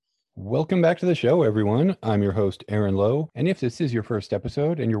Welcome back to the show, everyone. I'm your host, Aaron Lowe. And if this is your first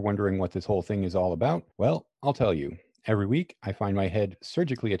episode and you're wondering what this whole thing is all about, well, I'll tell you. Every week, I find my head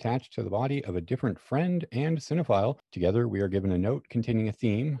surgically attached to the body of a different friend and cinephile. Together, we are given a note containing a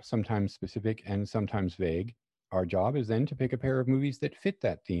theme, sometimes specific and sometimes vague. Our job is then to pick a pair of movies that fit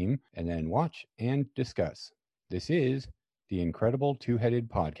that theme and then watch and discuss. This is the Incredible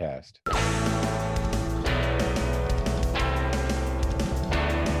Two-Headed Podcast.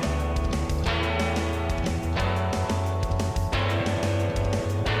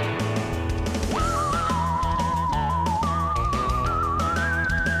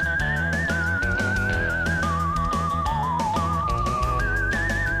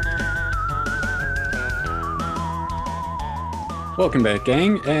 Welcome back,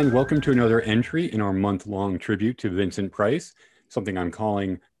 gang, and welcome to another entry in our month-long tribute to Vincent Price, something I'm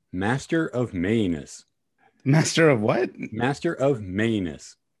calling Master of May-nace. Master of what? Master of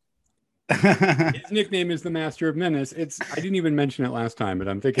May-nace. His nickname is the Master of Menace. I didn't even mention it last time, but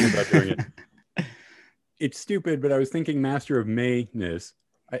I'm thinking about doing it. It's stupid, but I was thinking Master of May-nace.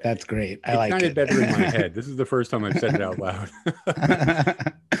 That's great. I like it. It sounded better in my head. This is the first time I've said it out loud.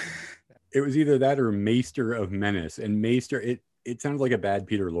 It was either that or Maester of Menace, and Maester, it sounds like a bad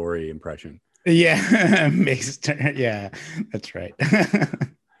Peter Lorre impression. Yeah, Maester. Yeah, that's right.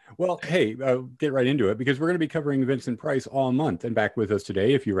 Well, hey, get right into it because we're going to be covering Vincent Price all month. And back with us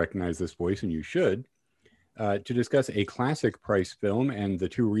today, if you recognize this voice, and you should, to discuss a classic Price film and the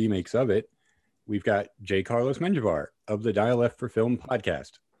two remakes of it, we've got J. Carlos Menjivar of the Dial F for Film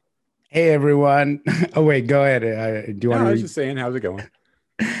podcast. Hey, everyone. Oh, wait, go ahead. Do you want to? I was just saying, how's it going?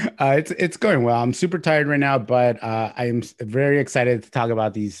 It's going well. I'm super tired right now, but I'm very excited to talk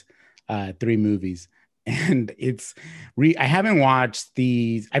about these three movies. And I haven't watched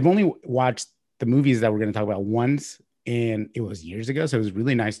these. I've only watched the movies that we're going to talk about once, and it was years ago. So it was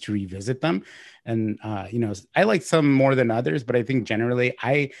really nice to revisit them. And I like some more than others, but I think generally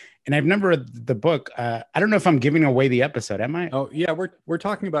I've never read the book. I don't know if I'm giving away the episode. Am I? Oh yeah, we're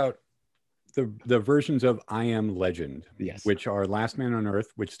talking about the versions of I Am Legend, yes, which are Last Man on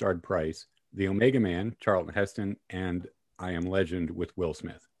Earth, which starred Price, The Omega Man, Charlton Heston, and I Am Legend with Will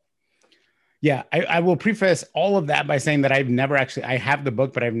Smith. Yeah, I will preface all of that by saying that I have the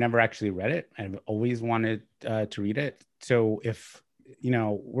book, but I've never actually read it. I've always wanted to read it. So if,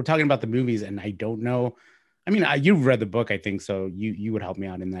 we're talking about the movies and I don't know, I mean, you've read the book, I think, so you would help me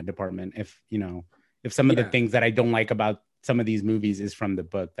out in that department. If some of the things that I don't like about some of these movies is from the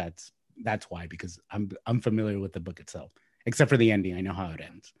book, that's why, because I'm familiar with the book itself, except for the ending. I know how it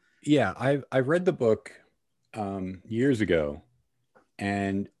ends. Yeah, I've read the book years ago,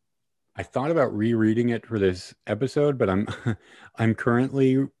 and I thought about rereading it for this episode, but I'm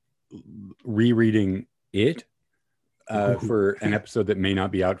currently rereading it for an episode that may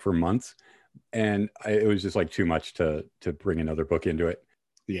not be out for months, and it was just like too much to bring another book into it.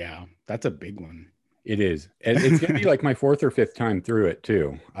 Yeah, that's a big one. It is. And it's going to be like my fourth or fifth time through it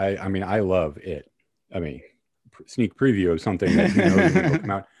too. I mean, I love it. I mean, sneak preview of something that will come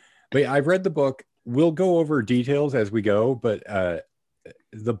out. But I've read the book. We'll go over details as we go. But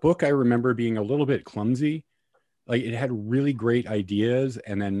the book, I remember being a little bit clumsy. Like it had really great ideas.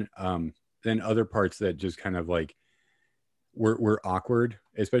 And then other parts that just kind of like were awkward,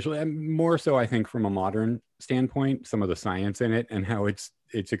 especially more so, I think, from a modern standpoint. Some of the science in it and how it's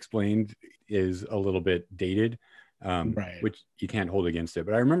explained is a little bit dated, right, which you can't hold against it.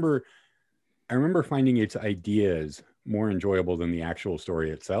 But I remember finding its ideas more enjoyable than the actual story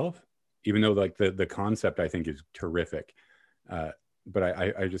itself, even though like the concept I think is terrific. But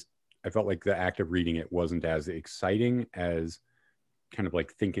I felt like the act of reading it wasn't as exciting as kind of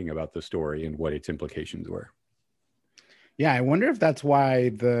like thinking about the story and what its implications were. Yeah, I wonder if that's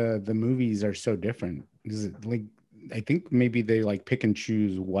why the movies are so different. Is it like, I think maybe they like pick and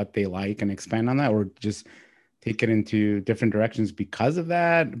choose what they like and expand on that, or just take it into different directions because of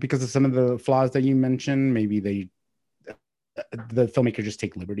that, because of some of the flaws that you mentioned. Maybe the filmmaker just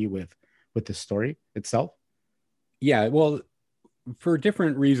take liberty with the story itself. Yeah, well, for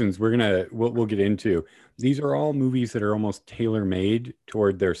different reasons we'll get into. These are all movies that are almost tailor-made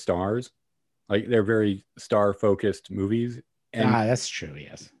toward their stars. Like they're very star-focused movies. And that's true,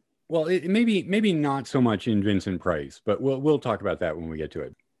 yes. Well, it maybe not so much in Vincent Price, but we'll talk about that when we get to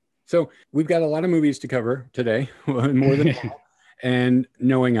it. So we've got a lot of movies to cover today, more than all. And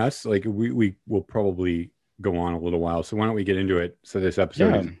knowing us, like we will probably go on a little while. So why don't we get into it? So this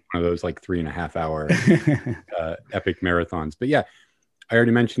episode is one of those like 3.5 hour epic marathons. But yeah, I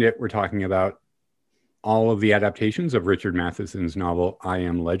already mentioned it. We're talking about all of the adaptations of Richard Matheson's novel, I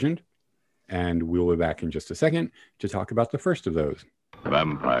Am Legend. And we'll be back in just a second to talk about the first of those.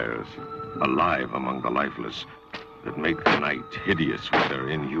 Vampires, alive among the lifeless, that make the night hideous with their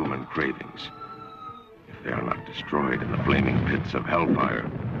inhuman cravings. If they are not destroyed in the flaming pits of hellfire,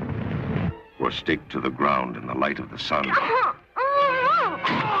 or staked to the ground in the light of the sun,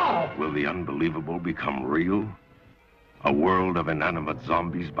 will the unbelievable become real? A world of inanimate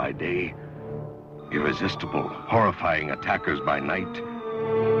zombies by day, irresistible, horrifying attackers by night.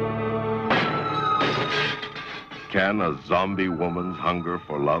 Can a zombie woman's hunger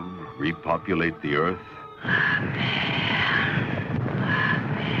for love repopulate the earth?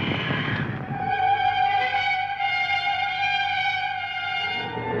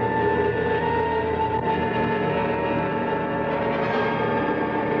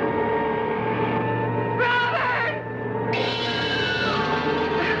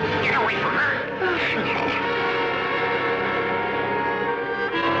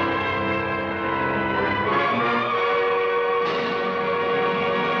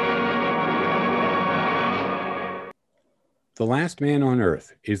 The Last Man on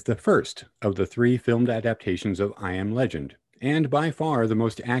Earth is the first of the 3 filmed adaptations of I Am Legend, and by far the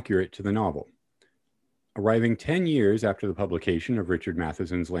most accurate to the novel. Arriving 10 years after the publication of Richard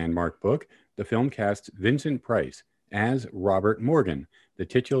Matheson's landmark book, the film casts Vincent Price as Robert Morgan, the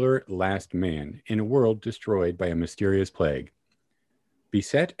titular last man in a world destroyed by a mysterious plague.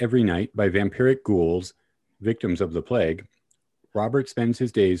 Beset every night by vampiric ghouls, victims of the plague, Robert spends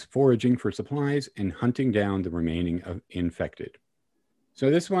his days foraging for supplies and hunting down the remaining infected. So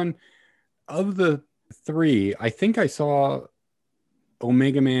this one, of the 3, I think I saw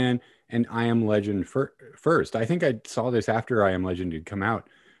Omega Man and I Am Legend first. I think I saw this after I Am Legend had come out.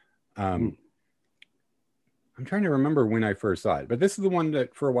 I'm trying to remember when I first saw it, but this is the one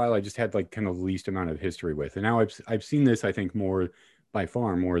that for a while I just had like kind of the least amount of history with. And now I've seen this, I think, by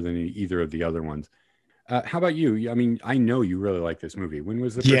far more than either of the other ones. How about you? I mean, I know you really like this movie. When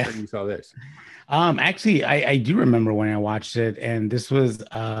was the first time you saw this? Actually, I do remember when I watched it, and this was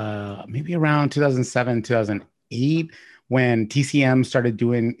maybe around 2007, 2008, when TCM started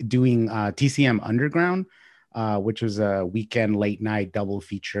doing TCM Underground, which was a weekend late night double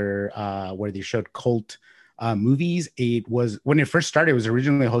feature where they showed cult movies. It was, when it first started, it was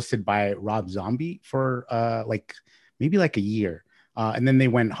originally hosted by Rob Zombie for maybe like a year. And then they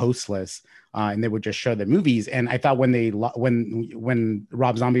went hostless, and they would just show the movies. And I thought when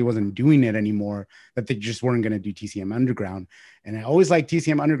Rob Zombie wasn't doing it anymore, that they just weren't going to do TCM Underground. And I always liked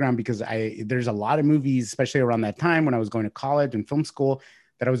TCM Underground because there's a lot of movies, especially around that time when I was going to college and film school,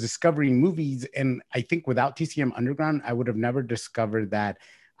 that I was discovering movies. And I think without TCM Underground, I would have never discovered that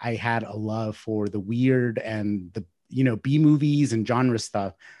I had a love for the weird and the B movies and genre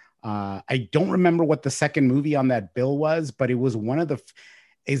stuff. I don't remember what the second movie on that bill was, but it was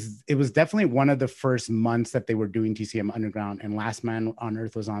it was definitely one of the first months that they were doing TCM Underground, and Last Man on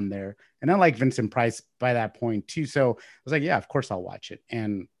Earth was on there. And I like Vincent Price by that point too. So I was like, yeah, of course I'll watch it.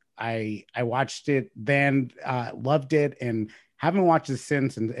 And I watched it then, loved it, and haven't watched it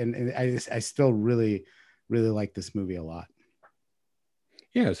since. And I still really, really like this movie a lot.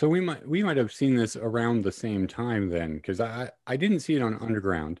 Yeah, so we might have seen this around the same time then, because I didn't see it on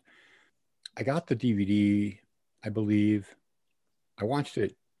Underground. I got the DVD, I believe. I watched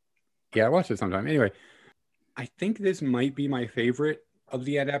it. Yeah, I watched it sometime. Anyway, I think this might be my favorite of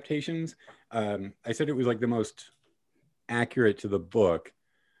the adaptations. I said it was like the most accurate to the book.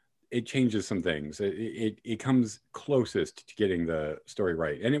 It changes some things. It comes closest to getting the story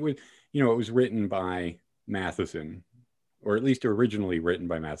right. And it was written by Matheson, or at least originally written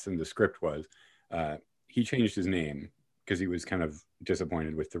by Matheson. The script was. He changed his name because he was kind of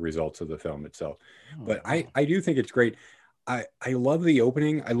disappointed with the results of the film itself. But I do think it's great. I love the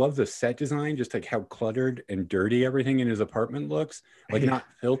opening. I love the set design, just like how cluttered and dirty everything in his apartment looks. Like not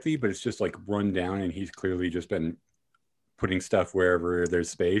filthy, but it's just like run down, and he's clearly just been putting stuff wherever there's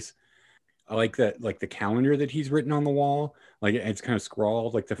space. I like that, like the calendar that he's written on the wall. Like it's kind of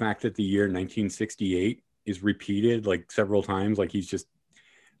scrawled, like the fact that the year 1968 is repeated like several times. Like he's just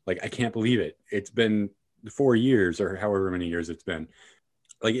like, I can't believe it. It's been 4 years or however many years it's been.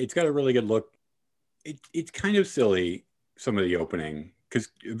 Like it's got a really good look. It's kind of silly, some of the opening, because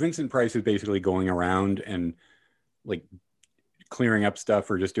Vincent Price is basically going around and like clearing up stuff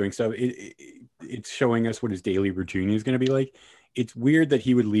or just doing stuff. It's showing us what his daily routine is going to be like. It's weird that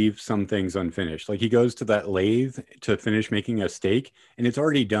he would leave some things unfinished. Like he goes to that lathe to finish making a steak and it's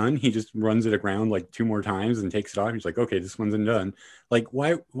already done. He just runs it around like 2 more times and takes it off. He's like, okay, this one's done. Like,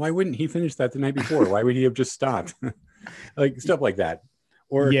 why wouldn't he finish that the night before? Why would he have just stopped? Like stuff like that.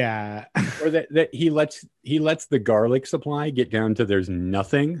 Or yeah, or that he lets the garlic supply get down to there's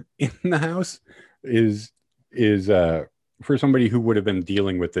nothing in the house is for somebody who would have been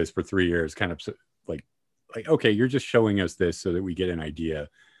dealing with this for 3 years, kind of like, okay, you're just showing us this so that we get an idea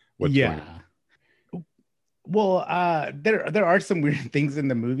what's going on. Well, there are some weird things in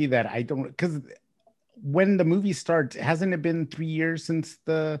the movie that I don't, because when the movie starts, hasn't it been 3 years since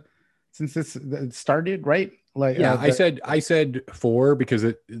this started, right? Like, yeah, I said 4 because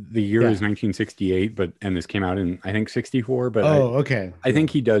the year is 1968, and this came out in, I think, 64. But okay. I think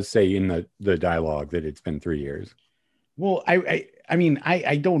he does say in the dialogue that it's been 3 years. Well, I mean,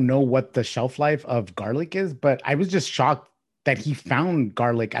 I don't know what the shelf life of garlic is, but I was just shocked that he found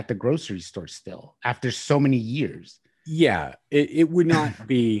garlic at the grocery store still after so many years. Yeah, it would not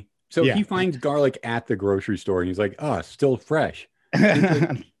be. So Yeah. he finds garlic at the grocery store and he's like, oh, still fresh.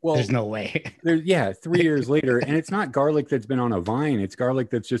 Like, well, there's no way. 3 years later, and it's not garlic that's been on a vine. It's garlic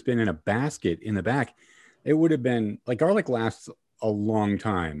that's just been in a basket in the back. It would have been like, garlic lasts a long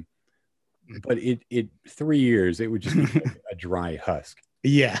time, but it 3 years, it would just be like a dry husk.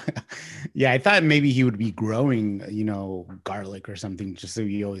 Yeah. I thought maybe he would be growing, garlic or something, just so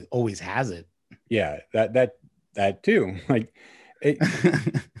he always has it. Yeah, that too. Like it.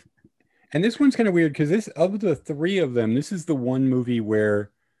 And this one's kind of weird because this, of the 3 of them, this is the one movie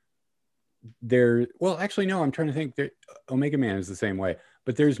where well, actually, no, I'm trying to think that Omega Man is the same way,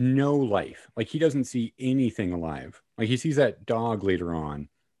 but there's no life. Like, he doesn't see anything alive. Like, he sees that dog later on,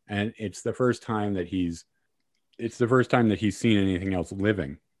 and it's the first time that he's seen anything else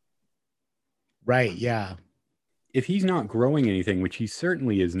living. Right. Yeah. If he's not growing anything, which he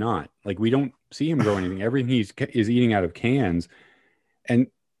certainly is not, like, we don't see him grow anything. Everything is eating out of cans, and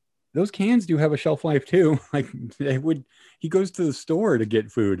those cans do have a shelf life too. Like, he goes to the store to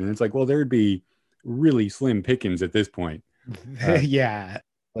get food, and it's like, well, there'd be really slim pickings at this point. Yeah.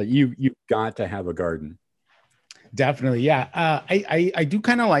 Like, you've got to have a garden. Definitely. Yeah. I do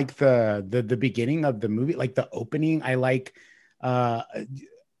kind of like the beginning of the movie, like the opening. I like that,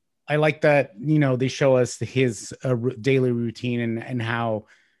 they show us his daily routine and how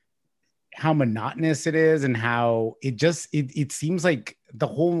monotonous it is, and how it seems like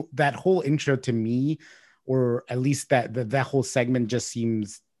that whole intro to me, or at least that whole segment, just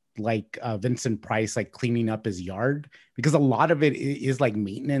seems like Vincent Price, like, cleaning up his yard, because a lot of it is like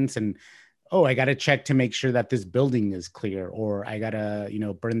maintenance, and I got to check to make sure that this building is clear, or I got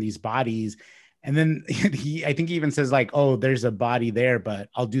to, burn these bodies. And then I think he even says, like, oh, there's a body there, but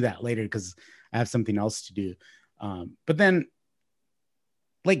I'll do that later because I have something else to do. But then,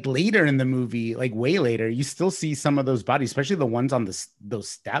 like, later in the movie, like way later, you still see some of those bodies, especially the ones on those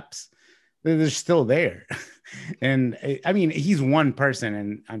steps. They're still there. And I mean, he's one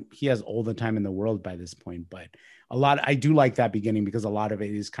person, and he has all the time in the world by this point, but I do like that beginning, because a lot of it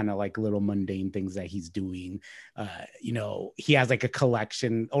is kind of like little mundane things that he's doing. He has like a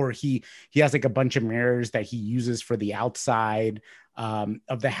collection, or he has like a bunch of mirrors that he uses for the outside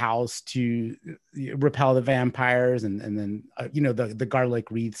of the house to repel the vampires, and then the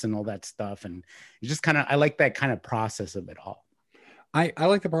garlic wreaths and all that stuff. And it's just I like that kind of process of it all. I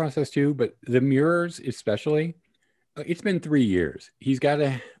like the process too, but the mirrors especially, it's been 3 years. He's got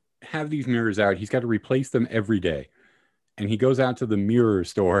to have these mirrors out. He's got to replace them every day. And he goes out to the mirror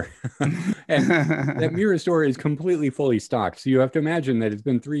store, and that mirror store is completely fully stocked. So you have to imagine that it's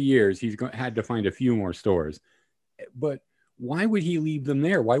been 3 years. He's had to find a few more stores. But why would he leave them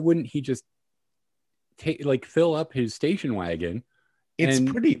there? Why wouldn't he just fill up his station wagon? It's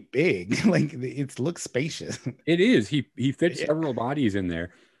pretty big. Like, it looks spacious. It is. He fits several bodies in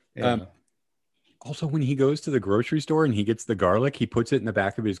there. Yeah. Also, when he goes to the grocery store and he gets the garlic, he puts it in the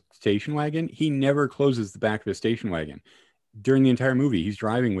back of his station wagon. He never closes the back of his station wagon. During the entire movie, he's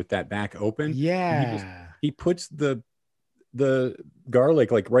driving with that back open. Yeah. He puts the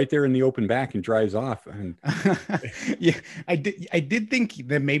garlic like right there in the open back and drives off. And yeah, I did think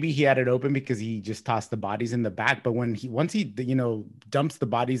that maybe he had it open because he just tossed the bodies in the back. But once he dumps the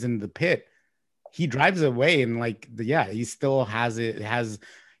bodies in the pit, he drives away, and he still has it.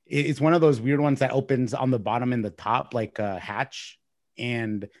 It's one of those weird ones that opens on the bottom and the top like a hatch,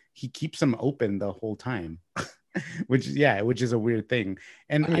 and he keeps them open the whole time, which is a weird thing.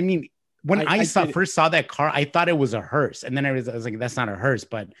 And I mean, when I first saw that car, I thought it was a hearse, and then I was like, that's not a hearse,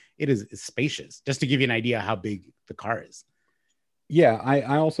 but it's spacious. Just to give you an idea how big the car is. Yeah,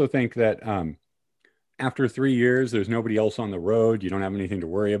 I also think that after 3 years, there's nobody else on the road. You don't have anything to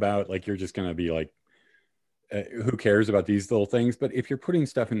worry about. Like, you're just gonna be like, who cares about these little things? But if you're putting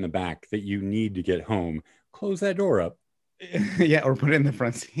stuff in the back that you need to get home, close that door up. Yeah, or put it in the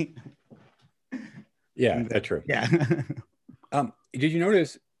front seat. Yeah, that's true. Yeah. Did you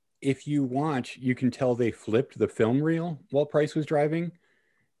notice, if you watch, you can tell they flipped the film reel while Price was driving?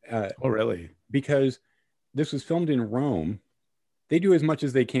 Oh, really? Because this was filmed in Rome. They do as much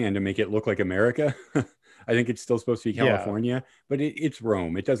as they can to make it look like America. I think it's still supposed to be Yeah. California, but it's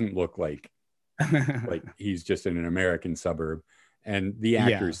Rome. It doesn't look like he's just in an American suburb. And the Yeah.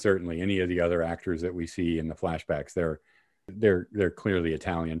 actors, certainly any of the other actors that we see in the flashbacks, they're clearly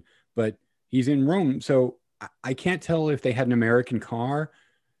Italian, but he's in Rome. So I can't tell if they had an American car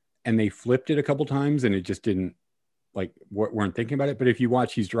and they flipped it a couple times and it just didn't, like, weren't thinking about it. But if you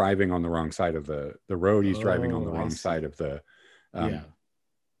watch, he's driving on the wrong side of the road. He's driving on the Oh, I wrong see. side of the Yeah. um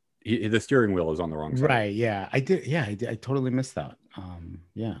the steering wheel is on the wrong side. Right. Yeah. I did. Yeah. I did. I totally missed that.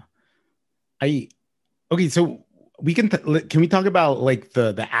 Yeah. I Okay. So can we talk about like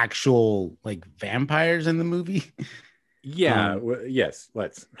the actual like vampires in the movie? Yeah, Um, yes,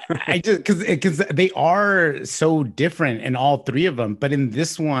 let's. I just because they are so different in all three of them, but in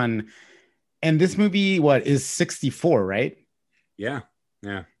this one, and this movie, what is 64, right? Yeah,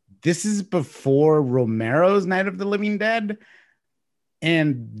 yeah. This is before Romero's Night of the Living Dead,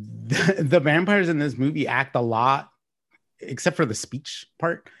 and the vampires in this movie act a lot, except for the speech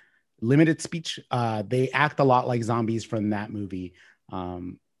part, limited speech. They act a lot like zombies from that movie.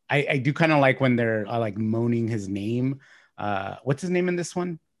 I do kind of like when they're like moaning his name. What's his name in this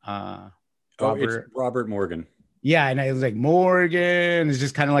one? Oh, it's Robert. Robert Morgan. Yeah, and it was like Morgan. It's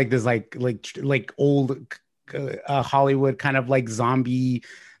just kind of like this, like old Hollywood kind of like zombie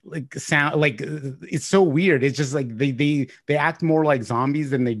like sound. Like it's so weird. It's just like they act more like zombies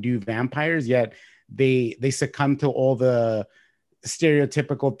than they do vampires. Yet they succumb to all the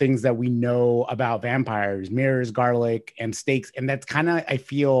stereotypical things that we know about vampires: mirrors, garlic, and steaks. And that's kind of, I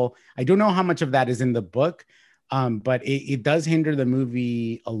feel, I don't know how much of that is in the book, but it does hinder the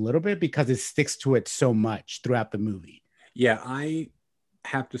movie a little bit because it sticks to it so much throughout the movie. Yeah, I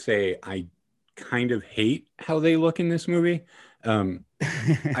have to say I kind of hate how they look in this movie. I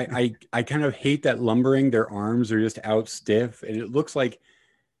kind of hate that lumbering. Their arms are just out stiff, and it looks like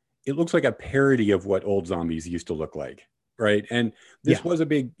a parody of what old zombies used to look like, right? And this Yeah. was a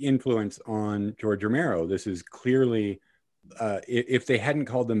big influence on George Romero. This is clearly, if they hadn't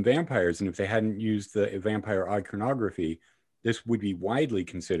called them vampires and if they hadn't used the vampire iconography, this would be widely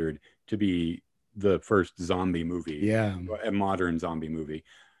considered to be the first zombie movie, Yeah. a modern zombie movie.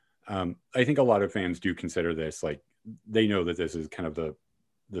 I think a lot of fans do consider this, like, they know that this is kind of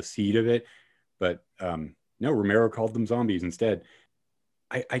the seed of it, but no, Romero called them zombies instead.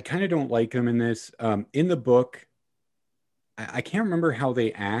 I kind of don't like them in this. In the book, I can't remember how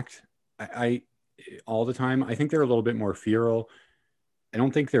they act. I all the time. I think they're a little bit more feral. I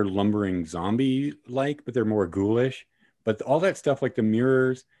don't think they're lumbering zombie like, but they're more ghoulish. But all that stuff, like the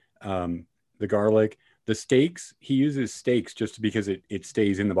mirrors, the garlic, the stakes, he uses stakes just because it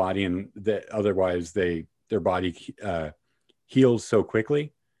stays in the body, and that otherwise their body heals so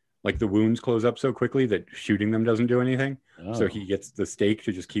quickly, like the wounds close up so quickly that shooting them doesn't do anything. So Oh. he gets the stake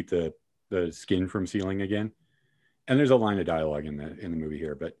to just keep the skin from sealing again. And there's a line of dialogue in the movie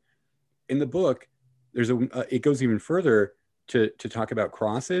here, but in the book, it goes even further to talk about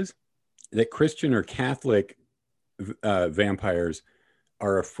crosses, that Christian or Catholic vampires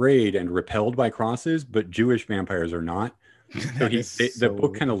are afraid and repelled by crosses, but Jewish vampires are not. So That is the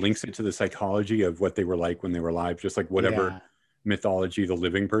book so kind of links it to the psychology of what they were like when they were alive, just like whatever yeah. mythology the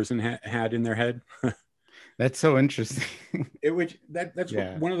living person had in their head. That's so interesting. That's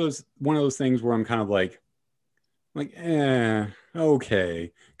Yeah. one of those things where I'm kind of like,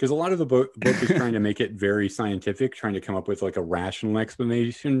 okay, because a lot of the book is trying to make it very scientific, trying to come up with like a rational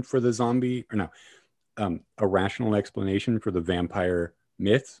explanation for the zombie, or no, a rational explanation for the vampire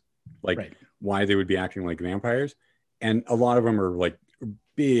myths, like Right. why they would be acting like vampires, and a lot of them are like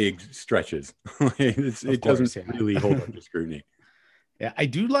big stretches. Of It doesn't course, yeah. really hold up to scrutiny. Yeah, I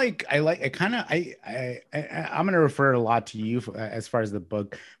kind of I'm going to refer a lot to you as far as the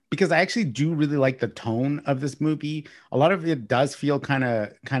book, because I actually do really like the tone of this movie. A lot of it does feel kind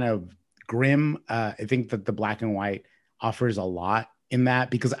of grim. I think that the black and white offers a lot in that,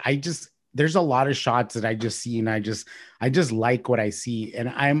 because there's a lot of shots that I just see, and I just like what I see, and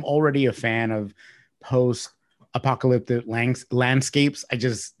I'm already a fan of post apocalyptic landscapes. I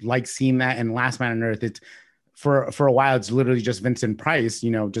just like seeing that. And Last Man on Earth, it's for a while, it's literally just Vincent Price,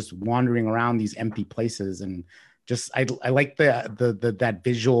 just wandering around these empty places, and just I like the that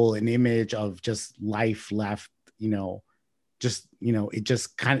visual and image of just life left, it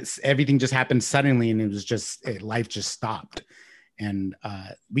just kind of, everything just happened suddenly, and it was just life just stopped. And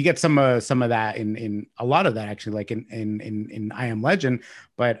we get some of that in a lot of that, actually, like in I Am Legend.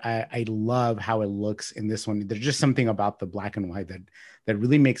 But I love how it looks in this one. There's just something about the black and white that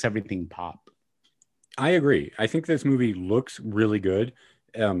really makes everything pop. I agree. I think this movie looks really good.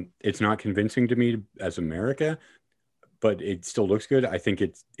 It's not convincing to me as America, but it still looks good. I think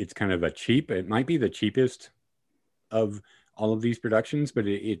it's kind of a cheap. It might be the cheapest of all of these productions, but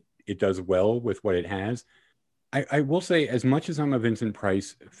it does well with what it has. I will say, as much as I'm a Vincent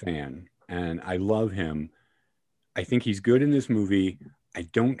Price fan and I love him, I think he's good in this movie. I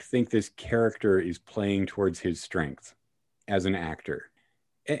don't think this character is playing towards his strength as an actor.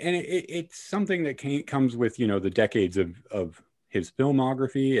 And it's something that comes with, the decades of his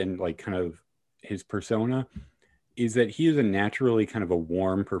filmography and like kind of his persona, is that he is a naturally kind of a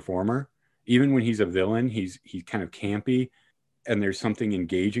warm performer. Even when he's a villain, he's kind of campy, and there's something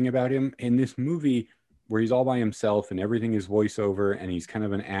engaging about him. In this movie, where he's all by himself and everything is voiceover, and he's kind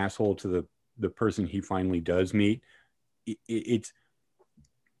of an asshole to the person he finally does meet, it's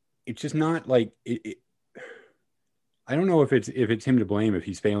just not like it. I don't know if it's him to blame if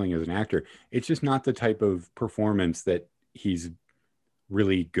he's failing as an actor. It's just not the type of performance that he's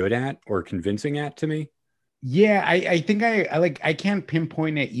really good at or convincing at to me. Yeah, I think I like, I can't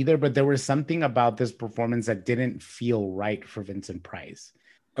pinpoint it either, but there was something about this performance that didn't feel right for Vincent Price.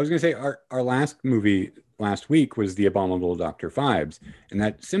 I was going to say our last movie last week was The Abominable Dr. Phibes, and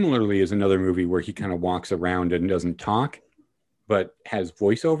that similarly is another movie where he kind of walks around and doesn't talk, but has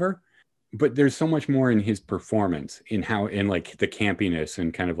voiceover. But there's so much more in his performance, in like the campiness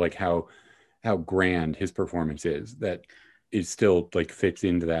and kind of like how grand his performance is, that is still like fits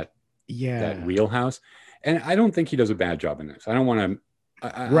into that wheelhouse. And I don't think he does a bad job in this. I don't want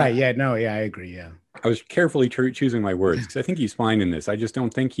to. Right. Yeah. No. Yeah. I agree. Yeah. I was carefully choosing my words because I think he's fine in this. I just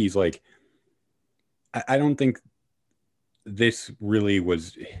don't think he's like. I don't think this really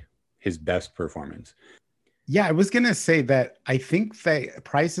was his best performance. Yeah, I was gonna say that I think that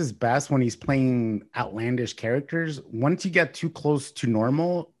Price is best when he's playing outlandish characters. Once you get too close to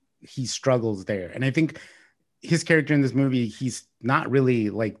normal, he struggles there. And I think his character in this movie, he's not really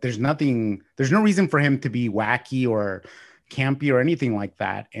like, there's no reason for him to be wacky or campy or anything like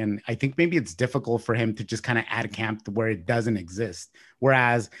that. And I think maybe it's difficult for him to just kind of add camp to where it doesn't exist.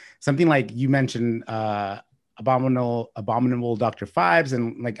 Whereas something like you mentioned, Abominable Dr. Phibes,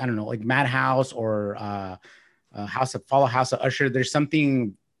 and like, I don't know, like Madhouse or House of Usher, there's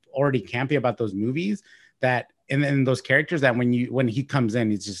something already campy about those movies that, and then those characters that when he comes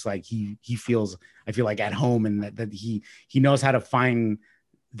in, it's just like he feels, I feel like, at home, and that he knows how to find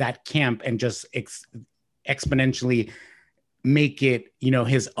that camp and just exponentially make it,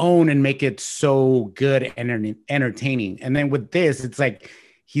 his own, and make it so good and entertaining. And then with this, it's like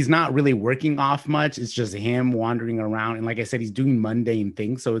he's not really working off much. It's just him wandering around, and like I said, he's doing mundane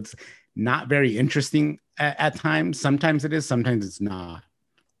things, so it's not very interesting at times. Sometimes it is, sometimes it's not.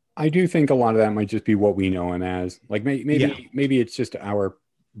 I do think a lot of that might just be what we know him as. Like maybe it's just our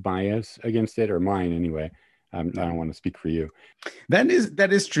bias against it, or mine anyway. I don't want to speak for you. That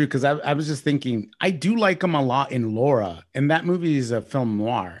is true, because I was just thinking, I do like him a lot in Laura, and that movie is a film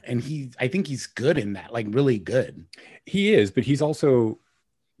noir, and I think he's good in that, like really good. He is, but he's also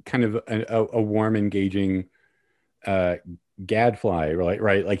kind of a warm, engaging gadfly,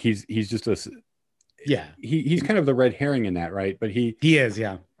 right? Like he's just he's kind of the red herring in that, right? But he is,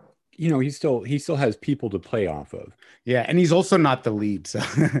 yeah. He still has people to play off of. Yeah, and he's also not the lead, so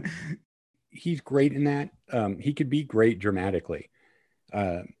he's great in that. He could be great dramatically,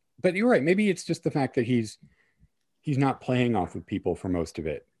 but you're right. Maybe it's just the fact that he's not playing off of people for most of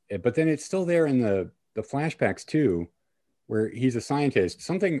it. But then it's still there in the flashbacks too, where he's a scientist.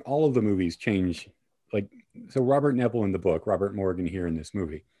 Something all of the movies change. Like, so Robert Neville in the book, Robert Morgan here in this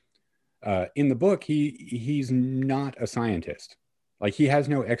movie. In the book, he's not a scientist. Like, he has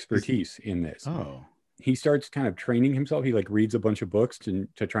no expertise in this. Oh. He starts kind of training himself. He like reads a bunch of books to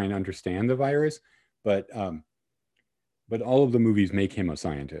try and understand the virus, but all of the movies make him a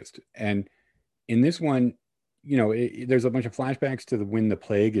scientist. And in this one, there's a bunch of flashbacks to when the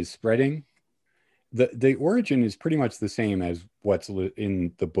plague is spreading. The origin is pretty much the same as what's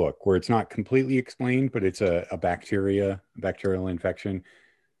in the book, where it's not completely explained, but it's a bacterial infection.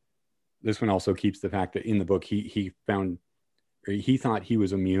 This one also keeps the fact that in the book he thought he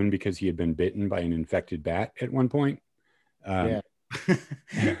was immune because he had been bitten by an infected bat at one point. Yeah.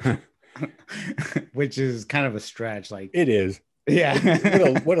 Which is kind of a stretch. Like, it is.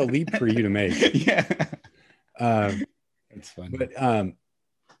 Yeah. what a leap for you to make. Yeah. It's funny. But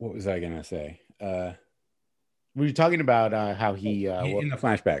what was I gonna say? We were talking about how he in the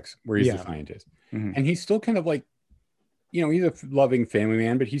flashbacks where he's the scientist. Mm-hmm. And he's still kind of like, he's a loving family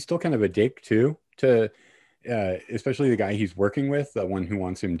man, but he's still kind of a dick too, to especially the guy he's working with, the one who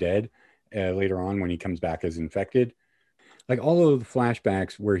wants him dead later on when he comes back as infected. Like, all of the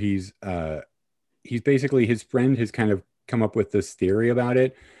flashbacks where he's basically, his friend has kind of come up with this theory about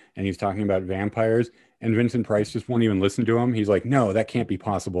it, and he's talking about vampires, and Vincent Price just won't even listen to him. He's like, no, that can't be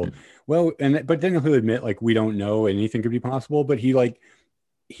possible. Well, but then he'll admit like we don't know anything could be possible, but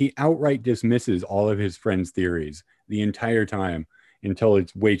he outright dismisses all of his friends' theories the entire time until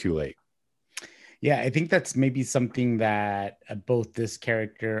it's way too late. Yeah, I think that's maybe something that both this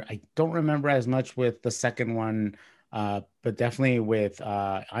character, I don't remember as much with the second one, but definitely with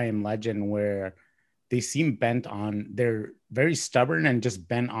I Am Legend, where they seem bent on, they're very stubborn and just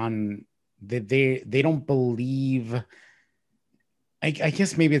bent on they don't believe. I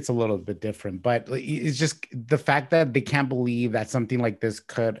guess maybe it's a little bit different, but it's just the fact that they can't believe that something like this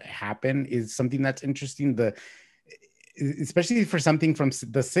could happen is something that's interesting. Especially for something from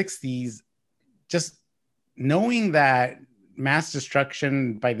the 60s, just knowing that mass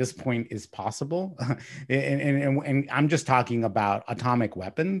destruction by this point is possible. And I'm just talking about atomic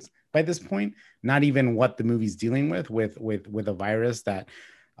weapons by this point, not even what the movie's dealing with a virus that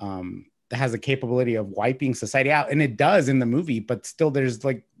that has a capability of wiping society out. And it does in the movie, but still there's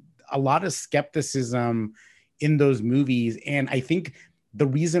like a lot of skepticism in those movies. And I think the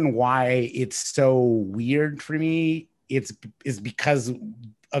reason why it's so weird for me is because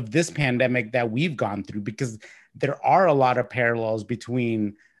of this pandemic that we've gone through, because there are a lot of parallels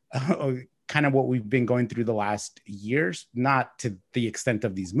between kind of what we've been going through the last years, not to the extent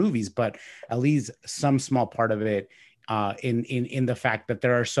of these movies, but at least some small part of it in the fact that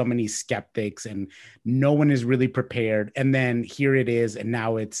there are so many skeptics and no one is really prepared. And then here it is, and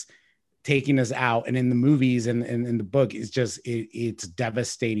now it's taking us out. And in the movies and in the book, it's just it's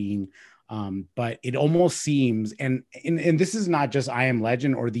devastating. But it almost seems, and this is not just I Am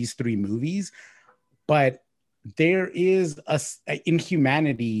Legend or these three movies, but there is in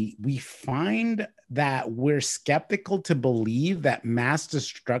humanity, we find that we're skeptical to believe that mass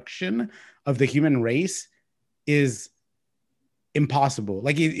destruction of the human race is impossible.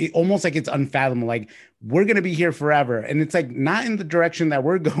 Like it almost like it's unfathomable. Like we're gonna be here forever, and it's like not in the direction that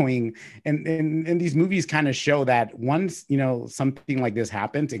we're going. And these movies kind of show that once something like this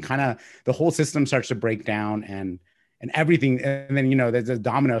happens, and kind of the whole system starts to break down and everything, and then there's a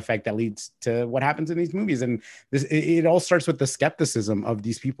domino effect that leads to what happens in these movies. And it all starts with the skepticism of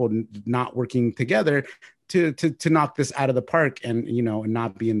these people not working together to knock this out of the park and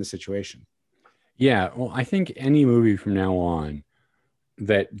not be in the situation. Yeah, well, I think any movie from now on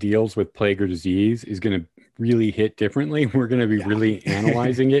that deals with plague or disease is going to really hit differently. We're going to be really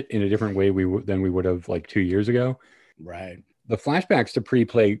analyzing it in a different way than we would have like 2 years ago. Right. The flashbacks to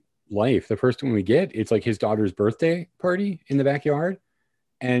pre-plague life, the first one we get, it's like his daughter's birthday party in the backyard.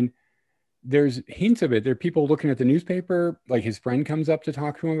 And there's hints of it. There are people looking at the newspaper, like his friend comes up to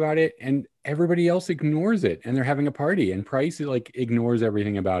talk to him about it, and everybody else ignores it. And they're having a party, and Price like ignores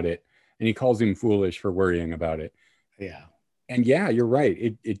everything about it. And he calls him foolish for worrying about it. Yeah. And yeah, you're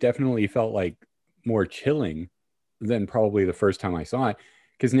right. It definitely felt like more chilling than probably the first time I saw it.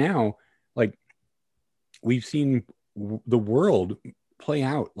 Because now, like, we've seen the world play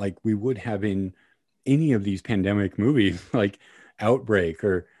out like we would have in any of these pandemic movies, like Outbreak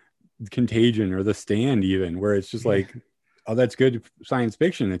or Contagion or The Stand, even, where it's just like, oh, that's good science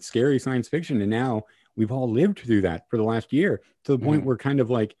fiction. It's scary science fiction. And now we've all lived through that for the last year, to the point we're kind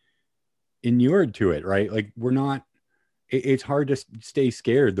of like inured to it, right? Like we're not, it's hard to stay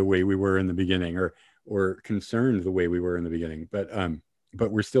scared the way we were in the beginning, or concerned the way we were in the beginning. But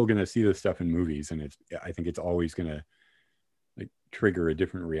we're still going to see this stuff in movies, and I think it's always going to like trigger a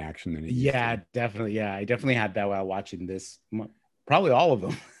different reaction than it used to. Definitely. Yeah, I definitely had that while watching this. Probably all of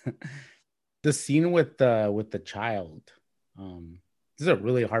them. The scene with the child. This is a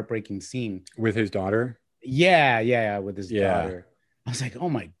really heartbreaking scene With his daughter. Yeah, with his daughter. I was like, oh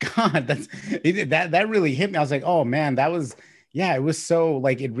my God, that really hit me. I was like, oh man, that was, yeah, it was so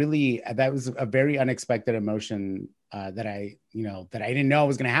like, that was a very unexpected emotion that I didn't know I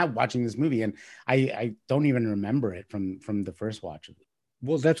was going to have watching this movie. And I don't even remember it from the first watch of it.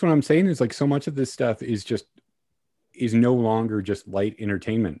 Well, that's what I'm saying, is like so much of this stuff is no longer just light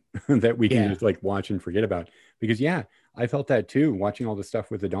entertainment that we can just like watch and forget about. Because I felt that too, watching all the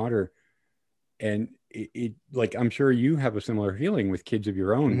stuff with the daughter. And it like, I'm sure you have a similar feeling with kids of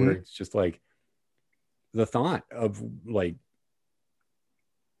your own, where it's just like the thought of like,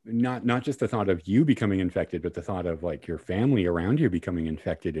 not just the thought of you becoming infected, but the thought of like your family around you becoming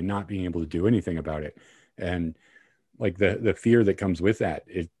infected and not being able to do anything about it. And like the fear that comes with that,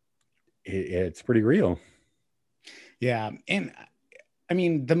 it's pretty real. Yeah. And I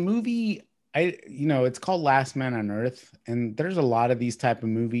mean, the movie, it's called Last Man on Earth. And there's a lot of these type of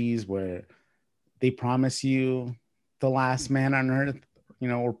movies where they promise you the last man on earth,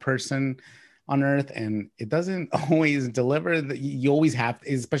 or person. on Earth, and it doesn't always deliver. You always have,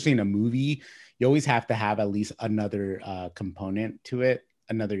 especially in a movie, you always have to have at least another component to it,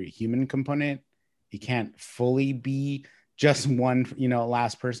 another human component. You can't fully be just one,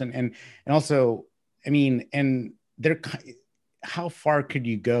 last person. And also, I mean, and they're, how far could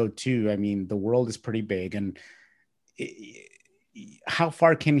you go too? I mean, the world is pretty big, and how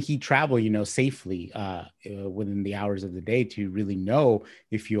far can he travel, safely within the hours of the day to really know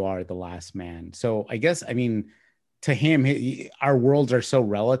if you are the last man? So I guess, I mean, to him, our worlds are so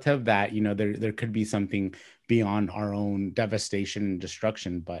relative that, there could be something beyond our own devastation and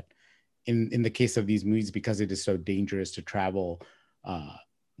destruction. But in the case of these movies, because it is so dangerous to travel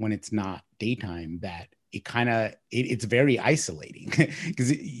when it's not daytime, that it kind of, it's very isolating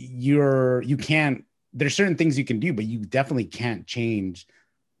because you can't, there's certain things you can do, but you definitely can't change,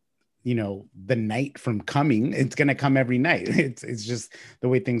 the night from coming. It's going to come every night. It's just the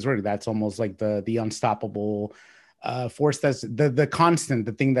way things work. That's almost like the unstoppable force. That's the constant,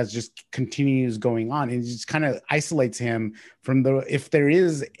 the thing that's just continues going on. And it just kind of isolates him from if there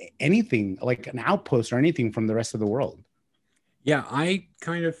is anything like an outpost or anything from the rest of the world. Yeah, I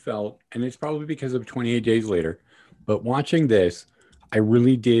kind of felt, and it's probably because of 28 Days Later, but watching this, I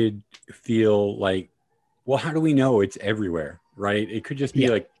really did feel like, well, how do we know it's everywhere, right? It could just be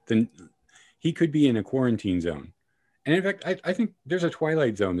like he could be in a quarantine zone. And in fact, I think there's a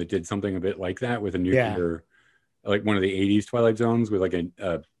Twilight Zone that did something a bit like that with a nuclear, like one of the 80s Twilight Zones with like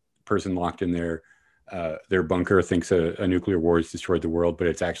a person locked in their bunker thinks a nuclear war has destroyed the world, but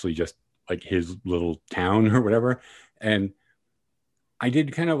it's actually just like his little town or whatever. And I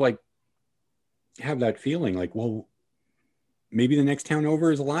did kind of like have that feeling like, well, maybe the next town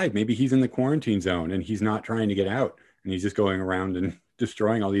over is alive. Maybe he's in the quarantine zone and he's not trying to get out, and he's just going around and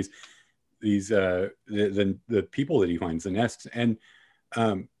destroying all these the people that he finds, the nests. And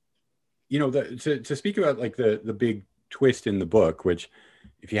to speak about like the big twist in the book, which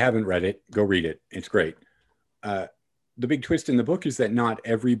if you haven't read it, go read it. It's great. The big twist in the book is that not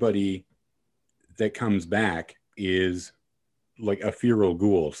everybody that comes back is like a feral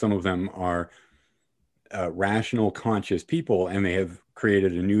ghoul. Some of them are rational, conscious people, and they have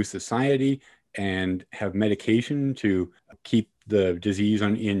created a new society and have medication to keep the disease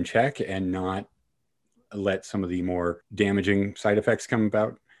in check and not let some of the more damaging side effects come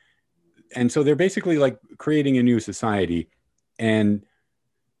about. And so they're basically like creating a new society. And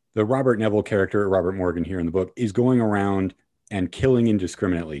the Robert Neville character, Robert Morgan here in the book, is going around and killing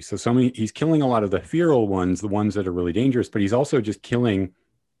indiscriminately. So he's killing a lot of the feral ones, the ones that are really dangerous, but he's also just killing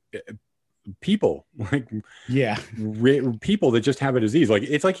people, like people that just have a disease. Like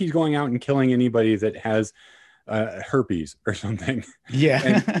it's like he's going out and killing anybody that has herpes or something.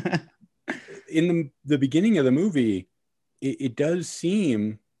 And in the beginning of the movie, it does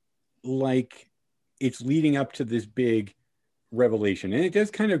seem like it's leading up to this big revelation, and it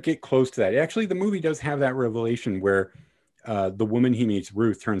does kind of get close to that. Actually, the movie does have that revelation where the woman he meets,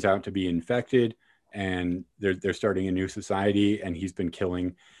 Ruth, turns out to be infected, and they're starting a new society, and he's been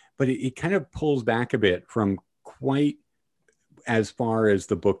killing. But it kind of pulls back a bit from quite as far as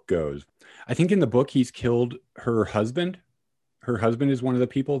the book goes. I think in the book, he's killed her husband. Her husband is one of the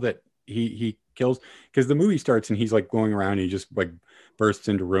people that he kills, because the movie starts and he's like going around and he just like bursts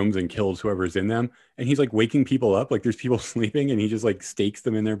into rooms and kills whoever's in them. And he's like waking people up. Like there's people sleeping and he just like stakes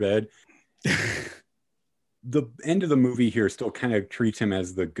them in their bed. The end of the movie here still kind of treats him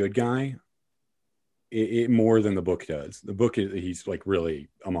as the good guy. It more than the book does. The book he's like really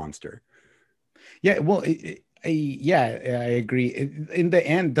a monster. Yeah, well, I agree. In the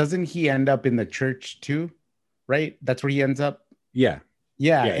end, doesn't he end up in the church too? Right, that's where he ends up. Yeah,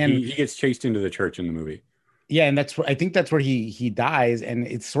 and he gets chased into the church in the movie. Yeah, and I think that's where he dies, and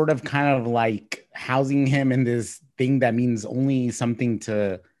it's sort of kind of like housing him in this thing that means only something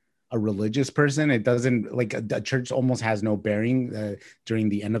to a religious person. It doesn't, like a church almost has no bearing during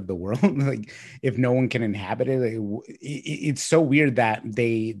the end of the world. Like if no one can inhabit it, it's so weird that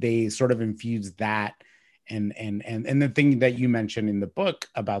they sort of infuse that and the thing that you mentioned in the book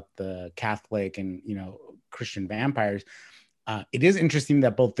about the Catholic and Christian vampires. It is interesting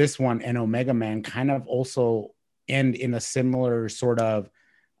that both this one and Omega Man kind of also end in a similar sort of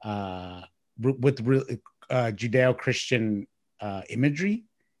with Judeo-Christian imagery.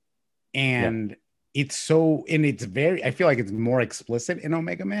 And it's very, I feel like it's more explicit in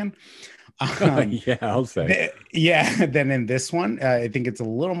Omega Man. I'll say. Than in this one. I think it's a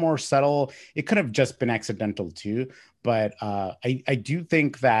little more subtle. It could have just been accidental too. But I do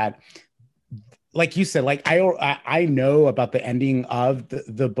think that, like you said, like I know about the ending of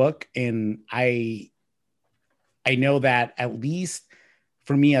the book, and I know that at least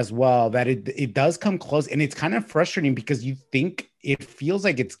for me as well, that it does come close, and it's kind of frustrating because you think it feels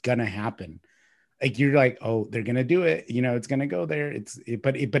like it's gonna happen. Like you're like, oh, they're gonna do it, it's gonna go there.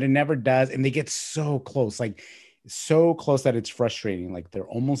 But it never does, and they get so close, like so close that it's frustrating. Like they're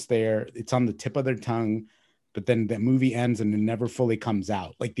almost there. It's on the tip of their tongue, but then the movie ends and it never fully comes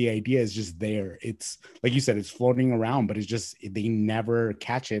out. Like the idea is just there. It's like you said, it's floating around, but it's just they never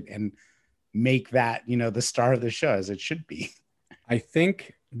catch it and make that the star of the show as it should be. I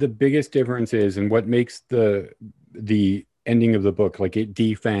think the biggest difference is, and what makes the ending of the book, like it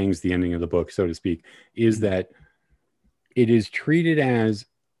defangs the ending of the book, so to speak, is that it is treated as,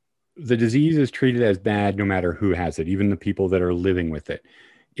 the disease is treated as bad no matter who has it, even the people that are living with it.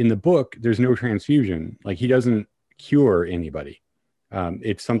 In the book, there's no transfusion. Like he doesn't cure anybody.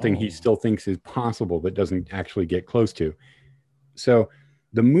 It's something he still thinks is possible, but doesn't actually get close to. So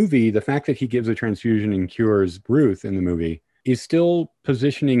the movie, the fact that he gives a transfusion and cures Ruth in the movie is still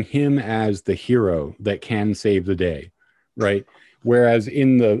positioning him as the hero that can save the day, right? Whereas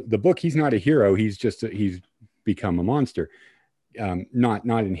in the book, he's not a hero. He's just he's become a monster. Not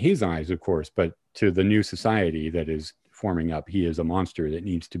in his eyes, of course, but to the new society that is forming up, he is a monster that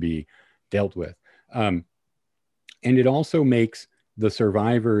needs to be dealt with. And it also makes the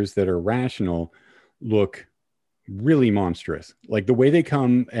survivors that are rational look really monstrous. Like the way they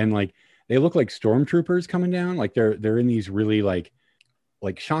come, and like they look like stormtroopers coming down. Like they're in these really like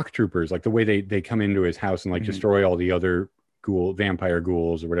shock troopers. Like the way they come into his house and like destroy all the other vampire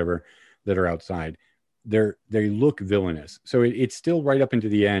ghouls or whatever that are outside. They look villainous. So it's still right up into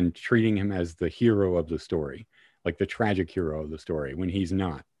the end treating him as the hero of the story, like the tragic hero of the story, when he's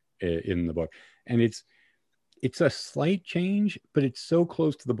not in the book. And it's a slight change, but it's so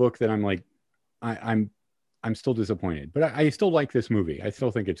close to the book that I'm like, I'm still disappointed, but I still like this movie. I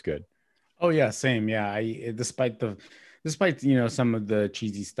still think it's good. Oh yeah, same. Yeah, despite some of the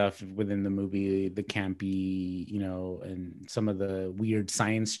cheesy stuff within the movie, the campy, and some of the weird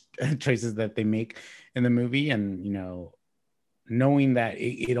science choices that they make in the movie, and knowing that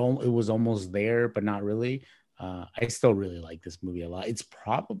it was almost there but not really, I still really like this movie a lot. It's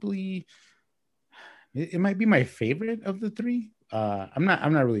probably, it might be my favorite of the three. I'm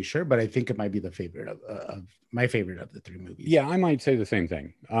not really sure, but I think it might be the favorite of my favorite of the three movies. Yeah, I might say the same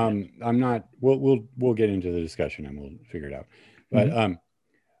thing. I'm not. We'll get into the discussion and we'll figure it out. But I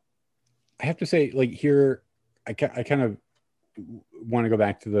have to say, like here, I kind of want to go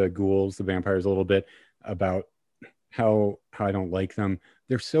back to the ghouls, the vampires, a little bit about how I don't like them.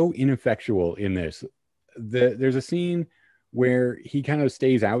 They're so ineffectual in this. There's a scene where he kind of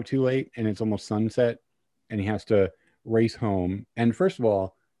stays out too late and it's almost sunset and he has to race home. And first of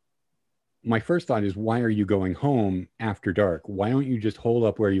all, my first thought is, why are you going home after dark? Why don't you just hold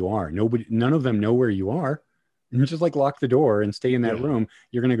up where you are? None of them know where you are. And just like lock the door and stay in that room.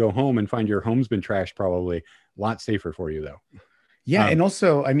 You're going to go home and find your home's been trashed, probably. A lot safer for you, though. Yeah, and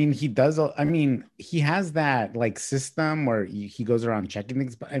also, I mean, he has that like system where he goes around checking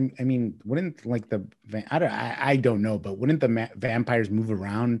things. But I mean, wouldn't like I don't know, but wouldn't the vampires move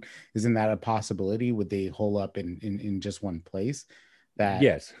around? Isn't that a possibility? Would they hole up in just one place?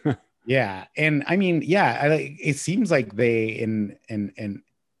 Yes. Yeah, and I mean, yeah, it seems like they in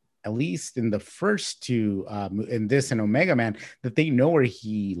at least in the first two, in this and Omega Man, that they know where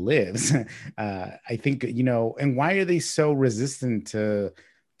he lives. I think, and why are they so resistant to,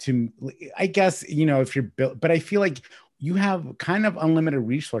 I guess, if you're built, but I feel like you have kind of unlimited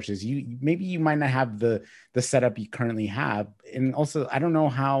resources. Maybe you might not have the setup you currently have. And also, I don't know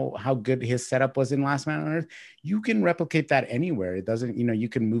how good his setup was in Last Man on Earth. You can replicate that anywhere. It doesn't, you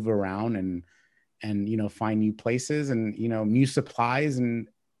can move around and find new places and, new supplies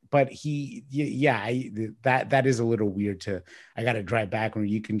but that is a little weird I got to drive back when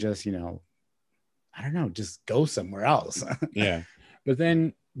you can just, I don't know, just go somewhere else. Yeah. But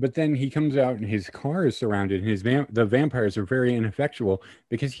then he comes out and his car is surrounded and the vampires are very ineffectual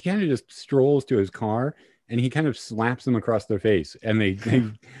because he kind of just strolls to his car and he kind of slaps them across the face and they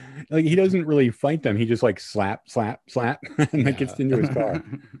like, he doesn't really fight them. He just like slap, and that gets into his car.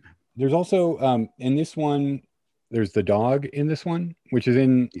 There's also, in this one, there's the dog in this one, which is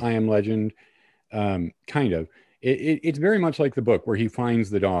in I Am Legend, kind of. It's very much like the book where he finds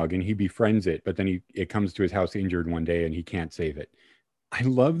the dog and he befriends it, but then it comes to his house injured one day and he can't save it. I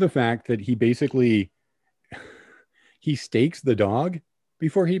love the fact that he basically, he stakes the dog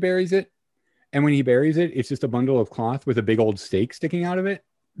before he buries it. And when he buries it, it's just a bundle of cloth with a big old stake sticking out of it.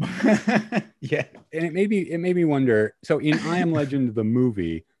 Yeah. And it made me wonder. So in I Am Legend, the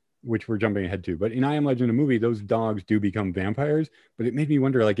movie, which we're jumping ahead to, but in I Am Legend, the movie, those dogs do become vampires. But it made me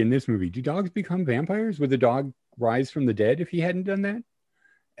wonder, like in this movie, do dogs become vampires? Would the dog rise from the dead if he hadn't done that?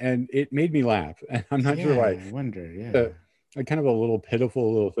 and it made me laugh. And I'm not sure why. I wonder. Yeah, A kind of a little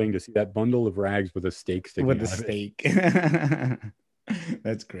pitiful little thing to see that bundle of rags with a steak sticking with the out of it. steak.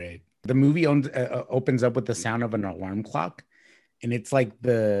 That's great. The movie opens up with the sound of an alarm clock, and it's like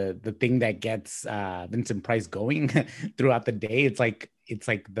the thing that gets Vincent Price going throughout the day. It's like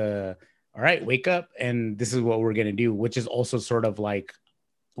the all right, wake up, and this is what we're gonna do, which is also sort of like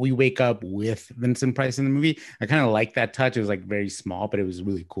we wake up with Vincent Price in the movie. I kind of like that touch. It was like very small, but it was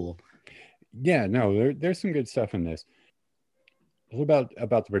really cool. Yeah, no, there's some good stuff in this. A little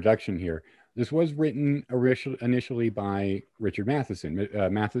about the production here. This was written initially by Richard Matheson.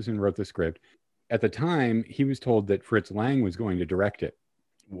 Matheson wrote the script. At the time, he was told that Fritz Lang was going to direct it.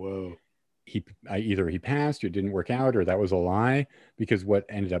 Whoa. Either he passed or it didn't work out, or that was a lie, because what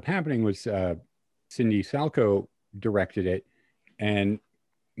ended up happening was Cindy Salco directed it, and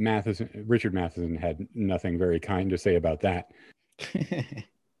Richard Matheson had nothing very kind to say about that.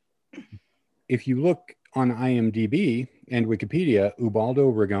 If you look on IMDb and Wikipedia,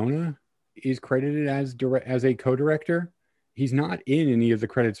 Ubaldo Ragona is credited as a co-director. He's not in any of the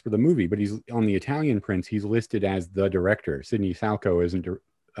credits for the movie, but he's on the Italian prints. He's listed as the director. Sidney Salco isn't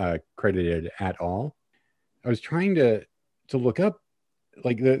credited at all. I was trying to look up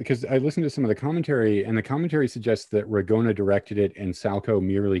because I listened to some of the commentary, and the commentary suggests that Ragona directed it and Salco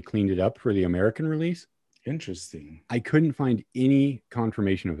merely cleaned it up for the American release. Interesting. I couldn't find any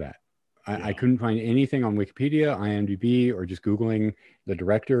confirmation of that. I couldn't find anything on Wikipedia, IMDb, or just Googling the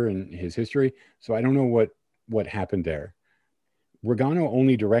director and his history. So I don't know what happened there. Ragano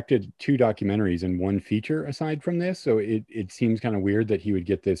only directed 2 documentaries and 1 feature aside from this. So it seems kind of weird that he would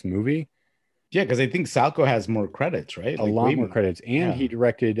get this movie. Yeah, because I think Salco has more credits, right? A lot more credits. And he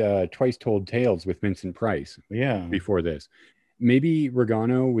directed Twice Told Tales with Vincent Price before this. Maybe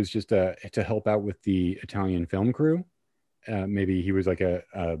Ragano was just to help out with the Italian film crew. Maybe he was like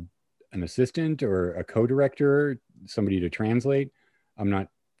an assistant or a co-director, somebody to translate. I'm not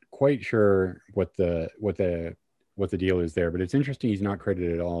quite sure what the deal is there, but it's interesting he's not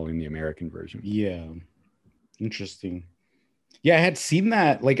credited at all in the American version. Yeah, interesting. Yeah, I had seen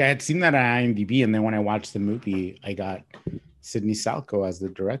that. Like I had seen that on IMDb, and then when I watched the movie, I got Sidney Salco as the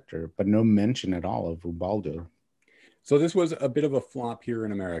director, but no mention at all of Ubaldo. So this was a bit of a flop here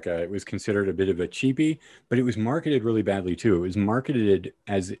in America. It was considered a bit of a cheapie, but it was marketed really badly too. It was marketed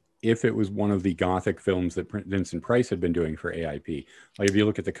as if it was one of the Gothic films that Vincent Price had been doing for AIP. Like if you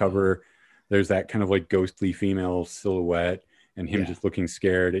look at the cover, there's that kind of like ghostly female silhouette and him just looking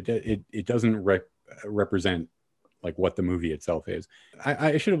scared. It doesn't represent like what the movie itself is.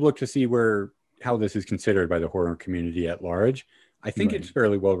 I should have looked to see how this is considered by the horror community at large. I think it's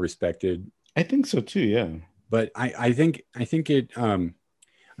fairly well respected. I think so too. Yeah. But I think it, I mean,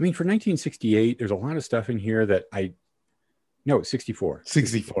 for 1968, there's a lot of stuff in here that 64.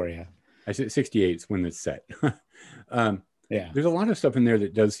 64, yeah. I said 68 is when it's set. Yeah. There's a lot of stuff in there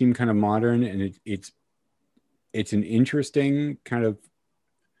that does seem kind of modern, and it's an interesting kind of,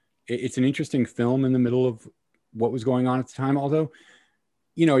 it's an interesting film in the middle of what was going on at the time. Although,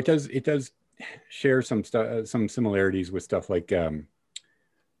 it does share some stuff, some similarities with stuff like The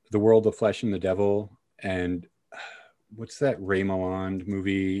World of Flesh and the Devil. And what's that Ray Milland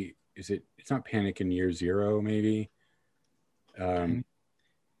movie? It's not Panic in Year Zero, maybe.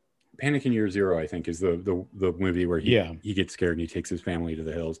 Panic in Year Zero, I think, is the movie where he gets scared and he takes his family to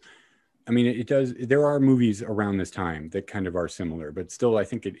the hills. I mean, there are movies around this time that kind of are similar, but still, I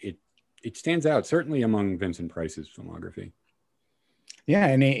think it stands out, certainly among Vincent Price's filmography. Yeah,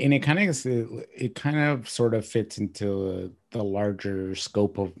 and it kind of sort of fits into the larger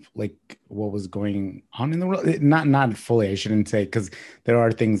scope of like what was going on in the world. Not fully, I shouldn't say, because there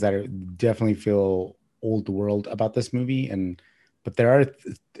are things that definitely feel old world about this movie, but there are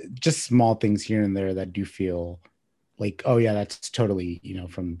just small things here and there that do feel like, oh yeah, that's totally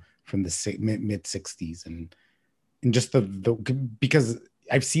from the mid 60s, and just the because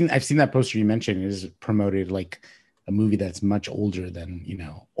I've seen that poster you mentioned is promoted like a movie that's much older than,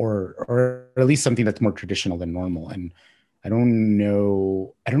 or at least something that's more traditional than normal. And I don't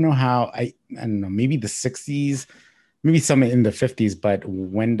know how, I don't know, maybe the 60s, maybe some in the 50s, but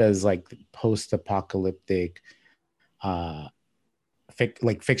when does like post-apocalyptic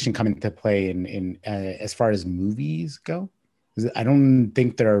fiction come into play in as far as movies go? I don't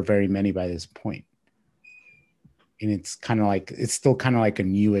think there are very many by this point. And it's still kind of like a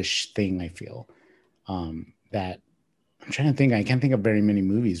newish thing, I feel, that I'm trying to think. I can't think of very many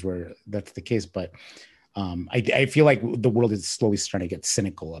movies where that's the case, but I feel like the world is slowly starting to get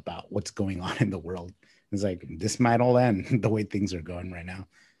cynical about what's going on in the world. It's like, this might all end the way things are going right now.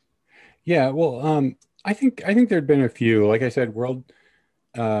 Yeah, well, I think there'd been a few. Like I said,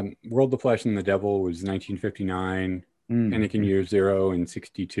 World, the Flesh, and the Devil was 1959. Panic in Year Zero in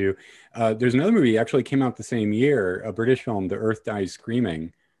 62. There's another movie actually came out the same year, a British film, The Earth Dies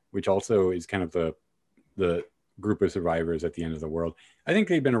Screaming, which also is kind of the group of survivors at the end of the world. I think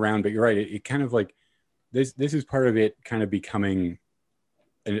they've been around, but you're right. It kind of like this is part of it kind of becoming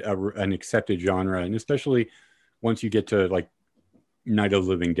an accepted genre, and especially once you get to like Night of the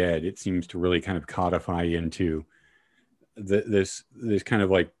Living Dead, it seems to really kind of codify into this kind of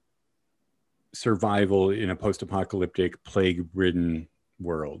like survival in a post-apocalyptic plague-ridden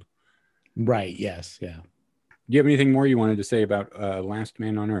world. Right. Yes. Yeah. Do you have anything more you wanted to say about Last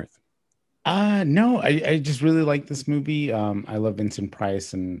Man on Earth? No, I just really like this movie. I love Vincent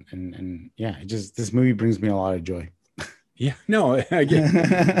Price and yeah, this movie brings me a lot of joy. Yeah, no, I get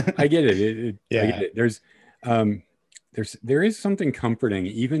it. I get it. There is something comforting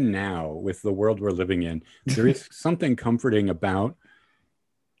even now with the world we're living in. There is something comforting about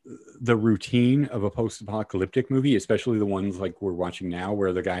the routine of a post-apocalyptic movie, especially the ones like we're watching now,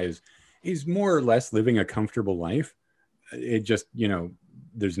 where the guy is more or less living a comfortable life. It just,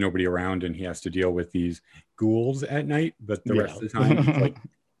 there's nobody around and he has to deal with these ghouls at night, but the rest of the time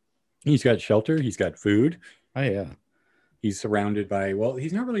he's got shelter, he's got food. Oh yeah. He's surrounded by, well,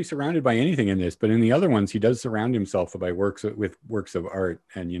 he's not really surrounded by anything in this, but in the other ones he does surround himself by works of art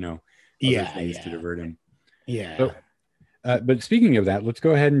and other things to divert him. Yeah. So, but speaking of that, let's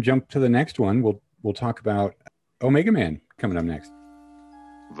go ahead and jump to the next one. We'll talk about Omega Man coming up next.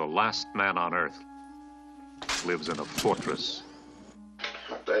 The last man on Earth lives in a fortress.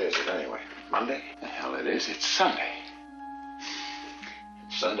 What day is it anyway? Monday? The hell it is. It's Sunday.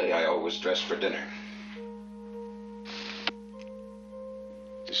 Sunday I always dress for dinner.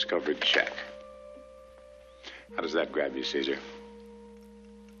 Discovered check. How does that grab you, Caesar?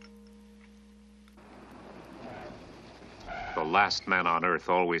 The last man on Earth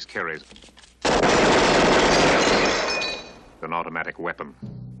always carries an automatic weapon.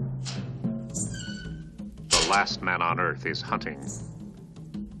 The last man on Earth is hunting.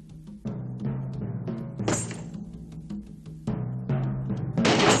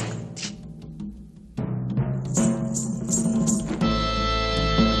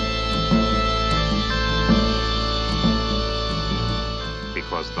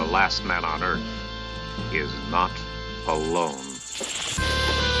 Because the last man on Earth is not alone.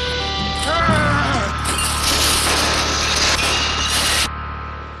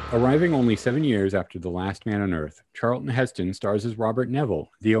 Arriving only 7 years after The Last Man on Earth, Charlton Heston stars as Robert Neville,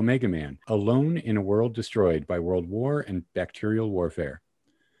 the Omega Man, alone in a world destroyed by World War and bacterial warfare.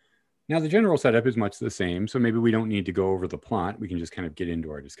 Now, the general setup is much the same, so maybe we don't need to go over the plot. We can just kind of get into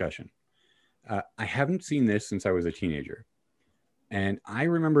our discussion. I haven't seen this since I was a teenager, and I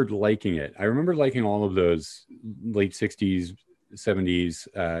remembered liking it. I remember liking all of those late 60s,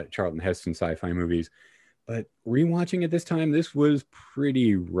 70s Charlton Heston sci-fi movies. But rewatching it this time, this was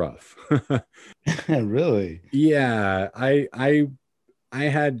pretty rough. Really? Yeah, I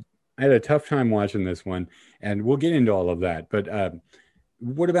had a tough time watching this one, and we'll get into all of that. But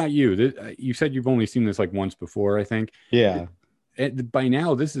what about you? You said you've only seen this like once before, I think. Yeah. By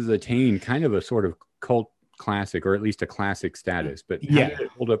now, this has attained kind of a sort of cult classic, or at least a classic status. But how did it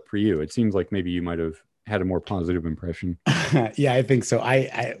hold up for you? It seems like maybe you might have had a more positive impression. Yeah, I think so.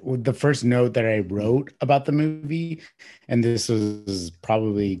 I the first note that I wrote about the movie, and this was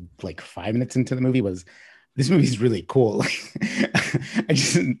probably like 5 minutes into the movie, was this movie's really cool.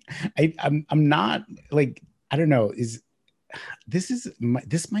 I'm not like, I don't know,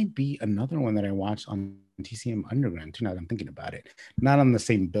 this might be another one that I watched on TCM Underground too, now that I'm thinking about it. Not on the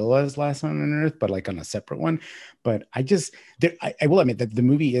same bill as Last Man on Earth, but like on a separate one. But I will admit that the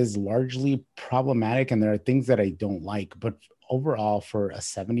movie is largely problematic and there are things that I don't like. But overall, for a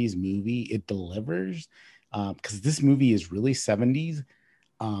 70s movie, it delivers, because this movie is really 70s.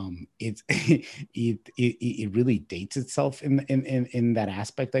 It really dates itself in that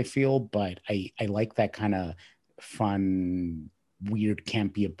aspect, I feel. But I like that kind of fun, weird,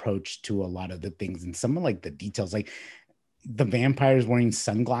 campy approach to a lot of the things, and some of like the details, like the vampires wearing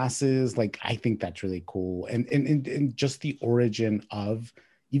sunglasses. Like, I think that's really cool, and just the origin of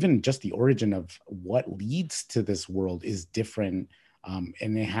what leads to this world is different. And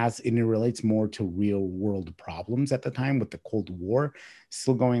it relates more to real world problems at the time, with the Cold War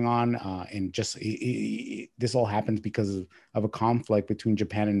still going on, and just this all happens because of a conflict between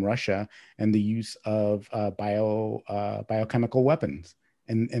Japan and Russia and the use of biochemical weapons,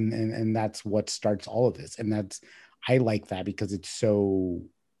 and that's what starts all of this. And I like that because it's so,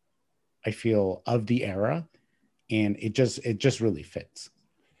 I feel, of the era, and it just really fits.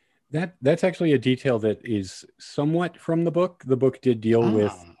 That's actually a detail that is somewhat from the book. The book did deal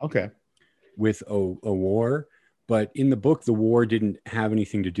Okay. with a war, but in the book, the war didn't have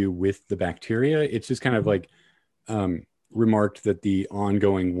anything to do with the bacteria. It's just kind of like remarked that the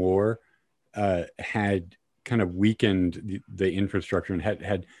ongoing war had kind of weakened the infrastructure and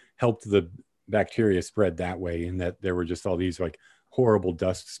had helped the bacteria spread that way, and that there were just all these like horrible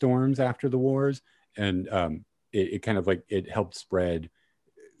dust storms after the wars, and it kind of like it helped spread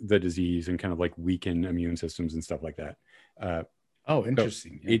the disease and kind of like weaken immune systems and stuff like that. Oh,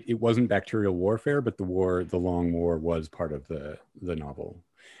 interesting. So it wasn't bacterial warfare, but the long war was part of the novel.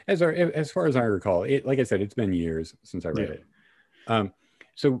 As far as I recall, it, like I said, it's been years since I read it.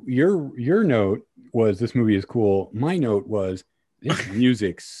 So your note was this movie is cool. My note was this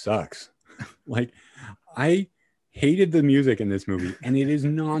music sucks. Like I hated the music in this movie, and it is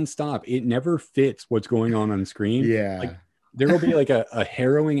nonstop. It never fits what's going on screen. Yeah. Like there will be like a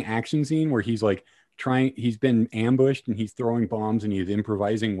harrowing action scene where he's like he's been ambushed and he's throwing bombs and he's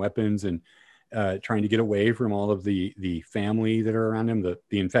improvising weapons and trying to get away from all of the family that are around him.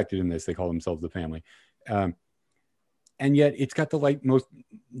 The infected in this, they call themselves the family. And yet it's got the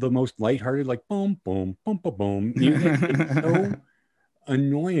most lighthearted, like boom, boom, boom, boom, boom music. It's so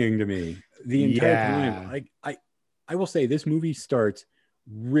annoying to me the entire time. Like I will say this movie starts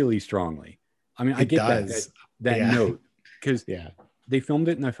really strongly. I mean, I get that note because they filmed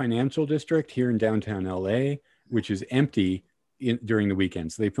it in the financial district here in downtown LA, which is empty during the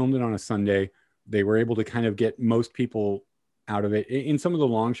weekends. So they filmed it on a Sunday. They were able to kind of get most people out of it. In some of the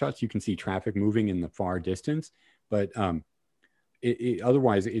long shots, you can see traffic moving in the far distance, but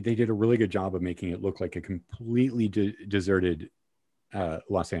otherwise, they did a really good job of making it look like a completely deserted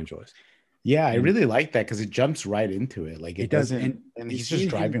Los Angeles. Yeah, I really like that because it jumps right into it. Like it doesn't, and he's just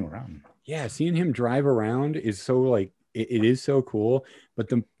driving around. Yeah, seeing him drive around is so like it is so cool. But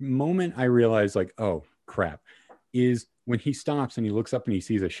the moment I realized, like, oh crap, is when he stops and he looks up and he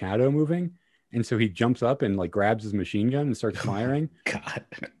sees a shadow moving. And so he jumps up and like grabs his machine gun and starts firing. God.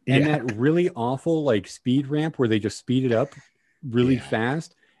 And that really awful like speed ramp where they just speed it up really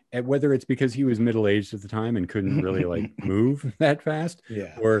fast. And whether it's because he was middle-aged at the time and couldn't really like move that fast,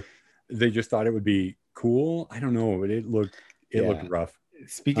 or they just thought it would be cool. I don't know, but it looked rough.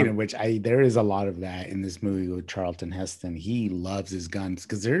 Speaking of which, there is a lot of that in this movie with Charlton Heston. He loves his guns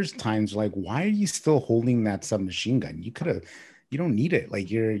because there's times like, why are you still holding that submachine gun? You don't need it. Like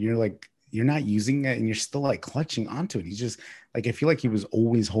you're not using it and you're still like clutching onto it. He's just like, I feel like he was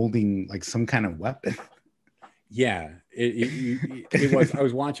always holding like some kind of weapon. Yeah, it was. I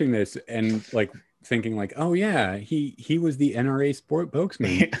was watching this and like thinking like, oh yeah, he was the NRA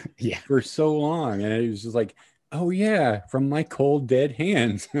spokesman for so long, and it was just like, oh yeah, from my cold dead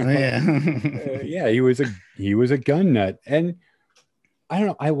hands. Oh, yeah. He was a gun nut, and I don't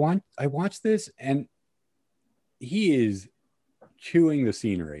know. I watched this, and he is chewing the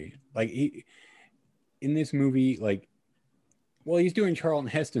scenery. Like in this movie, like, well, he's doing Charlton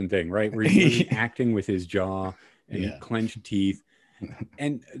Heston thing, right? Where he's really acting with his jaw and clenched teeth.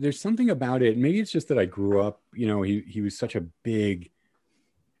 And there's something about it. Maybe it's just that I grew up, he was such a big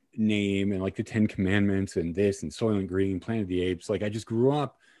name, and like the 10 Commandments and this and Soylent Green, Planet of the Apes. Like I just grew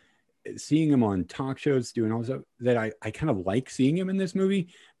up seeing him on talk shows doing all this stuff that I kind of like seeing him in this movie,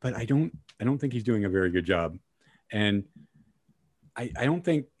 but I don't think he's doing a very good job. And I don't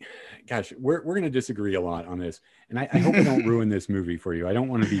think, gosh, we're going to disagree a lot on this. And I hope I don't ruin this movie for you. I don't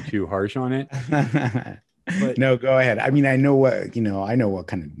want to be too harsh on it. But no, go ahead. I mean, I know what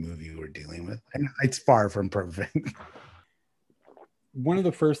kind of movie we're dealing with. It's far from perfect. One of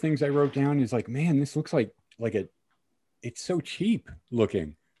the first things I wrote down is like, man, this looks like it's so cheap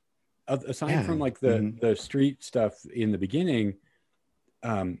looking. Aside from like the street stuff in the beginning,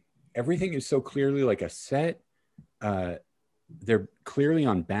 everything is so clearly like a set. They're clearly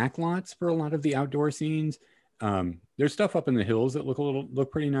on backlots for a lot of the outdoor scenes. There's stuff up in the hills that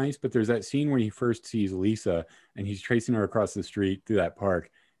look pretty nice, but there's that scene where he first sees Lisa and he's tracing her across the street through that park,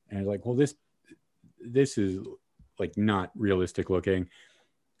 and I was like, well, this is like not realistic looking.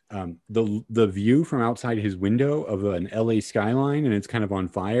 The view from outside his window of an LA skyline, and it's kind of on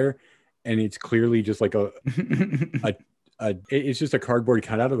fire, and it's clearly just like it's just a cardboard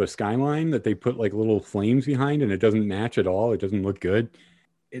cutout of a skyline that they put like little flames behind, and it doesn't match at all. It doesn't look good.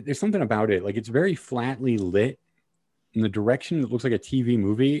 There's something about it. Like it's very flatly lit in the direction that looks like a TV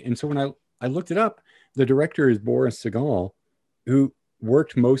movie. And so when I looked it up, the director is Boris Sagal, who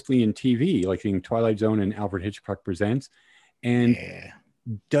worked mostly in TV, like in Twilight Zone and Alfred Hitchcock Presents, and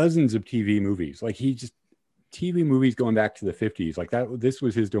dozens of TV movies. Like TV movies going back to the 50s. Like this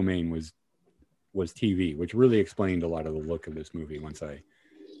was his domain, was TV, which really explained a lot of the look of this movie once I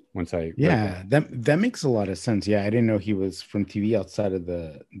once I read Yeah, that makes a lot of sense. Yeah, I didn't know he was from TV outside of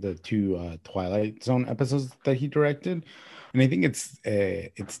the two Twilight Zone episodes that he directed, and I think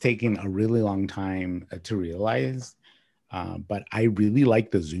it's taken a really long time to realize. But I really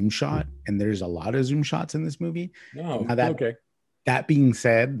like the zoom shot, and there's a lot of zoom shots in this movie. No, Now that okay. that being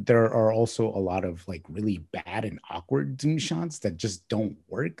said, there are also a lot of like really bad and awkward zoom shots that just don't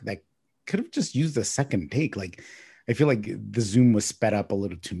work. That could have just used a second take. Like, I feel like the zoom was sped up a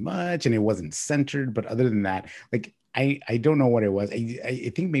little too much and it wasn't centered. But other than that, like, I don't know what it was.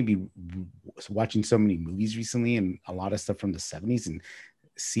 I think maybe watching so many movies recently and a lot of stuff from the 70s and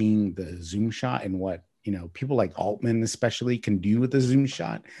seeing the zoom shot and what people like Altman especially can do with the zoom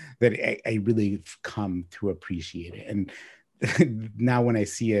shot, that I really come to appreciate it. And now when I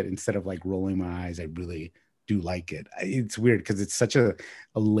see it, instead of like rolling my eyes, I really do like it. It's weird because it's such a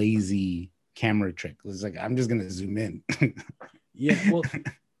lazy camera trick. It's like, I'm just gonna zoom in. Yeah, well,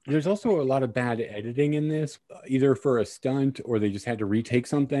 there's also a lot of bad editing in this, either for a stunt or they just had to retake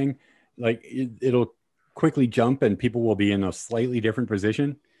something. Like it'll quickly jump and people will be in a slightly different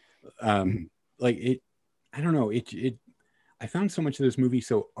position. Like it, I don't know. I found so much of this movie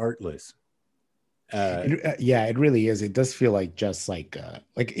so artless. Yeah, it really is. It does feel like just like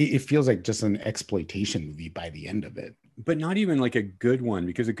it feels like just an exploitation movie by the end of it. But not even like a good one,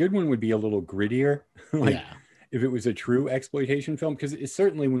 because a good one would be a little grittier. Like Yeah, if it was a true exploitation film, because it's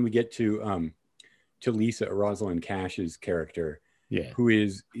certainly when we get to Lisa, Rosalind Cash's character, yeah, who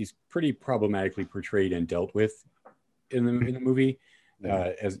is pretty problematically portrayed and dealt with in the movie,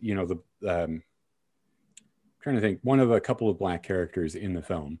 yeah, as you know, the trying to think, one of a couple of black characters in the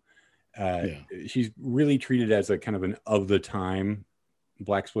film. yeah. She's really treated as a kind of an of the time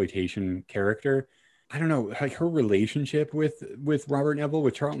black exploitation character. I don't know, like her relationship with Robert Neville,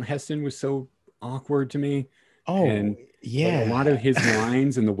 with Charlton Heston, was so awkward to me. Oh, And like a lot of yeah. his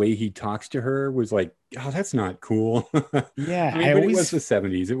lines and the way he talks to her was like, oh, that's not cool. I Yeah, mean, I but it was the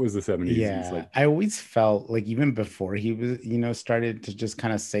always 70s. It was the 70s. It's yeah, like, I always felt like even before he was, started to just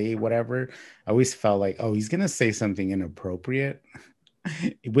kind of say whatever, I always felt like, oh, he's gonna say something inappropriate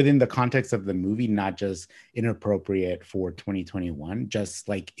within the context of the movie, not just inappropriate for 2021, just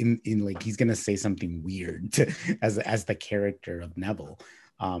like in like he's gonna say something weird as the character of Neville.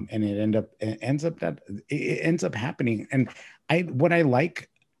 And it ends up happening. And what I like,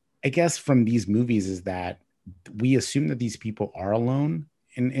 I guess, from these movies is that we assume that these people are alone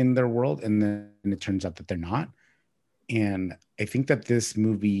in their world, and then it turns out that they're not. And I think that this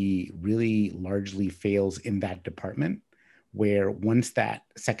movie really largely fails in that department, where once that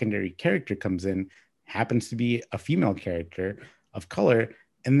secondary character comes in, happens to be a female character of color,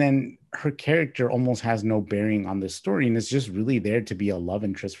 and then her character almost has no bearing on the story and is just really there to be a love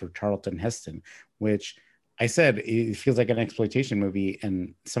interest for Charlton Heston, which I said it feels like an exploitation movie,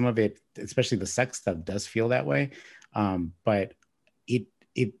 and some of it, especially the sex stuff, does feel that way. But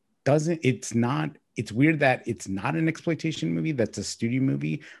it doesn't. It's not. It's weird that it's not an exploitation movie. That's a studio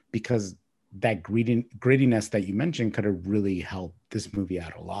movie, because that grittiness that you mentioned could have really helped this movie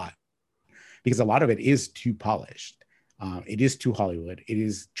out a lot, because a lot of it is too polished. It is too Hollywood. It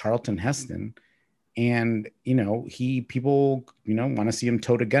is Charlton Heston, and people want to see him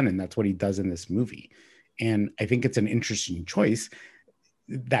tote a gun, and that's what he does in this movie. And I think it's an interesting choice.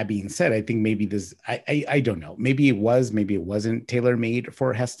 That being said, I think maybe this, I don't know, maybe it was, maybe it wasn't tailor made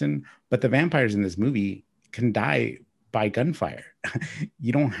for Heston, but the vampires in this movie can die by gunfire.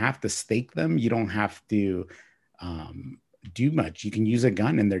 You don't have to stake them. You don't have to do much. You can use a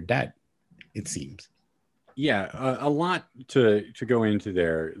gun and they're dead, it seems. yeah, a lot to go into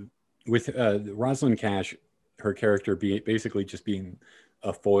there with Rosalind Cash, her character basically just being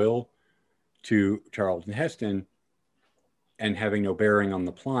a foil to Charlton Heston and having no bearing on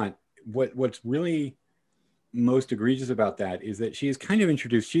the plot. What's really most egregious about that is that she's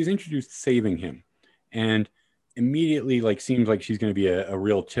introduced saving him, and immediately like seems like she's going to be a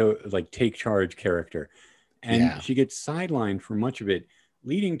real like take charge character, and Yeah. she gets sidelined for much of it,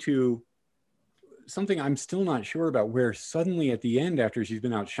 leading to something I'm still not sure about, where suddenly at the end, after she's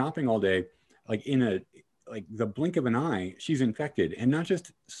been out shopping all day, like in a like the blink of an eye, she's infected, and not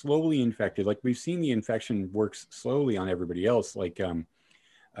just slowly infected. Like we've seen the infection works slowly on everybody else, like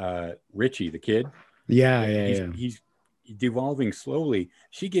Richie, the kid. Yeah. Yeah. Yeah. He's devolving slowly.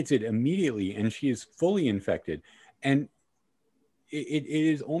 She gets it immediately, and she is fully infected, and it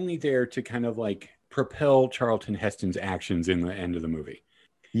is only there to kind of like propel Charlton Heston's actions in the end of the movie.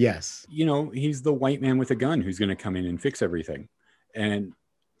 Yes. He's the white man with a gun who's going to come in and fix everything. And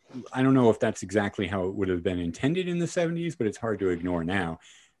I don't know if that's exactly how it would have been intended in the 70s, but it's hard to ignore now,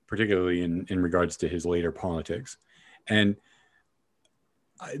 particularly in regards to his later politics. And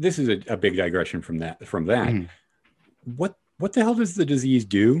this is a big digression from that. Mhm. What the hell does the disease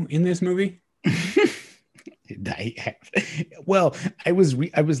do in this movie? Well, I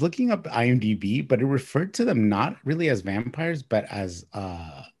was looking up IMDb, but it referred to them not really as vampires, but as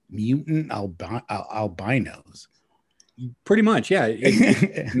mutant albinos. Pretty much, yeah.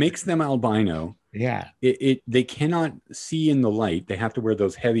 It makes them albino. Yeah. They cannot see in the light. They have to wear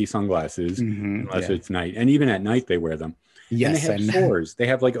those heavy sunglasses unless Yeah. it's night. And even at night they wear them. And they Yes, have and sores. They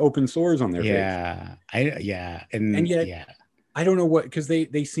have like open sores on their face. And and yet yeah. I don't know what, because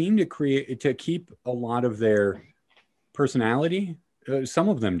they seem to keep a lot of their personality. Some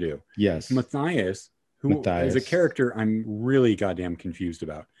of them do. Yes. Matthias, who as a character I'm really goddamn confused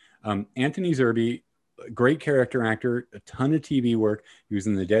about. Anthony Zerbe, great character actor, a ton of TV work. He was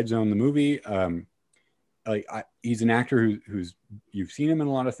in The Dead Zone, the movie. He's an actor who's you've seen him in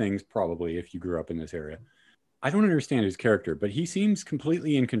a lot of things, probably if you grew up in this area. I don't understand his character, but he seems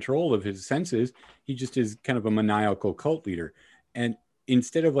completely in control of his senses. He just is kind of a maniacal cult leader. And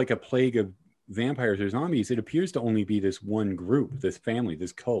instead of like a plague of vampires or zombies, it appears to only be this one group, this family,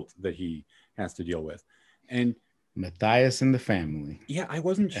 this cult that he has to deal with. And Matthias and the family. Yeah, I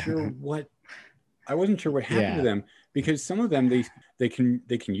wasn't sure what happened to them, because some of them they can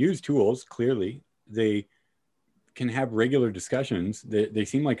use tools, clearly. They can have regular discussions. They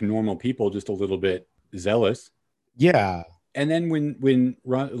seem like normal people, just a little bit zealous. Yeah. And then when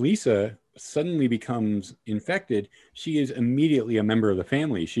Lisa suddenly becomes infected, she is immediately a member of the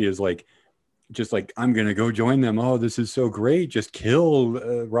family. She is like, just like, I'm going to go join them. Oh, this is so great. Just kill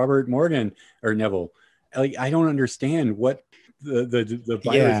Robert Morgan or Neville. Like, I don't understand what the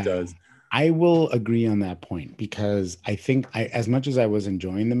virus does. I will agree on that point, because I think as much as I was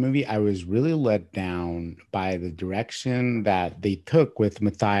enjoying the movie, I was really let down by the direction that they took with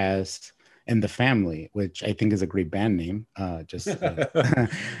Matthias and the family, which I think is a great band name. But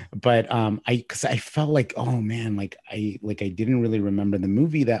because I felt like, oh man, I didn't really remember the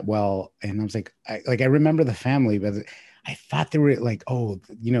movie that well, and I was like, I remember the family, but I thought they were like, oh,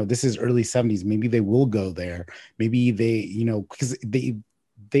 this is early 70s. Maybe they will go there. Maybe they, because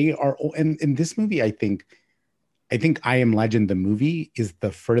they are. And in this movie, I think I Am Legend, the movie, is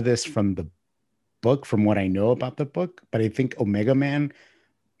the furthest from the book, from what I know about the book. But I think Omega Man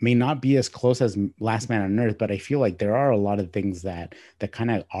may not be as close as Last Man on Earth, but I feel like there are a lot of things that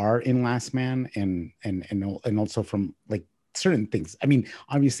kind of are in Last Man, and also from like certain things. I mean,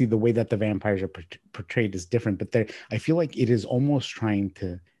 obviously the way that the vampires are portrayed is different, but I feel like it is almost trying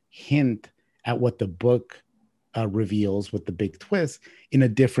to hint at what the book reveals with the big twist in a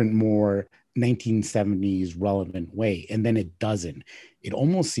different, more 1970s relevant way. And then it doesn't. It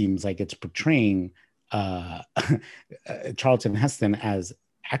almost seems like it's portraying Charlton Heston as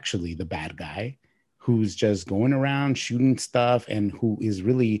actually the bad guy who's just going around shooting stuff and who is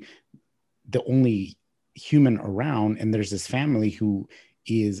really the only human around. And there's this family who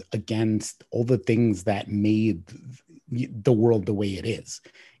is against all the things that made the world the way it is.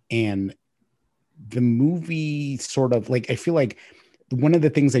 And the movie sort of like, I feel like one of the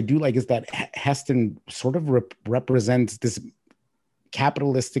things I do like is that Heston sort of represents this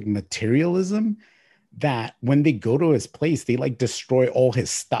capitalistic materialism, that when they go to his place, they like destroy all his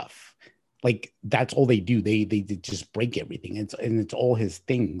stuff. Like that's all they do. They just break everything. It's all his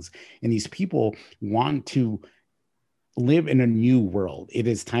things. And these people want to live in a new world. It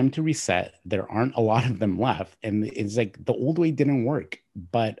is time to reset. There aren't a lot of them left. And it's like the old way didn't work.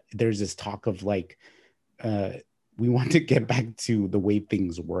 But there's this talk of like, we want to get back to the way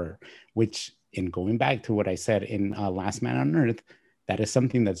things were, which, in going back to what I said in Last Man on Earth, that is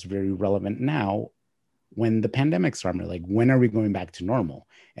something that's very relevant now when the pandemic started. Like, when are we going back to normal?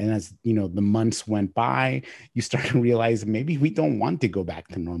 And as the months went by, you start to realize maybe we don't want to go back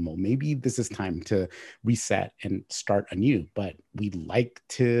to normal. Maybe this is time to reset and start anew. But we like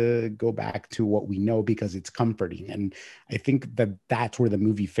to go back to what we know because it's comforting. And I think that that's where the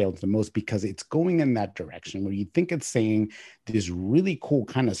movie fails the most, because it's going in that direction where you think it's saying this really cool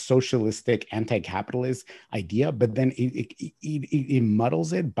kind of socialistic, anti-capitalist idea, but then it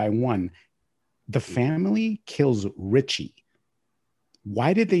muddles it by one. The family kills Richie.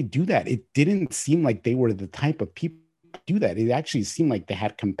 Why did they do that? It didn't seem like they were the type of people to do that. It actually seemed like they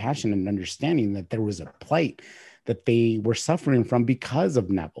had compassion and understanding that there was a plight that they were suffering from because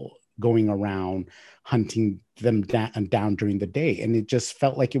of Neville going around hunting them down during the day. And it just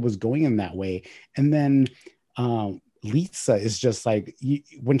felt like it was going in that way. And then Lisa is just like,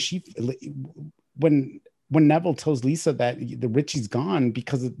 when Neville tells Lisa that the Richie's gone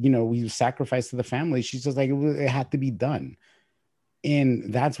because he was sacrificed to the family, she's just like, it had to be done.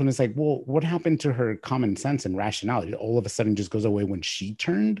 And that's when it's like, well, what happened to her common sense and rationality? All of a sudden just goes away when she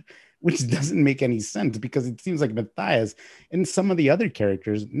turned, which doesn't make any sense, because it seems like Matthias and some of the other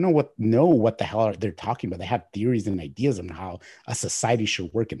characters know what the hell they're talking about. They have theories and ideas on how a society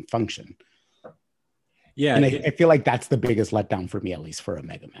should work and function. Yeah. And I feel like that's the biggest letdown for me, at least for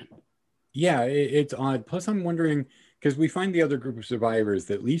Omega Man. Yeah, it's odd. Plus, I'm wondering, because we find the other group of survivors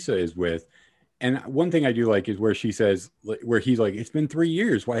that Lisa is with, and one thing I do like is where she says, where he's like, "It's been 3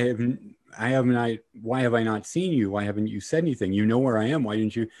 years. Why have I not seen you? Why haven't you said anything? You know where I am. Why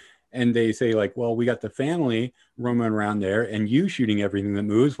didn't you?" And they say like, "Well, we got the family roaming around there, and you shooting everything that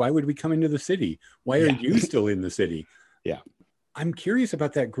moves. Why would we come into the city? Why are you still in the city?" Yeah, I'm curious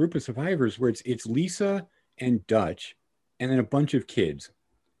about that group of survivors where it's Lisa and Dutch, and then a bunch of kids,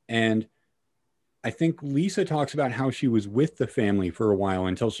 and I think Lisa talks about how she was with the family for a while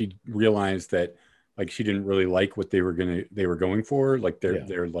until she realized that like she didn't really like what they were going for. Like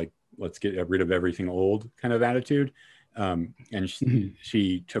they're like, let's get rid of everything old kind of attitude. And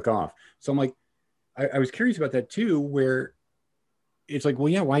she took off. So I'm like, I was curious about that too, where it's like, well,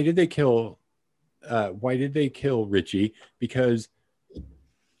 yeah, why did they kill Richie? Because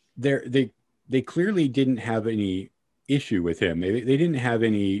they clearly didn't have any issue with him. They didn't have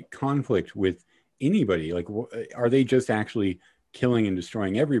any conflict with anybody. Like, are they just actually killing and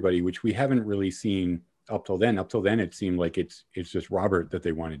destroying everybody, which we haven't really seen up till then? Up till then, it seemed like it's just Robert that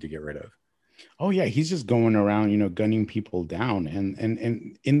they wanted to get rid of. Oh yeah, he's just going around, gunning people down.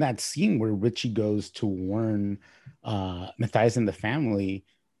 And in that scene where Richie goes to warn Matthias and the family,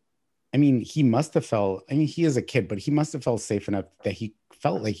 I mean, he must have felt, I mean, he is a kid, but he must have felt safe enough that he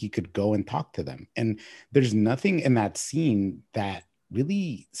felt like he could go and talk to them. And there's nothing in that scene that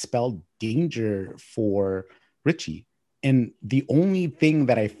really spelled danger for Richie. And the only thing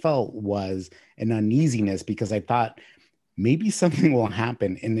that I felt was an uneasiness, because I thought maybe something will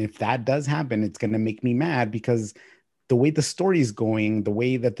happen. And if that does happen, it's going to make me mad, because the way the story is going, the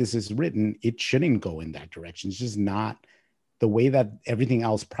way that this is written, it shouldn't go in that direction. It's just not the way that everything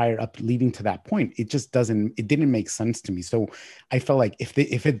else prior up leading to that point. It just didn't make sense to me. So I felt like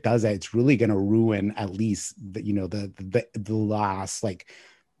if it does that, it's really going to ruin at least the last, like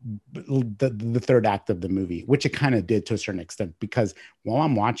the third act of the movie, which it kind of did to a certain extent, because while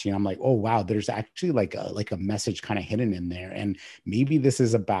I'm watching, I'm like, oh wow, there's actually like a message kind of hidden in there. And maybe this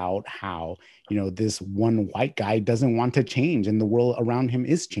is about how, this one white guy doesn't want to change and the world around him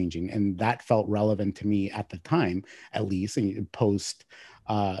is changing. And that felt relevant to me at the time, at least post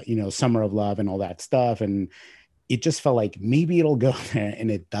Summer of Love and all that stuff. And it just felt like maybe it'll go there,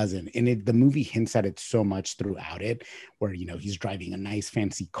 and it doesn't. And the movie hints at it so much throughout it, where he's driving a nice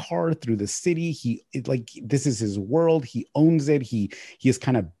fancy car through the city. This is his world. He owns it. He has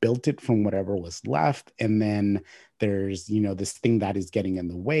kind of built it from whatever was left. And then there's this thing that is getting in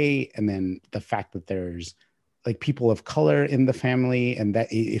the way, and then the fact that there's like people of color in the family, and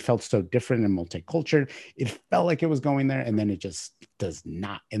that it felt so different and multicultural. It felt like it was going there, and then it just does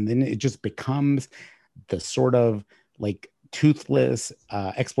not. And then it just becomes the sort of like toothless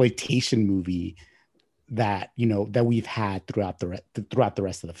exploitation movie that that we've had throughout the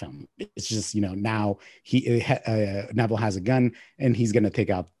rest of the film. It's just now Neville has a gun and he's gonna take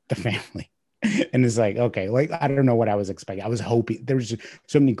out the family, and it's like, okay, like I don't know what I was expecting. I was hoping there was just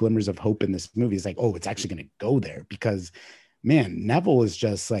so many glimmers of hope in this movie. It's like, oh, it's actually gonna go there, because man, Neville is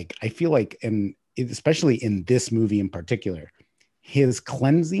just like, I feel like, and especially in this movie in particular, his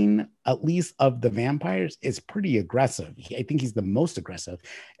cleansing, at least of the vampires, is pretty aggressive. I think he's the most aggressive,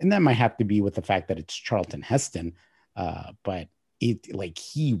 and that might have to be with the fact that it's Charlton Heston. But it like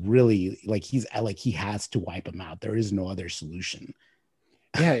he really he has to wipe him out. There is no other solution.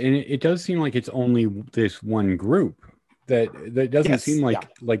 Yeah, and it does seem like it's only this one group that doesn't seem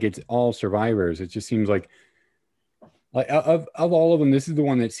like it's all survivors. It just seems like of all of them, this is the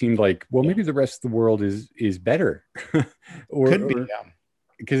one that seemed like, well, maybe the rest of the world is better, Could be,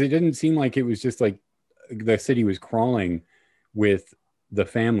 because it didn't seem like it was just like the city was crawling with the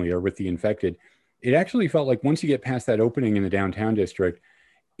family or with the infected. It actually felt like once you get past that opening in the downtown district,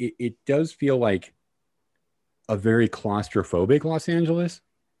 it does feel like a very claustrophobic Los Angeles.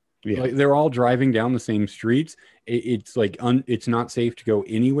 Yeah. Like they're all driving down the same streets. It's like it's not safe to go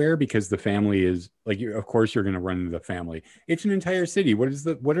anywhere because the family is like, of course you're going to run into the family. It's an entire city. What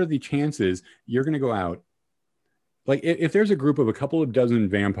are the chances you're going to go out? Like if there's a group of a couple of dozen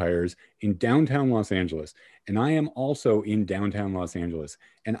vampires in downtown Los Angeles, and I am also in downtown Los Angeles,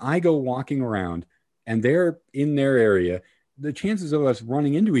 and I go walking around and they're in their area, the chances of us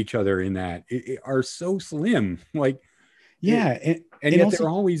running into each other in that are so slim. Like, yeah. And yet also, they're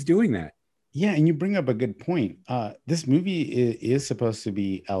always doing that. Yeah, and you bring up a good point. This movie is supposed to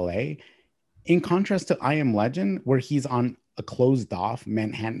be LA, in contrast to I Am Legend, where he's on a closed off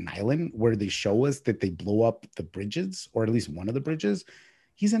Manhattan Island, where they show us that they blow up the bridges, or at least one of the bridges.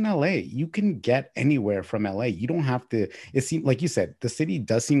 He's in LA. You can get anywhere from LA. You don't have to. It seems like you said the city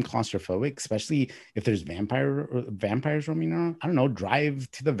does seem claustrophobic, especially if there's vampires roaming around. I don't know.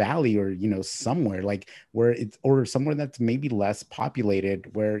 Drive to the valley, or somewhere like where it's, or somewhere that's maybe less populated,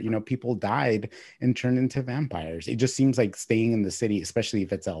 where people died and turned into vampires. It just seems like staying in the city, especially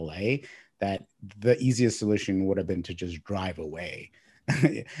if it's LA, that the easiest solution would have been to just drive away.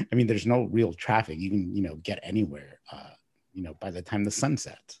 I mean, there's no real traffic. You can, get anywhere, by the time the sun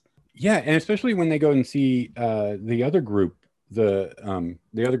sets. Yeah, and especially when they go and see the other group, the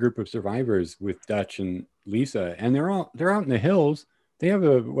other group of survivors with Dutch and Lisa, and they're out in the hills. They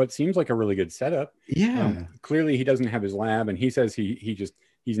have what seems like a really good setup. Yeah. Clearly, he doesn't have his lab, and he says he's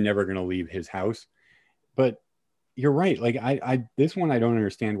never going to leave his house. But you're right. Like I this one I don't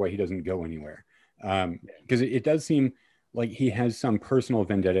understand why he doesn't go anywhere, because it does seem like he has some personal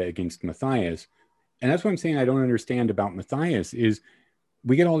vendetta against Matthias, and that's what I'm saying I don't understand about Matthias is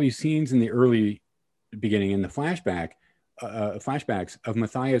we get all these scenes in the early beginning in the flashbacks of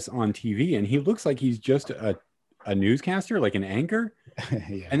Matthias on TV, and he looks like he's just a newscaster, like an anchor.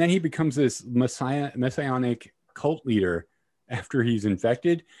 Yeah. And then he becomes this messianic cult leader after he's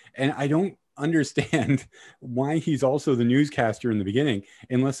infected. And I don't understand why he's also the newscaster in the beginning,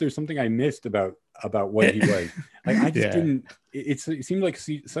 unless there's something I missed about what he was. Like I just didn't. It seemed like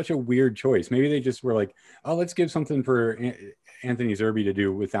such a weird choice. Maybe they just were like, oh, let's give something for Anthony Zerbe to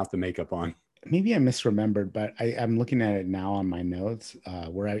do without the makeup on. Maybe I misremembered, but I'm looking at it now on my notes,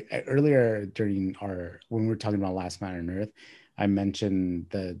 where I earlier during when we were talking about Last Man on Earth, I mentioned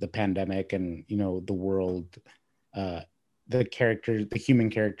the pandemic and the world, the human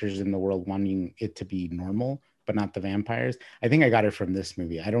characters in the world wanting it to be normal, but not the vampires. I think I got it from this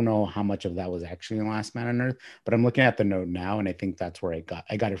movie. I don't know how much of that was actually in Last Man on Earth, but I'm looking at the note now, and I think that's where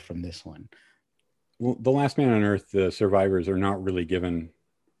I got it from this one. Well, the Last Man on Earth, the survivors are not really given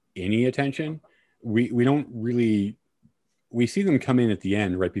any attention. We don't really, we see them come in at the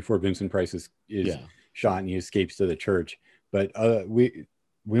end right before Vincent Price is shot and he escapes to the church, but we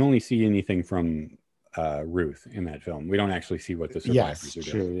only see anything from Ruth in that film. We don't actually see what the survivors are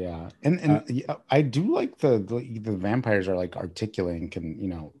doing. True, yeah. And I do like the vampires are like articulate and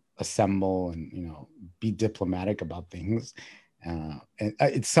can assemble and be diplomatic about things. And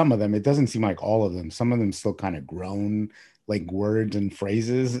it's some of them. It doesn't seem like all of them. Some of them still kind of groan like words and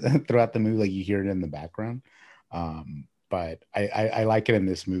phrases throughout the movie, like you hear it in the background. But I like it in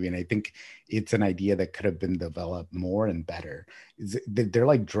this movie, and I think it's an idea that could have been developed more and better. They're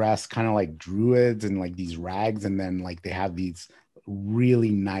like dressed kind of like druids and like these rags, and then like they have these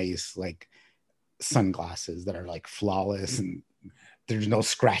really nice like sunglasses that are like flawless and there's no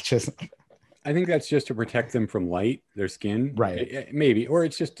scratches. I think that's just to protect them from light, their skin, right? Maybe, or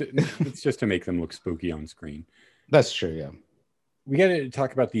it's just to make them look spooky on screen. That's true. Yeah, we got to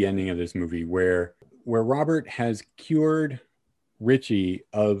talk about the ending of this movie where Robert has cured Richie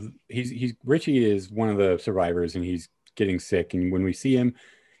of Richie is one of the survivors and he's getting sick, and when we see him,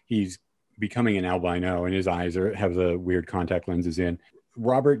 he's becoming an albino and his eyes have the weird contact lenses in.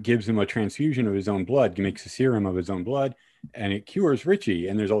 Robert gives him a transfusion of his own blood, makes a serum of his own blood, and it cures Richie.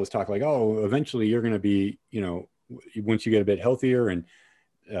 And there's all this talk like, oh, eventually you're going to be, once you get a bit healthier and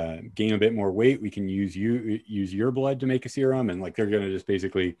gain a bit more weight, we can use your blood to make a serum, and like they're going to just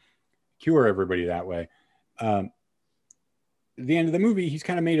basically cure everybody that way. At the end of the movie, he's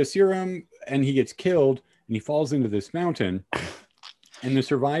kind of made a serum and he gets killed and he falls into this mountain, and the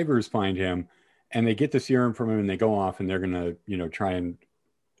survivors find him and they get the serum from him and they go off and they're going to try and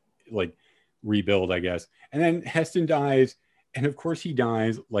like rebuild, I guess. And then Heston dies, and of course he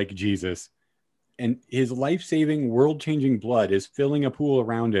dies like Jesus, and his life-saving, world-changing blood is filling a pool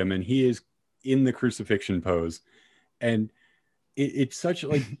around him, and he is in the crucifixion pose. And it's such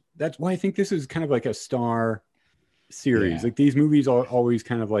like, that's why I think this is kind of like a star series. Yeah. Like these movies are always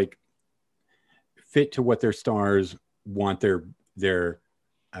kind of like fit to what their stars want their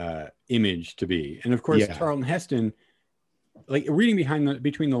image to be. And of course, Charlton Heston, like reading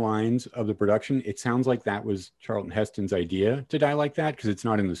between the lines of the production, it sounds like that was Charlton Heston's idea to die like that, because it's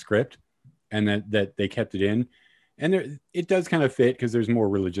not in the script, and that they kept it in. And it does kind of fit because there's more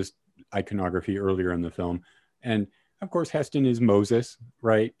religious iconography earlier in the film. And of course, Heston is Moses,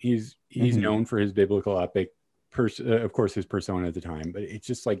 right? He's known for his biblical epic, of course, his persona at the time. But it's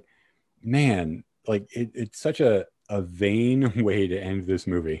just like, man, like it's such a vain way to end this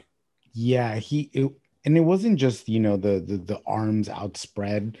movie. Yeah, and it wasn't just the arms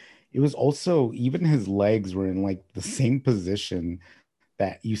outspread. it was also, even his legs were in like the same position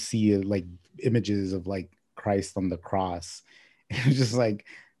that you see like images of like Christ on the cross. It was just like,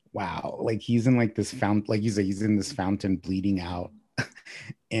 wow, like he's in like this fountain, like he's in this fountain bleeding out.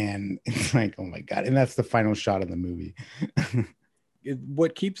 And it's like, oh my God. And that's the final shot of the movie.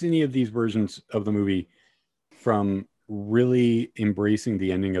 What keeps any of these versions of the movie from really embracing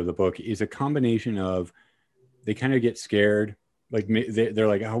the ending of the book is a combination of, they kind of get scared, like they're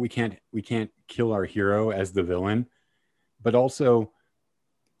like, oh, we can't kill our hero as the villain, but also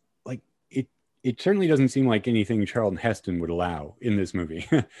like it certainly doesn't seem like anything Charlton Heston would allow in this movie.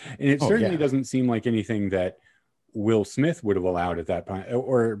 And it Oh certainly yeah. doesn't seem like anything that Will Smith would have allowed at that point,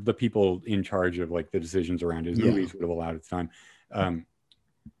 or the people in charge of like the decisions around his Yeah. movies would have allowed at the time.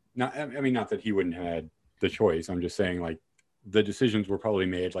 Not, I mean, not that he wouldn't have had the choice. I'm just saying, like, the decisions were probably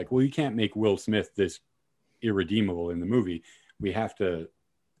made like, well, you can't make Will Smith this irredeemable in the movie. We have to,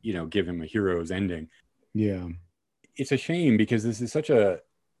 give him a hero's ending. Yeah. It's a shame because this is such a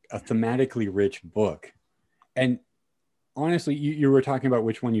thematically rich book. And honestly, you were talking about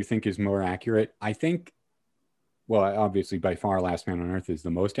which one you think is more accurate. I think, well, obviously by far Last Man on Earth is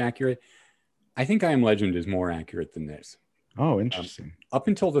the most accurate. I think I Am Legend is more accurate than this. Oh, interesting. Up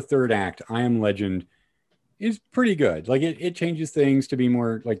until the third act, I Am Legend is pretty good. Like it changes things to be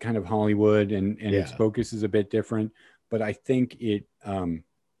more like kind of Hollywood, and its focus is a bit different. But I think it's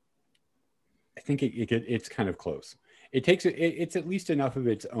kind of close. It takes it's at least enough of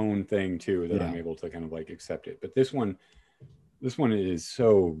its own thing too that I'm able to kind of like accept it. But this one is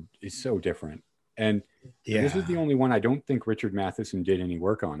so different. And this is the only one I don't think Richard Matheson did any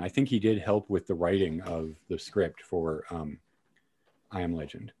work on. I think he did help with the writing of the script for I Am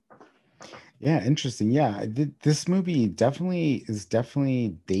Legend. Yeah, interesting. Yeah, this movie is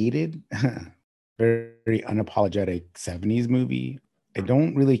definitely dated. Very unapologetic 70s movie. I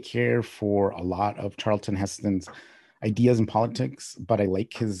don't really care for a lot of Charlton Heston's ideas in politics, but I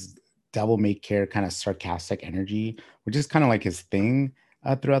like his devil may care kind of sarcastic energy, which is kind of like his thing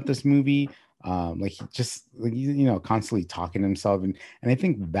throughout this movie. Like he just like, constantly talking to himself, and I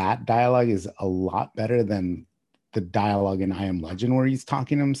think that dialogue is a lot better than the dialogue in I Am Legend where he's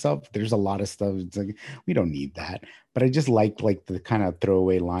talking to himself. There's a lot of stuff. It's like, we don't need that. But I just like the kind of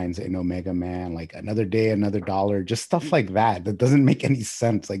throwaway lines in Omega Man, like another day, another dollar, just stuff like that doesn't make any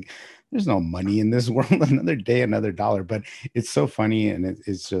sense. Like there's no money in this world, another day, another dollar. But it's so funny, and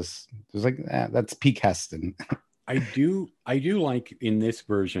it's just there's like that's peak Heston. I do like in this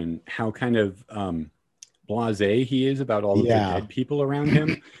version how kind of blasé he is about all of the dead people around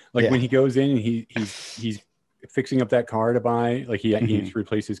him. Like when he goes in and he's fixing up that car to buy, like he needs to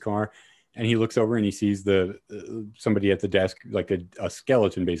replace his car, and he looks over and he sees the somebody at the desk, like a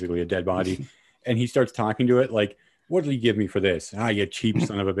skeleton, basically a dead body, and he starts talking to it like, what did he give me for this? Ah, you cheap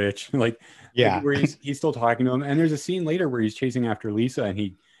son of a bitch. like where he's still talking to him. And there's a scene later where he's chasing after Lisa and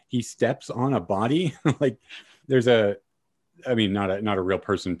he steps on a body. Like there's not a real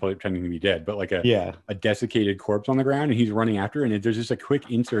person pretending to be dead, but like a desiccated corpse on the ground, and he's running after it, and there's just a quick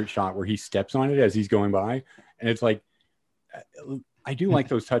insert shot where he steps on it as he's going by. And it's like, I do like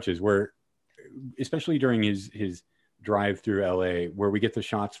those touches where, especially during his drive through LA, where we get the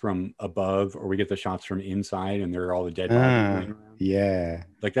shots from above or we get the shots from inside and there are all the dead bodies around. Yeah.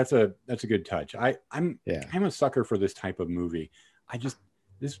 Like that's a good touch. I'm a sucker for this type of movie. I just,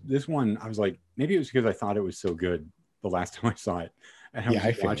 this one, I was like, maybe it was because I thought it was so good the last time I saw it. And I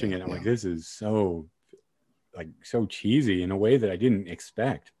was watching it. I'm like, this is so cheesy in a way that I didn't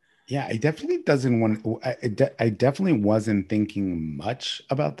expect. Yeah, I definitely I definitely wasn't thinking much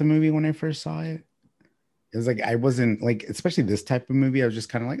about the movie when I first saw it. It was like I wasn't like, especially this type of movie, I was just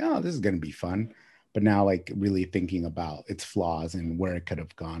kind of like, oh, this is gonna be fun. But now, like really thinking about its flaws and where it could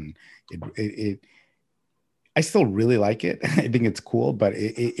have gone, I still really like it. I think it's cool, but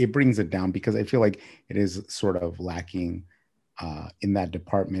it brings it down because I feel like it is sort of lacking in that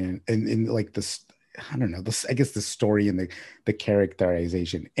department, and in like this. I don't know. I guess the story and the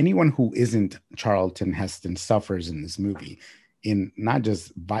characterization. Anyone who isn't Charlton Heston suffers in this movie, in not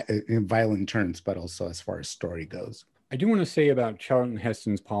just in violent terms, but also as far as story goes. I do want to say about Charlton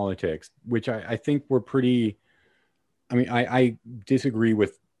Heston's politics, which I think were pretty. I mean, I disagree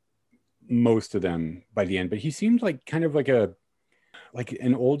with most of them by the end, but he seemed like kind of like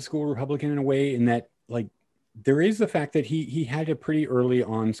an old school Republican in a way, in that like there is the fact that he had a pretty early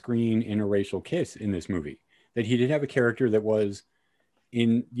on screen interracial kiss in this movie, that he did have a character that was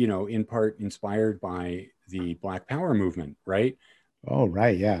in part inspired by the Black Power movement, right? Oh,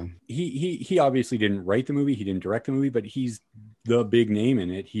 right. Yeah. He obviously didn't write the movie. He didn't direct the movie, but he's the big name in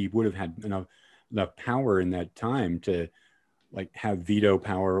it. He would have had enough power in that time to like have veto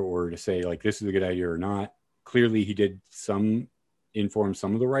power or to say like this is a good idea or not. Clearly he did inform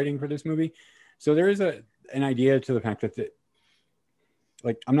some of the writing for this movie. So there is an idea to the fact that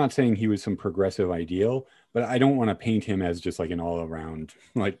like I'm not saying he was some progressive ideal, but I don't want to paint him as just like an all around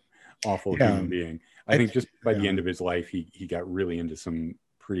like awful human being. I think just by the end of his life he got really into some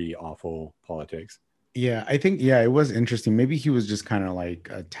pretty awful politics. Yeah, I think, yeah, it was interesting. Maybe he was just kind of like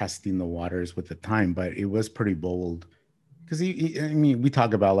testing the waters with the time, but it was pretty bold. Because I mean, we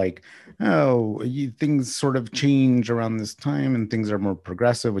talk about like, oh, things sort of change around this time and things are more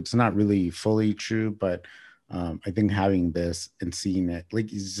progressive, which is not really fully true. But I think having this and seeing it,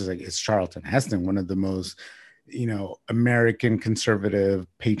 like, it's just like, it's Charlton Heston, one of the most, American conservative,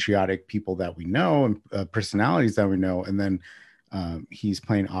 patriotic people that we know and personalities that we know. And then he's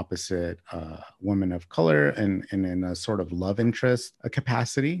playing opposite women of color and in a sort of love interest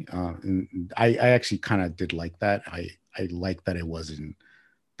capacity. And I actually kind of did like that. I like that it wasn't,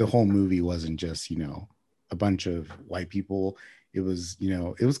 the whole movie wasn't just, a bunch of white people. It was,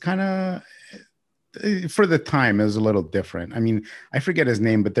 it was kind of, for the time, it was a little different. I mean, I forget his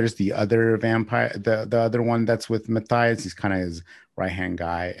name, but there's the other vampire, the other one that's with Matthias. He's kind of his right-hand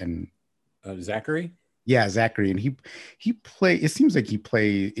guy. And Zachary? Yeah, Zachary. And it seems like he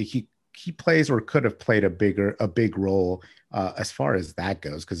plays or could have played a big role as far as that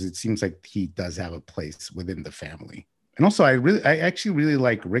goes, because it seems like he does have a place within the family. And also I actually really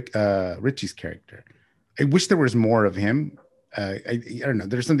like Richie's character. I wish there was more of him. I don't know.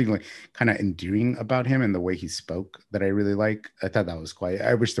 There's something like kind of endearing about him and the way he spoke that I really like. I thought that was quite.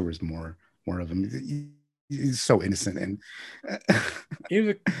 I wish there was more of him. He's so innocent and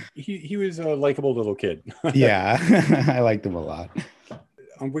he was a likable little kid. Yeah, I liked him a lot.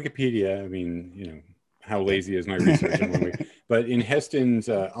 On Wikipedia, I mean, how lazy is my research in 1 week? But in Heston's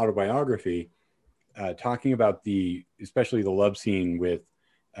autobiography, talking about especially the love scene with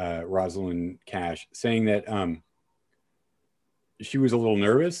Rosalind Cash, saying that she was a little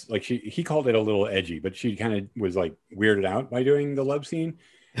nervous. Like he called it a little edgy, but she kind of was like weirded out by doing the love scene.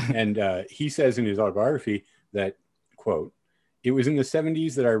 And he says in his autobiography that, quote, "It was in the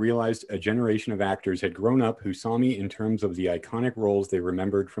 70s that I realized a generation of actors had grown up who saw me in terms of the iconic roles they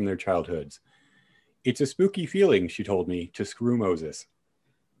remembered from their childhoods. It's a spooky feeling," she told me, "to screw Moses."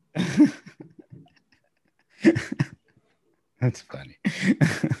 That's funny.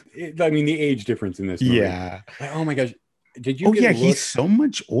 I mean, the age difference in this movie. Yeah. Oh my gosh. Did you? Oh yeah, he's so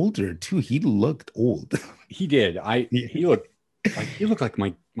much older too. He looked old. He did. He looked like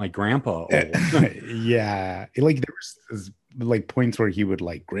my grandpa old. Yeah. Like there was like points where he would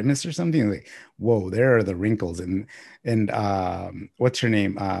like grimace or something. Like, whoa, there are the wrinkles. And what's her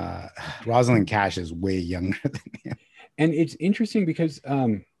name? Rosalind Cash is way younger than him. And it's interesting because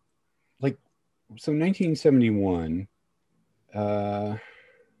so 1971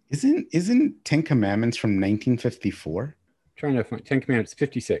 isn't 10 Commandments from 1954? Trying to find 10 Commandments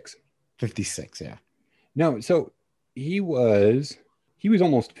 56. 56, yeah. No, so he was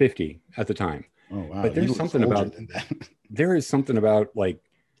almost 50 at the time. Oh wow. But there's something about there is something about like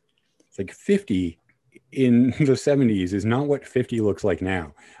 50 in the 70s is not what 50 looks like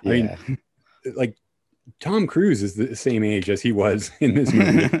now. I mean, like Tom Cruise is the same age as he was in this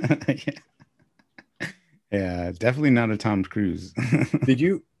movie. Yeah, definitely not a Tom Cruise. Did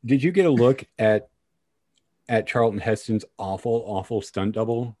you get a look at Charlton Heston's awful stunt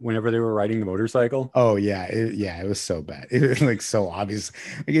double whenever they were riding the motorcycle? Oh yeah, it was so bad. It was like so obvious.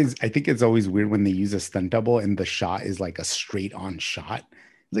 I think it's always weird when they use a stunt double and the shot is like a straight on shot.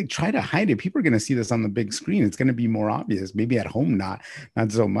 Like, try to hide it. People are gonna see this on the big screen. It's gonna be more obvious. Maybe at home, not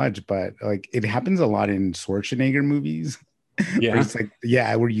so much, but like it happens a lot in Schwarzenegger movies. Yeah, where it's like,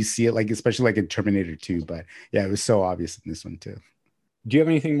 yeah, where you see it, like especially like in Terminator 2. But yeah, it was so obvious in this one too. Do you have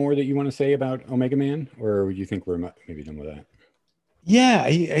anything more that you want to say about Omega Man, or would you think we're maybe done with that? Yeah,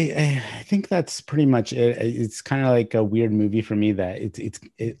 I think that's pretty much it. It's kind of like a weird movie for me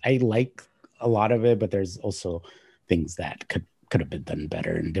that I like a lot of it, but there's also things that could have been done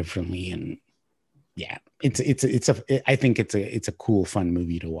better and differently. And yeah, I think it's a cool, fun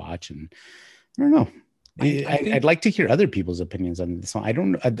movie to watch. And I don't know. I'd like to hear other people's opinions on this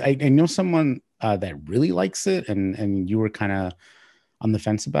one. I know someone that really likes it, and you were kind of on the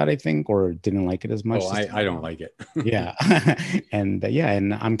fence about it, I think, or didn't like it as much. Oh, I don't like it. Yeah. And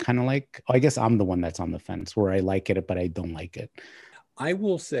and I'm kind of like, I guess I'm the one that's on the fence where I like it, but I don't like it. I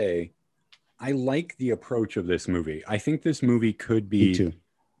will say I like the approach of this movie. I think this movie could be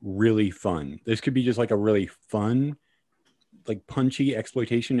really fun. This could be just like a really fun, like punchy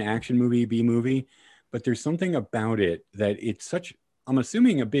exploitation action movie, B movie. But there's something about it that it's such I'm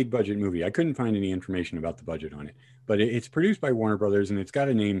assuming a big budget movie. I couldn't find any information about the budget on it, but it's produced by Warner Brothers and it's got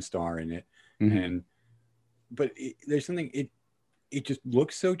a name star in it. Mhm. And but there's something it just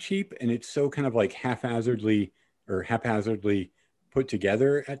looks so cheap and it's so kind of like haphazardly put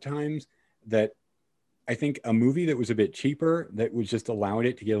together at times that I think a movie that was a bit cheaper that was just allowed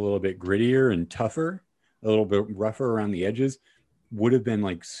it to get a little bit grittier and tougher, a little bit rougher around the edges would have been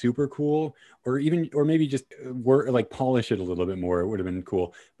like super cool, or maybe just like polish it a little bit more. It would have been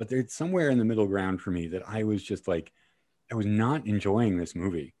cool. But there's somewhere in the middle ground for me that I was just like, I was not enjoying this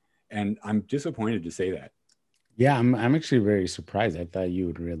movie. And I'm disappointed to say that. Yeah, I'm actually very surprised. I thought you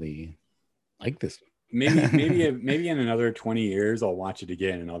would really like this. Maybe in another 20 years I'll watch it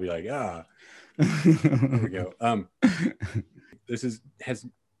again and I'll be like, there we go. Has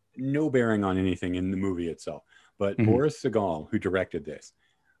no bearing on anything in the movie itself, but Boris Sagal, who directed this,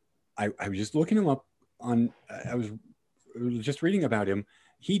 I was just looking him up I was just reading about him.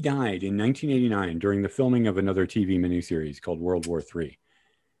 He died in 1989 during the filming of another TV miniseries called World War III.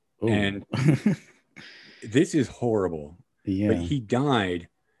 Ooh. And this is horrible. Yeah. But he died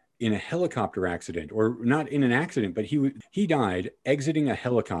in a helicopter accident, or not in an accident, but he died exiting a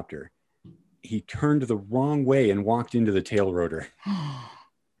helicopter. He turned the wrong way and walked into the tail rotor.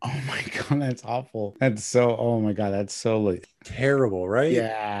 Oh my God, that's awful. Oh my God, that's so terrible, right?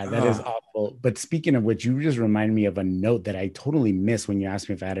 Yeah, that is awful. But speaking of which, you just remind me of a note that I totally missed when you asked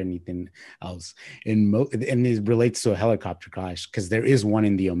me if I had anything else. And it relates to a helicopter crash, because there is one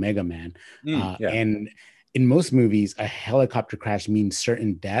in the Omega Man. Yeah. And in most movies, a helicopter crash means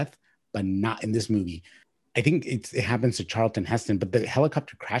certain death, but not in this movie. I think it happens to Charlton Heston, but the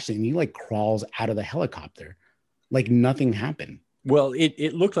helicopter crashes and he like crawls out of the helicopter like nothing happened. Well,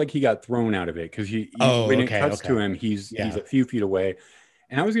 it looked like he got thrown out of it, because when it cuts to him, he's a few feet away.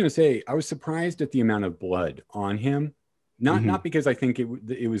 And I was going to say, I was surprised at the amount of blood on him. Not because I think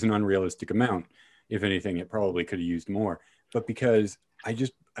it was an unrealistic amount. If anything, it probably could have used more. But because I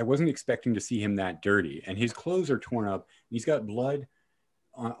wasn't expecting to see him that dirty. And his clothes are torn up. And he's got blood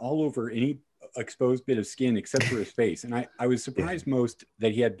all over any exposed bit of skin except for his face. And I was surprised most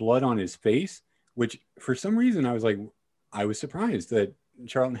that he had blood on his face, which for some reason I was surprised that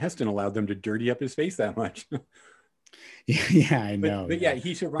Charlton Heston allowed them to dirty up his face that much. Yeah, I know. But yeah,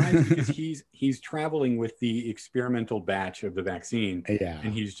 he survives because he's traveling with the experimental batch of the vaccine. Yeah.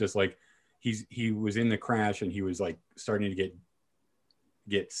 And he's just like, he was in the crash and he was like starting to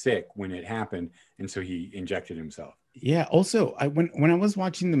get sick when it happened. And so he injected himself. Yeah. Also, when I was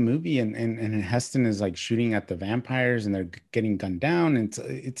watching the movie and Heston is like shooting at the vampires and they're getting gunned down, and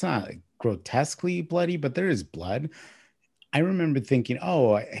it's not grotesquely bloody, but there is blood. I remember thinking,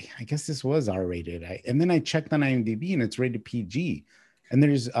 oh, I guess this was R-rated. And then I checked on IMDb and it's rated PG. And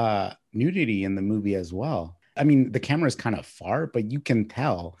there's nudity in the movie as well. I mean, the camera is kind of far, but you can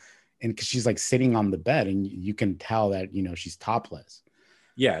tell. And because she's like sitting on the bed and you can tell that, she's topless.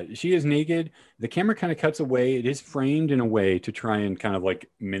 Yeah, she is naked. The camera kind of cuts away. It is framed in a way to try and kind of like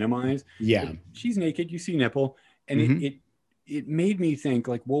minimize. Yeah. She's naked. You see nipple. And it made me think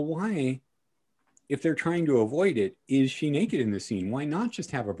like, well, why? If they're trying to avoid it, is she naked in the scene? Why not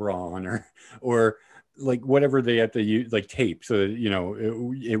just have a bra on her, or like whatever they have to use, like tape, so that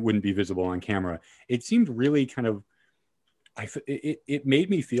it wouldn't be visible on camera? It seemed really kind of, it made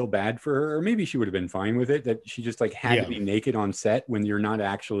me feel bad for her, or maybe she would have been fine with it, that she just like had to be naked on set when you're not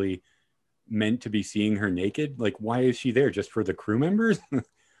actually meant to be seeing her naked. Like, why is she there? Just for the crew members?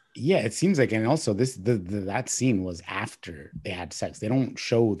 Yeah, it seems like, and also that scene was after they had sex. They don't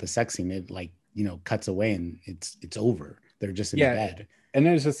show the sex scene. It like cuts away and it's over. They're just in bed. And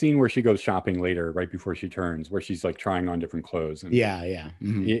there's a scene where she goes shopping later, right before she turns, where she's like trying on different clothes. And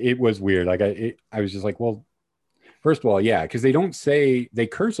it was weird. Like I was just like, well, first of all, yeah, because they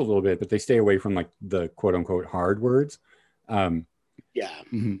curse a little bit, but they stay away from like the quote unquote hard words. And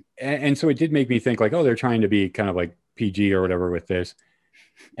so it did make me think like, oh, they're trying to be kind of like PG or whatever with this.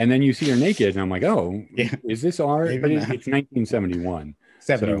 And then you see her naked, and I'm like, oh, is this R? But it's 1971.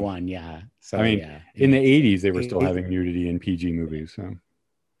 71, yeah. So I mean, in the 80s, they were still having nudity in PG movies. So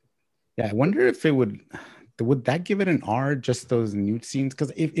yeah, I wonder if it would that give it an R, just those nude scenes?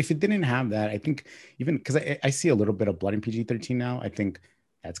 Because if it didn't have that, I think even because I see a little bit of blood in PG-13 now, I think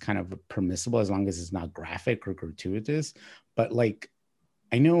that's kind of permissible as long as it's not graphic or gratuitous. But like,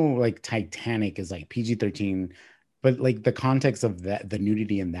 I know like Titanic is like PG-13, but like the context of that, the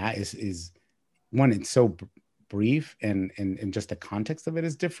nudity in that is one, it's so brief and just the context of it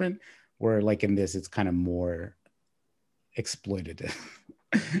is different, where like in this it's kind of more exploitative.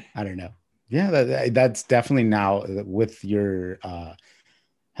 I don't know. Yeah, that's definitely now with your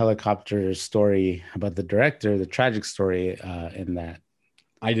helicopter story about the director, the tragic story in that.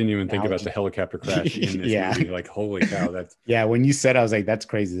 I didn't even think about the helicopter crash in this Yeah. movie. Like, holy cow, that's Yeah. When you said, I was like, that's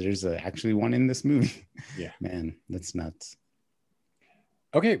crazy. There's actually one in this movie. yeah. Man, that's nuts.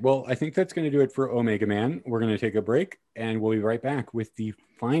 Okay, well, I think that's going to do it for Omega Man. We're going to take a break, and we'll be right back with the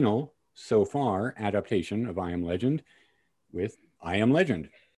final, so far, adaptation of I Am Legend with I Am Legend.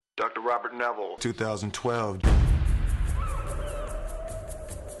 Dr. Robert Neville. 2012.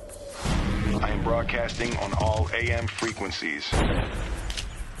 I am broadcasting on all AM frequencies.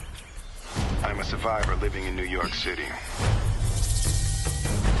 I'm a survivor living in New York City.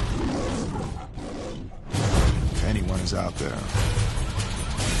 If anyone is out there,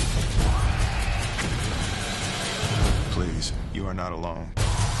 please, you are not alone.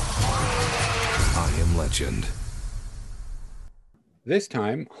 I Am Legend. This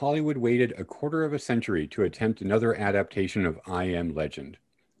time, Hollywood waited a quarter of a century to attempt another adaptation of I Am Legend.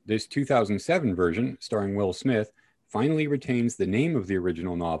 This 2007 version, starring Will Smith, finally retains the name of the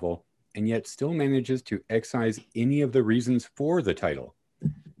original novel and yet still manages to excise any of the reasons for the title.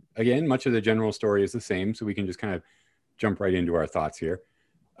 Again, much of the general story is the same, so we can just kind of jump right into our thoughts here.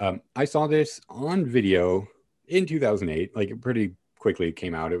 I saw this on video in 2008, like it pretty quickly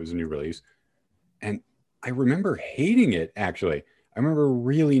came out. It was a new release. And I remember hating it, actually. I remember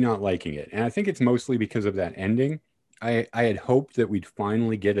really not liking it. And I think it's mostly because of that ending. I had hoped that we'd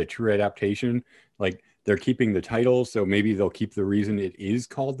finally get a true adaptation. Like they're keeping the title, so maybe they'll keep the reason it is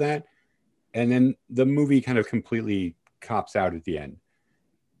called that. And then the movie kind of completely cops out at the end.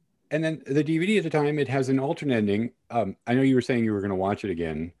 And then the DVD at the time, it has an alternate ending. I know you were saying you were going to watch it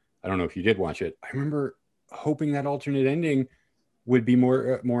again. I don't know if you did watch it. I remember hoping that alternate ending would be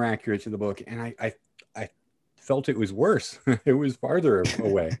more accurate to the book. And I felt it was worse. It was farther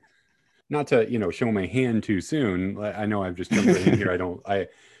away. Not to, show my hand too soon. I know I've just jumped right in here.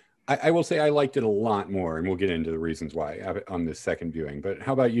 I will say I liked it a lot more, and we'll get into the reasons why on this second viewing. But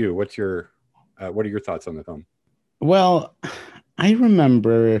how about you? What are your thoughts on the film? Well, I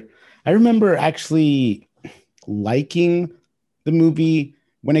remember actually liking the movie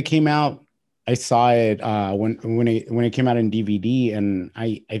when it came out. I saw it when it came out in DVD, and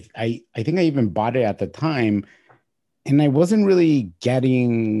I think I even bought it at the time, and I wasn't really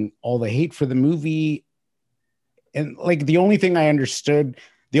getting all the hate for the movie. And like the only thing I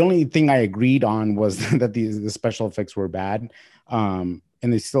agreed on was that the special effects were bad, and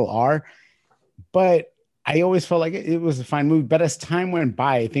they still are. But I always felt like it was a fine movie. But as time went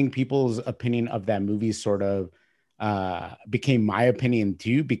by, I think people's opinion of that movie sort of became my opinion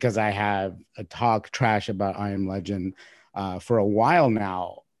too, because I have a talk trash about I Am Legend for a while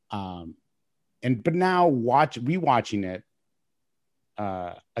now. But now rewatching it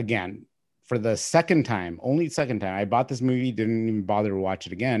again for the only second time. I bought this movie, didn't even bother to watch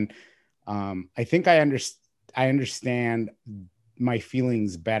it again. I think I understand my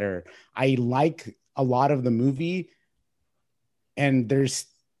feelings better. I like a lot of the movie, and there's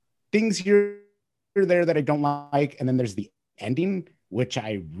things here or there that I don't like, and then there's the ending, which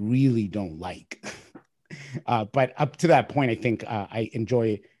I really don't like. But up to that point, I think I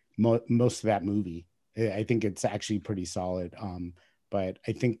enjoy most of that movie. I think it's actually pretty solid. But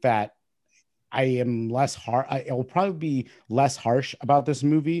I think that I am less hard. I will probably be less harsh about this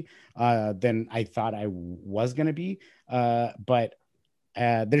movie than I thought I was going to be. But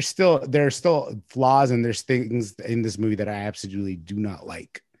there are still flaws, and there's things in this movie that I absolutely do not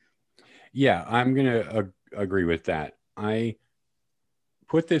like. Yeah, I'm going to agree with that. I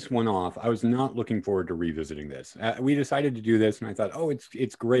put this one off. I was not looking forward to revisiting this. We decided to do this, and I thought, oh,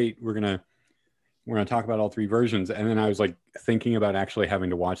 it's great. We're gonna talk about all three versions. And then I was like thinking about actually having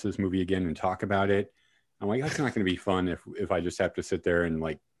to watch this movie again and talk about it. I'm like, that's not going to be fun if I just have to sit there and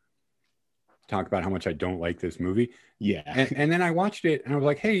like talk about how much I don't like this movie. Yeah. And then I watched it, and I was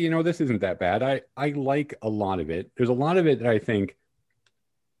like, hey, this isn't that bad. I like a lot of it. There's a lot of it that I think,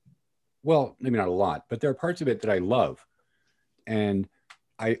 well, maybe not a lot, but there are parts of it that I love. And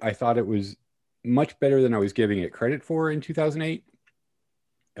I thought it was much better than I was giving it credit for in 2008.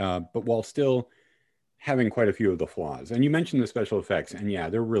 But while still having quite a few of the flaws. And you mentioned the special effects, and yeah,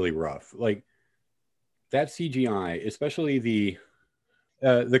 they're really rough. Like that CGI, especially the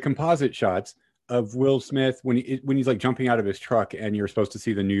composite shots of Will Smith when he's like jumping out of his truck, and you're supposed to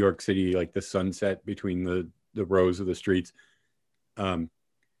see the New York City, like the sunset between the rows of the streets.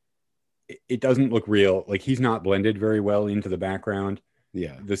 It doesn't look real. Like he's not blended very well into the background.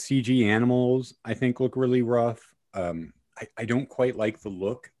 Yeah. The CG animals, I think, look really rough. I don't quite like the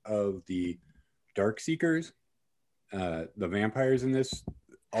look of the Dark Seekers, the vampires in this,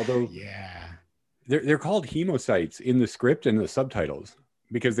 although yeah, they're called hemocytes in the script and the subtitles.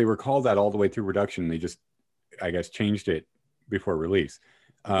 because they were called that all the way through production. They just, I guess, changed it before release.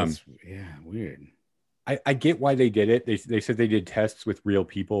 That's, weird. I get why they did it. They said they did tests with real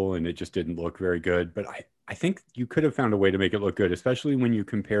people and it just didn't look very good. But I think you could have found a way to make it look good, especially when you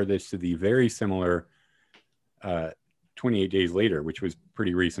compare this to the very similar 28 Days Later, which was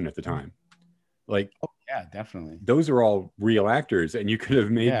pretty recent at the time. Like, oh yeah, definitely. Those are all real actors, and you could have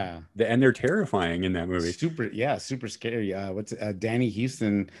made and they're terrifying in that movie. Super scary. Danny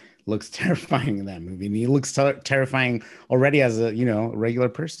Houston looks terrifying in that movie, and he looks terrifying already as a regular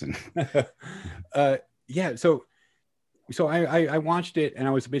person. So I watched it and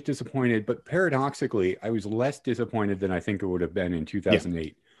I was a bit disappointed, but paradoxically, I was less disappointed than I think it would have been in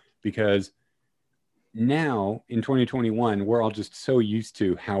 2008, because now in 2021, we're all just so used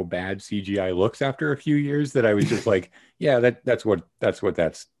to how bad CGI looks after a few years that I was just like, yeah, that's what that's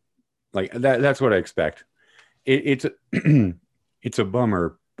like. That's what I expect. It's it's a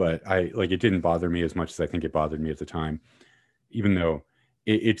bummer, but it didn't bother me as much as I think it bothered me at the time, even though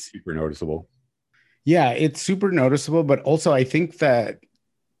it's super noticeable. Yeah, it's super noticeable, but also I think that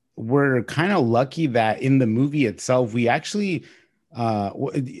we're kind of lucky that in the movie itself, we actually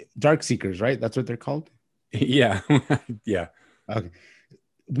Dark Seekers, right? That's what they're called. Yeah. Yeah. Okay.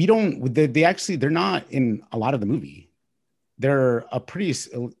 They're not in a lot of the movie. They're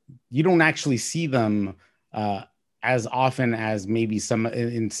you don't actually see them as often as maybe some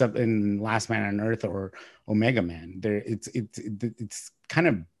in Last Man on Earth or Omega Man. It's kind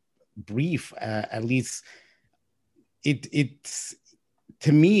of brief, at least it's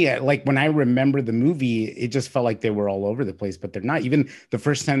to me, like when I remember the movie, it just felt like they were all over the place, but they're not. Even the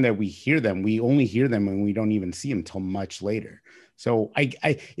first time that we hear them, we only hear them and we don't even see them till much later. So I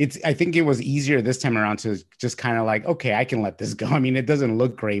think it was easier this time around to just kind of like, okay, I can let this go. I mean, it doesn't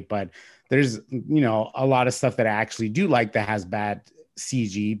look great, but there's a lot of stuff that I actually do like that has bad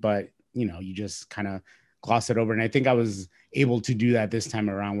CG, but you just kind of gloss it over. And I think I was able to do that this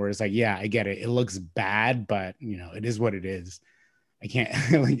time around, where it's like, yeah, I get it. It looks bad, but it is what it is. I can't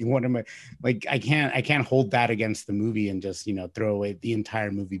I can't hold that against the movie and just throw away the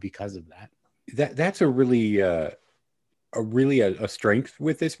entire movie because of that. That's a really a strength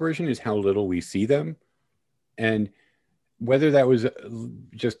with this version, is how little we see them, and whether that was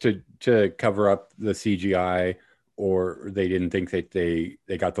just to cover up the CGI, or they didn't think that they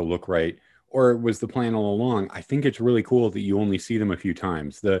got the look right, or it was the plan all along. I think it's really cool that you only see them a few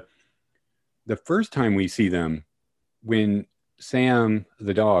times. The first time we see them, when Sam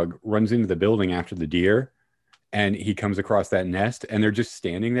the dog runs into the building after the deer and he comes across that nest and they're just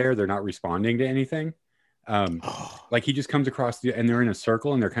standing there, they're not responding to anything. Like he just comes across and they're in a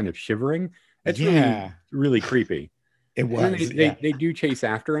circle and they're kind of shivering. It's really creepy. It was. They do chase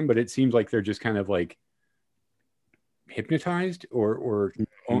after him, but it seems like they're just kind of like hypnotized or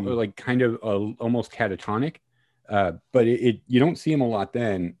like kind of almost catatonic. But you don't see him a lot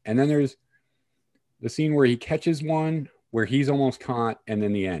then. And then there's the scene where he catches one, where he's almost caught, and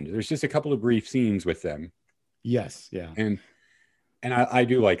then the end. There's just a couple of brief scenes with them. Yes, yeah. And I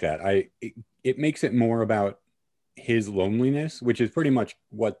do like that. It makes it more about his loneliness, which is pretty much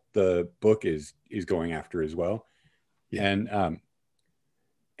what the book is going after as well. Yeah.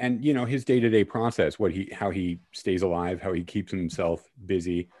 And his day-to-day process, how he stays alive, how he keeps himself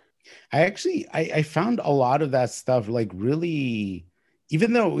busy. I found a lot of that stuff like really,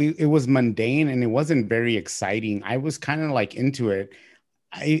 even though it was mundane and it wasn't very exciting, I was kind of like into it.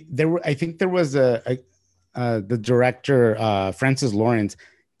 I think there was the director, Francis Lawrence,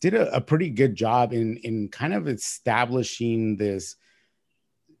 did a pretty good job in kind of establishing this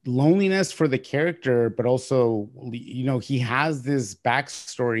loneliness for the character, but also, he has this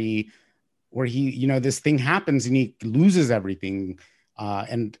backstory where he, this thing happens and he loses everything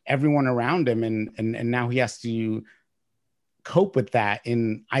and everyone around him. And now he has to cope with that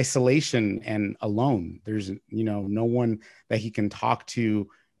in isolation and alone. There's no one that he can talk to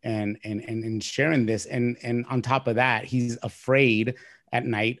and sharing this, and on top of that, he's afraid at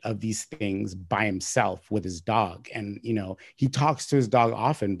night of these things by himself with his dog. And he talks to his dog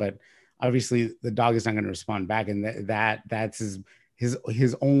often, but obviously the dog is not going to respond back, and that's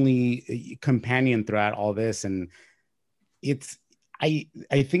his only companion throughout all this. And it's I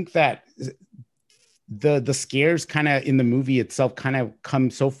think that the scares kind of in the movie itself kind of come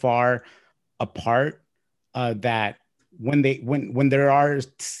so far apart that when there are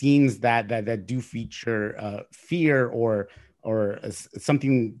scenes that do feature fear or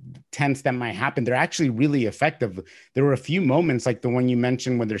something tense that might happen, they're actually really effective. There were a few moments like the one you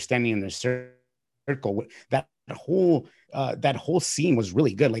mentioned when they're standing in the circle. That whole scene was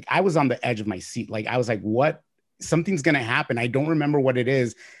really good. Like I was on the edge of my seat. Like I was like, what something's going to happen. I don't remember what it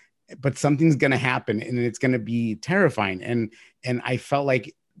is, but something's going to happen and it's going to be terrifying. And I felt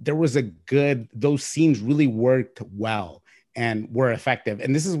like there was those scenes really worked well and were effective.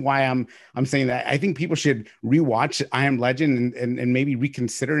 And this is why I'm saying that I think people should rewatch I Am Legend and maybe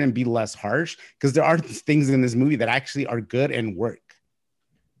reconsider and be less harsh, because there are things in this movie that actually are good and work.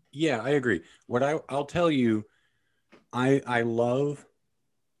 Yeah, I agree. What I'll tell you, I love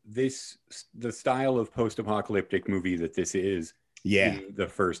the style of post-apocalyptic movie that this is. Yeah. In the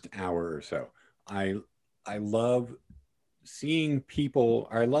first hour or so. I love seeing people.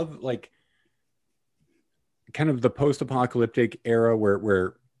 I love like kind of the post-apocalyptic era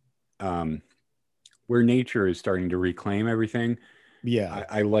where nature is starting to reclaim everything. Yeah.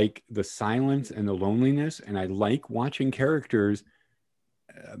 I like the silence and the loneliness, and I like watching characters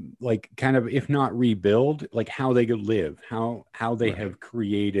like kind of, if not rebuild, like how they could live, how they have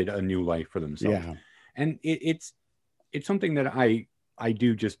created a new life for themselves. Yeah. And it's something that I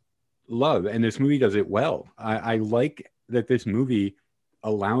do just love, and this movie does it well. I like that this movie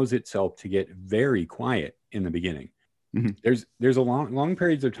allows itself to get very quiet in the beginning. Mm-hmm. There's a long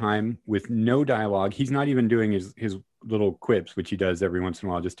periods of time with no dialogue. He's not even doing his little quips, which he does every once in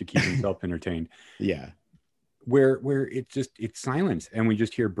a while just to keep himself entertained. Yeah. Where it's silence, and we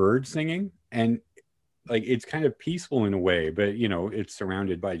just hear birds singing, and like it's kind of peaceful in a way, but you know, it's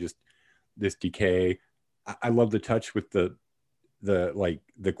surrounded by just this decay. I love the touch with the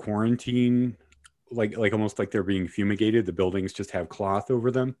quarantine, like almost like they're being fumigated. The buildings just have cloth over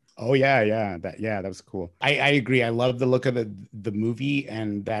them. Oh yeah. That was cool. I agree. I love the look of the movie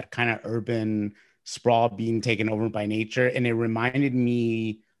and that kind of urban sprawl being taken over by nature. And it reminded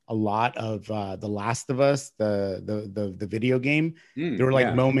me a lot of The Last of Us, the video game. There were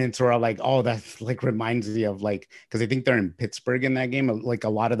like moments where I'm like, oh, that like reminds me of like, because I think they're in Pittsburgh in that game, like a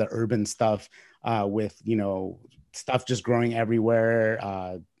lot of the urban stuff with, you know, stuff just growing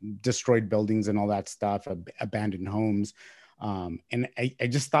everywhere, destroyed buildings and all that stuff, abandoned homes. And I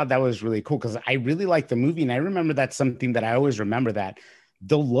just thought that was really cool because I really liked the movie. And I remember that's something that I always remember, that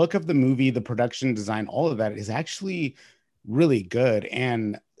the look of the movie, the production design, all of that is actually really good.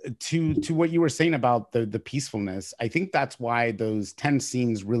 And to what you were saying about the peacefulness, I think that's why those 10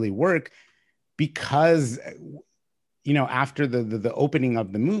 scenes really work, because, you know, after the opening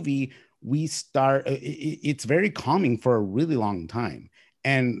of the movie, we start, it's very calming for a really long time.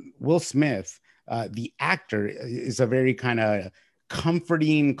 And Will Smith, the actor, is a very kind of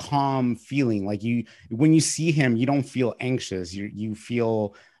comforting, calm feeling. Like when you see him, you don't feel anxious. You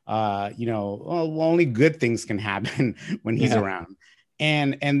feel, you know, well, only good things can happen when he's around.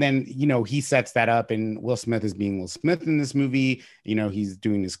 And then, you know, he sets that up, and Will Smith is being Will Smith in this movie. You know, he's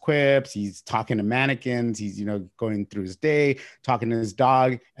doing his quips, he's talking to mannequins, he's, you know, going through his day, talking to his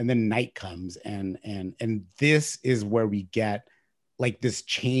dog, and then night comes. And this is where we get like this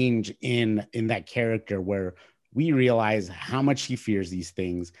change in that character, where we realize how much he fears these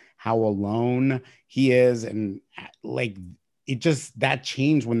things, how alone he is. And like, it just, that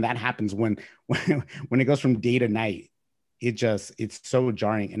change when that happens, when it goes from day to night, it's so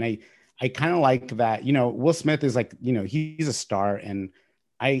jarring. And I kind of like that, you know, Will Smith is like, you know, he's a star. And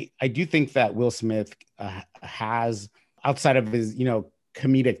I do think that Will Smith has, outside of his, you know,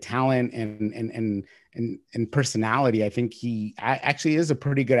 comedic talent and personality, I think he actually is a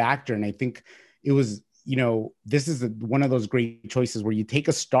pretty good actor. And I think it was, you know, this is one of those great choices where you take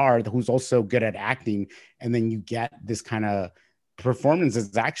a star who's also good at acting, and then you get this kind of performance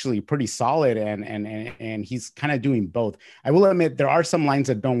is actually pretty solid, and he's kind of doing both. I will admit there are some lines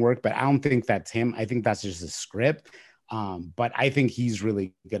that don't work, but I don't think that's him. I think that's just a script. But I think he's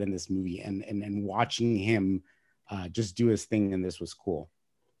really good in this movie, and watching him just do his thing in this was cool.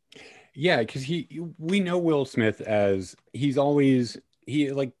 Yeah, because we know Will Smith as he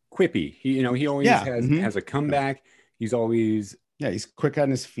like quippy. He always has a comeback. He's always he's quick on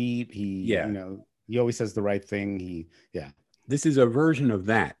his feet. You know, he always says the right thing. This is a version of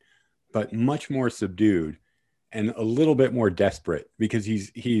that, but much more subdued and a little bit more desperate, because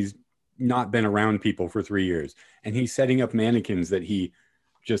he's not been around people for 3 years, and he's setting up mannequins that he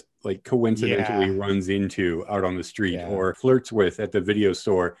just like coincidentally runs into out on the street or flirts with at the video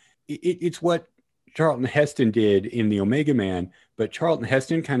store. It's what Charlton Heston did in The Omega Man, but Charlton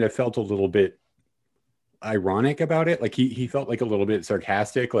Heston kind of felt a little bit ironic about it. Like he felt like a little bit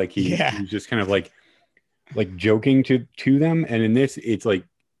sarcastic, like he was just kind of like joking to them. And in this, it's like,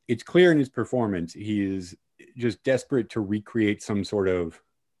 it's clear in his performance, he is just desperate to recreate some sort of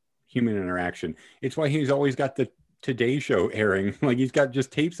human interaction. It's why he's always got the Today Show airing. Like he's got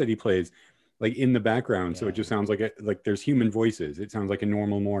just tapes that he plays like in the background. So it just sounds like there's human voices. It sounds like a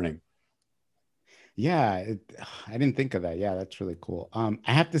normal morning. Yeah, I didn't think of that. Yeah, that's really cool.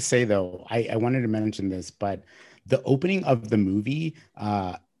 I have to say though, I wanted to mention this, but the opening of the movie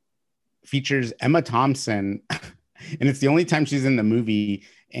features Emma Thompson, and it's the only time she's in the movie,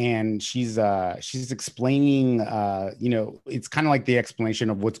 and she's explaining, it's kind of like the explanation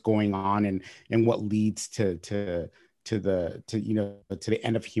of what's going on and what leads to the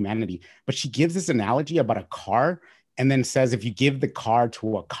end of humanity. But she gives this analogy about a car, and then says if you give the car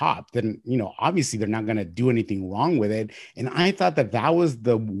to a cop, then obviously they're not going to do anything wrong with it. And I thought that was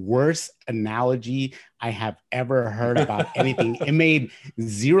the worst analogy I have ever heard about anything. It made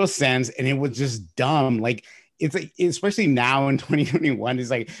zero sense, and it was just dumb. Like, it's like, especially now in 2021,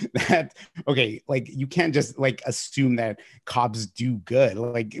 it's like that. Okay, like you can't just like assume that cops do good.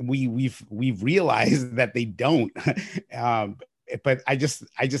 Like we've realized that they don't. But I just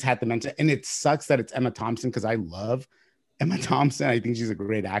had to mention, and it sucks that it's Emma Thompson because I love Emma Thompson. I think she's a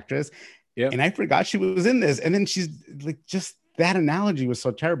great actress. Yeah. And I forgot she was in this. And then she's like, just that analogy was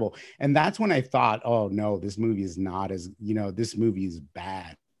so terrible. And that's when I thought, oh no, this movie is not as, this movie is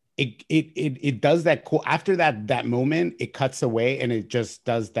bad. It does that cool after that moment, it cuts away and it just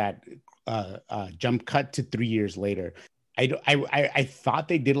does that jump cut to 3 years later. I thought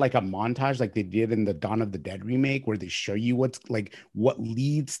they did like a montage like they did in the Dawn of the Dead remake where they show you what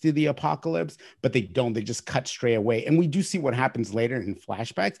leads to the apocalypse, but they don't. They just cut straight away. And we do see what happens later in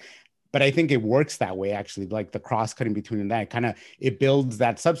flashbacks, but I think it works that way actually, like the cross cutting between that it builds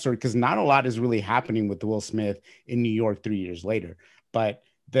that sub story because not a lot is really happening with Will Smith in New York 3 years later. But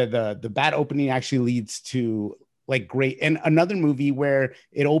the bad opening actually leads to like great, and another movie where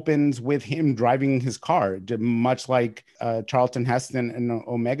it opens with him driving his car, much like Charlton Heston and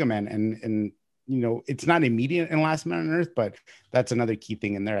Omega Man, and it's not immediate in Last Man on Earth, but that's another key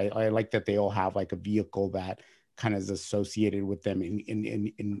thing in there. I like that they all have like a vehicle that kind of is associated with them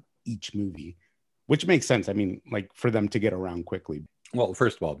in each movie, which makes sense. I mean, like for them to get around quickly. Well,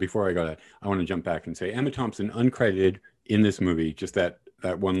 first of all, before I go to that, I want to jump back and say Emma Thompson uncredited in this movie, just that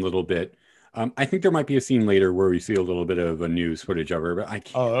one little bit. I think there might be a scene later where we see a little bit of a news footage of her, but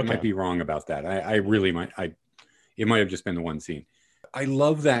I might be wrong about that. I really might. It might have just been the one scene. I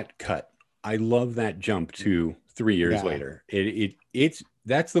love that cut. I love that jump to 3 years later.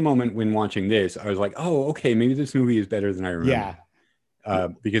 That's the moment when watching this, I was like, oh, okay, maybe this movie is better than I remember. Yeah.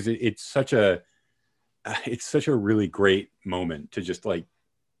 Because it's such a really great moment to just like,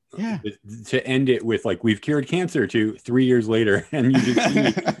 to end it with like, we've cured cancer to 3 years later, and you just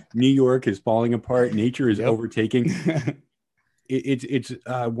see New York is falling apart, nature is overtaking. It's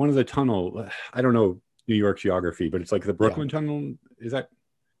one of the tunnel, I don't know New York geography, but it's like the Brooklyn Tunnel. Is that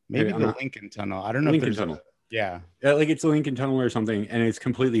maybe the Lincoln Tunnel? I don't know. Lincoln Tunnel. Like it's the Lincoln Tunnel or something, and it's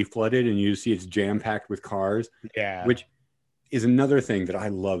completely flooded, and you see it's jam packed with cars. Which is another thing that I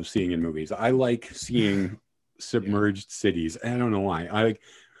love seeing in movies. I like seeing submerged cities. I don't know why.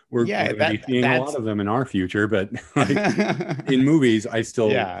 We're going to be seeing a lot of them in our future, but like, in movies, I still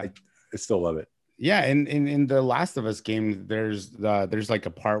love it. Yeah, and in the Last of Us game, there's like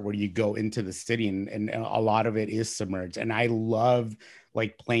a part where you go into the city, and a lot of it is submerged, and I love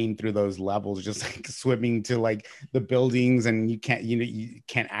like playing through those levels, just like swimming to like the buildings, and you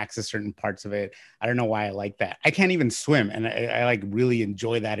can't access certain parts of it. I don't know why I like that. I can't even swim, and I like really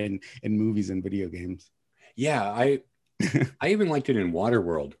enjoy that in movies and video games. Yeah, I even liked it in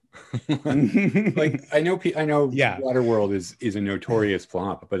Waterworld. Like I know Waterworld is a notorious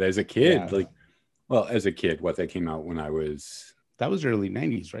flop, but as a kid, that came out when that was early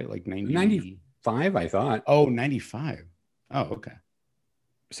 90s, right? Like 95, I thought. Oh, 95. Oh, okay.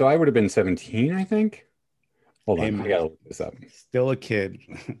 So I would have been 17, I think. Hold on, I gotta look this up. Still a kid.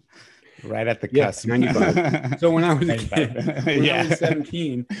 Right at the cusp. 95. So when I was a kid, I was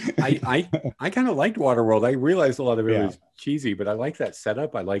 17, I kind of liked Waterworld. I realized a lot of it was cheesy, but I liked that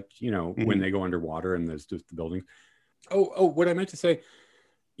setup. I liked, when they go underwater and there's just the buildings. Oh, what I meant to say,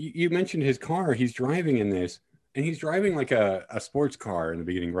 you mentioned his car. He's driving in this, and he's driving like a sports car in the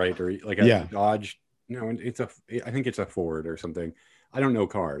beginning, right? Or like a Dodge. No, I think it's a Ford or something. I don't know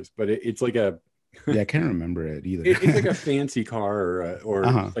cars, but it's like a. I can't remember it either. It's like a fancy car or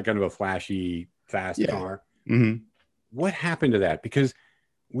like kind of a flashy, fast car. Mm-hmm. What happened to that? Because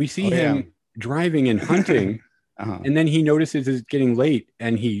we see him driving and hunting, and then he notices it's getting late,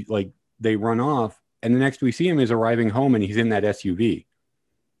 and they run off, and the next we see him is arriving home, and he's in that SUV.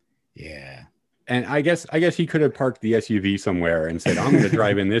 Yeah. And I guess he could have parked the SUV somewhere and said, "I'm going to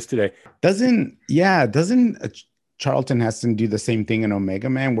drive in this today." Doesn't Charlton Heston do the same thing in Omega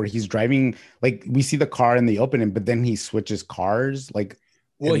Man, where he's driving, like we see the car in the opening, but then he switches cars, like.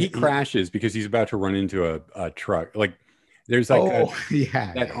 Well, he crashes because he's about to run into a truck. Like There's like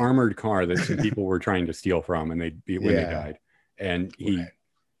yeah, that armored car that some people were trying to steal from, and they beat when they died, and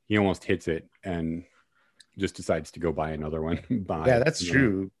he almost hits it and just decides to go buy another one. Yeah, that's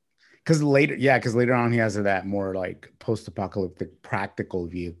true. Because later on he has that more like post-apocalyptic practical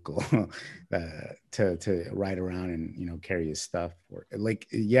vehicle to ride around and carry his stuff. Or like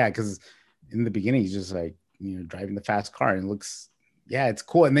because in the beginning he's just like driving the fast car and it looks it's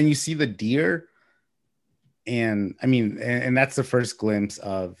cool. And then you see the deer, and I mean, and that's the first glimpse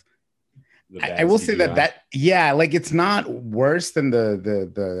of. I will say that like it's not worse than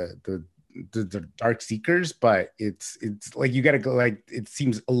the Dark Seekers, but it's like you gotta go, like it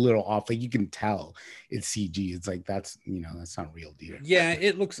seems a little off, like you can tell it's CG. It's like that's not real deer.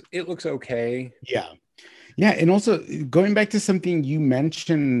 It looks okay. And also going back to something you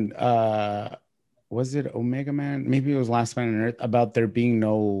mentioned, was it Omega Man, maybe it was Last Man on Earth, about there being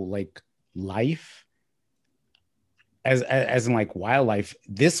no like life as in like wildlife.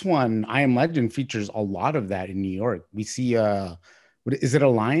 This one, I Am Legend, features a lot of that in New York. We see what is it, a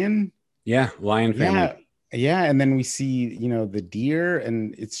lion? Lion family. And then we see the deer,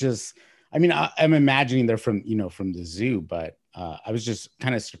 and it's just, I mean, I'm imagining they're from from the zoo, but I was just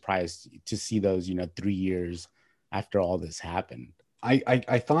kind of surprised to see those 3 years after all this happened.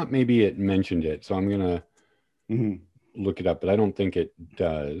 I thought maybe it mentioned it, so I'm gonna look it up, but I don't think it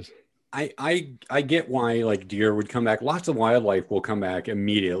does. I get why like deer would come back. Lots of wildlife will come back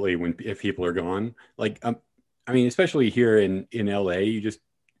immediately if people are gone. Like I mean, especially here in LA, you just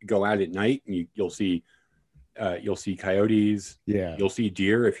go out at night and you'll see coyotes. You'll see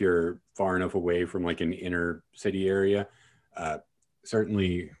deer if you're far enough away from like an inner city area.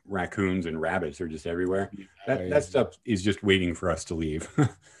 Certainly raccoons and rabbits are just everywhere. That stuff is just waiting for us to leave.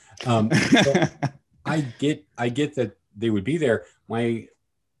 So I get that they would be there. My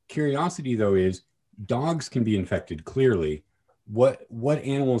curiosity though is dogs can be infected clearly. What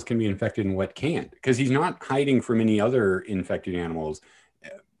animals can be infected and what can't? Because he's not hiding from any other infected animals.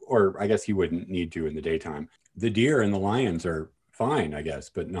 Or I guess he wouldn't need to in the daytime. The deer and the lions are fine, I guess,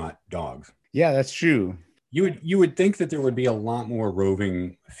 but not dogs. Yeah, that's true. You would think that there would be a lot more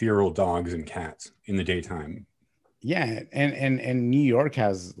roving feral dogs and cats in the daytime. Yeah, and New York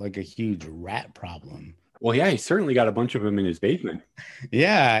has like a huge rat problem. Well, yeah, he certainly got a bunch of them in his basement.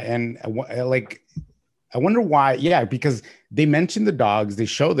 Yeah, and like I wonder why. Yeah, because they mention the dogs, they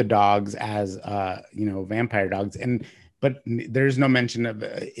show the dogs as vampire dogs, but there's no mention of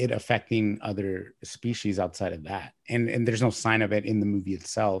it affecting other species outside of that. And there's no sign of it in the movie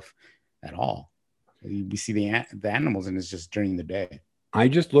itself at all. We see the animals, and it's just during the day. I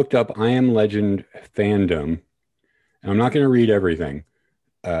just looked up I Am Legend fandom, and I'm not going to read everything.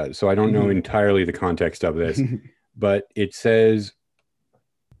 So I don't know entirely the context of this, but it says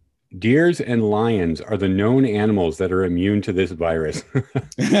deers and lions are the known animals that are immune to this virus.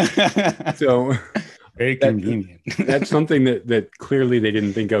 So very convenient. That's something that clearly they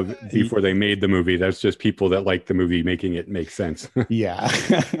didn't think of before they made the movie. That's just people that like the movie making it make sense. Yeah.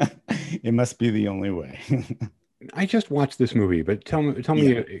 It must be the only way. I just watched this movie, but tell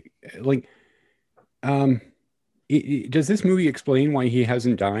me like does this movie explain why he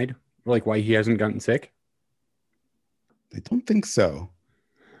hasn't died? Like why he hasn't gotten sick? I don't think so.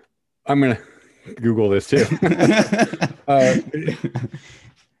 I'm going to Google this too.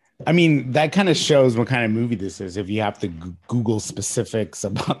 I mean, that kind of shows what kind of movie this is if you have to Google specifics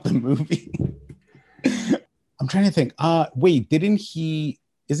about the movie. I'm trying to think. Wait, isn't he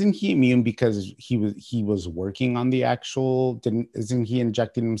immune because he was working on the actual, isn't he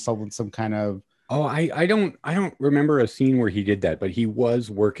injecting himself with some kind of... Oh, I don't remember a scene where he did that, but he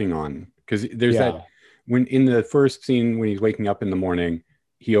was working on, because there's that when in the first scene when he's waking up in the morning,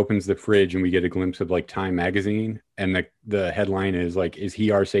 he opens the fridge and we get a glimpse of like Time magazine, and the headline is like, "Is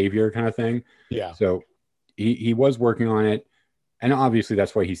he our savior?" kind of thing. Yeah. So he was working on it, and obviously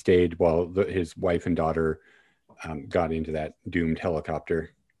that's why he stayed while his wife and daughter got into that doomed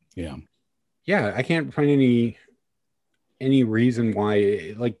helicopter. Yeah. Yeah, I can't find any reason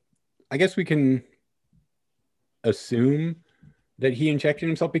why. Like, I guess we can assume that he injected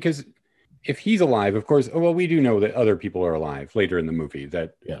himself, because if he's alive, of course, well, we do know that other people are alive later in the movie,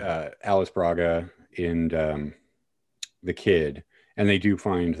 that Alice Braga and the kid, and they do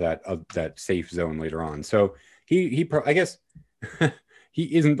find that safe zone later on. So I guess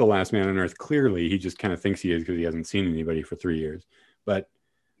he isn't the last man on Earth. Clearly, he just kind of thinks he is because he hasn't seen anybody for 3 years. But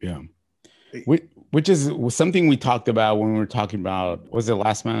yeah, which is something we talked about when we were talking about, was it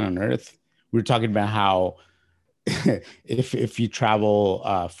Last Man on Earth? We were talking about how if you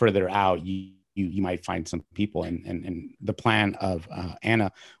travel further out, you you might find some people. And the plan of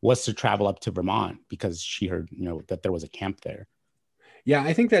Anna was to travel up to Vermont because she heard, that there was a camp there. Yeah,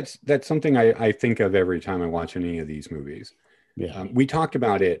 I think that's something I think of every time I watch any of these movies. Yeah. We talked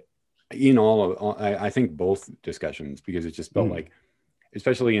about it in I think both discussions, because it just felt like,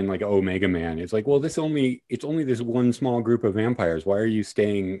 especially in like Omega Man, it's like, well, it's only this one small group of vampires. Why are you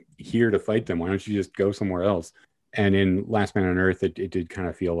staying here to fight them? Why don't you just go somewhere else? And in Last Man on Earth, it did kind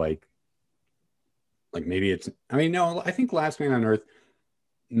of feel like maybe it's, no, I think Last Man on Earth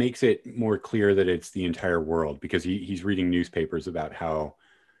makes it more clear that it's the entire world, because he's reading newspapers about how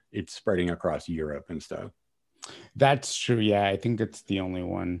it's spreading across Europe and stuff. That's true. Yeah, I think that's the only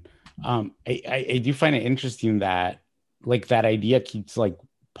one. I do find it interesting that like that idea keeps like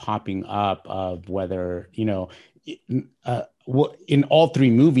popping up of whether, well, in all three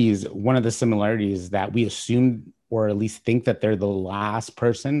movies, one of the similarities is that we assume, or at least think, that they're the last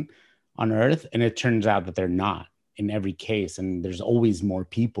person on Earth, and it turns out that they're not in every case, and there's always more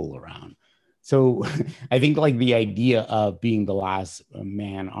people around. So I think like the idea of being the last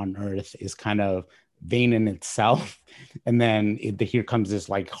man on Earth is kind of vain in itself. And then here comes this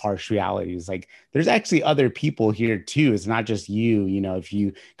like harsh reality. It's like there's actually other people here too. It's not just you. If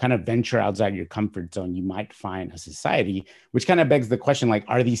you kind of venture outside your comfort zone, you might find a society, which kind of begs the question, like,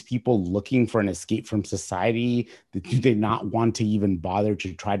 are these people looking for an escape from society? Do they not want to even bother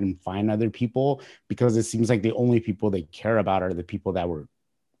to try to find other people? Because it seems like the only people they care about are the people that were,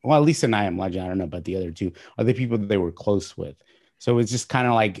 well, at least in I Am Legend, I don't know about the other two, are the people that they were close with. So it's just kind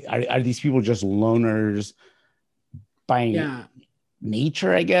of like, are these people just loners by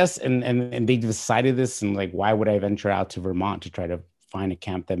nature, I guess? And they decided this, and like, why would I venture out to Vermont to try to find a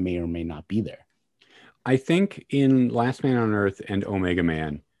camp that may or may not be there? I think in Last Man on Earth and Omega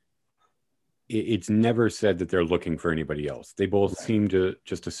Man, it's never said that they're looking for anybody else. They both seem to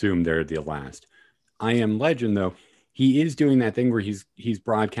just assume they're the last. I Am Legend, though, he is doing that thing where he's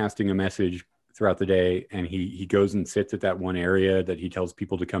broadcasting a message throughout the day, and he goes and sits at that one area that he tells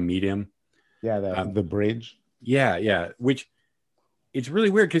people to come meet him. Yeah, the bridge. Yeah, which it's really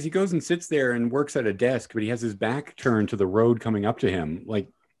weird because he goes and sits there and works at a desk, but he has his back turned to the road coming up to him. Like,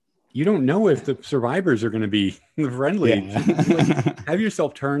 you don't know if the survivors are going to be friendly. Yeah. Like, have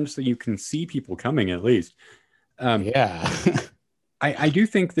yourself turned so you can see people coming at least. I do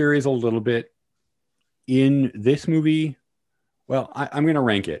think there is a little bit in this movie. Well, I'm going to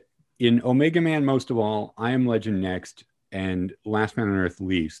rank it. In Omega Man, most of all, I Am Legend next, and Last Man on Earth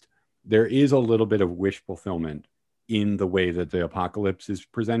least. There is a little bit of wish fulfillment in the way that the apocalypse is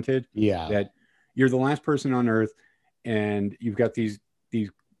presented. Yeah. That you're the last person on Earth, and you've got these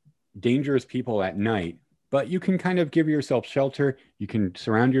dangerous people at night, but you can kind of give yourself shelter. You can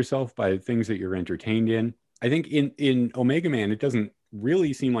surround yourself by things that you're entertained in. I think in Omega Man, it doesn't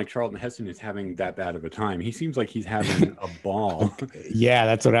really seem like Charlton Heston is having that bad of a time. He seems like he's having a ball. Yeah,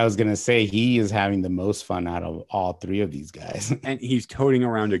 that's what I was gonna say. He is having the most fun out of all three of these guys. And he's toting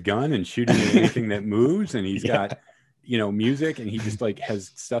around a gun and shooting at anything that moves, and he's got music, and he just like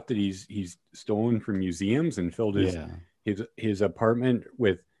has stuff that he's stolen from museums and filled his apartment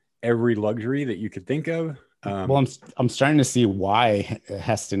with every luxury that you could think of. Well, I'm starting to see why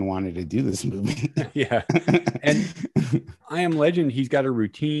Heston wanted to do this movie. Yeah. And I Am Legend, he's got a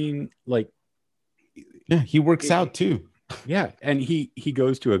routine. Like, yeah, he works out too. Yeah. And he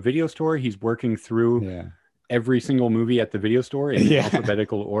goes to a video store. He's working through every single movie at the video store in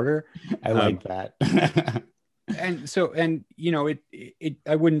alphabetical order. I like that. And so,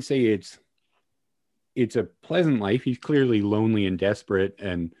 I wouldn't say it's a pleasant life. He's clearly lonely and desperate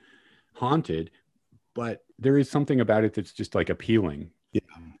and haunted, but there is something about it that's just like appealing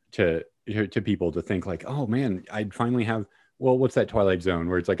to people, to think like, oh man, I'd finally have, well, what's that Twilight Zone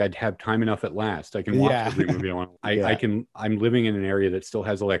where it's like, I'd have time enough at last. I can watch every movie I want. I'm living in an area that still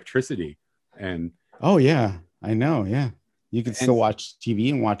has electricity. And oh yeah, I know. Yeah. You can still watch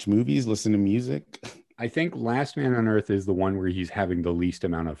TV and watch movies, listen to music. I think Last Man on Earth is the one where he's having the least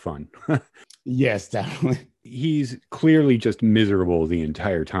amount of fun. Yes, definitely. He's clearly just miserable the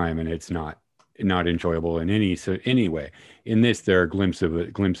entire time, and it's not enjoyable in any way. In this, there are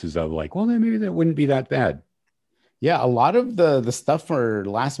glimpses of like, well, then maybe that wouldn't be that bad. Yeah, a lot of the stuff for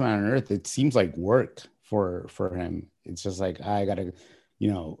Last Man on Earth, it seems like worked for him. It's just like, I gotta,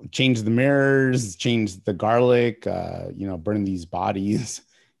 change the mirrors, change the garlic, burn these bodies.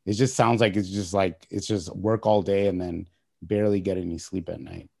 It just sounds like it's just work all day and then barely get any sleep at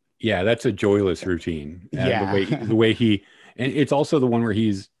night. Yeah, that's a joyless routine. Yeah. The way he, and it's also the one where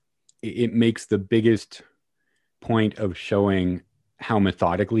it makes the biggest point of showing how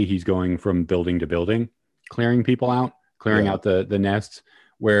methodically he's going from building to building, clearing people out, clearing out the nests,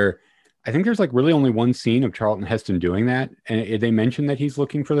 where I think there's like really only one scene of Charlton Heston doing that, and they mention that he's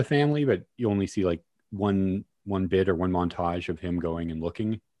looking for the family, but you only see like one bit or one montage of him going and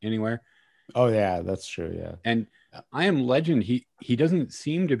looking anywhere. Oh yeah, that's true. Yeah. And I Am Legend, he doesn't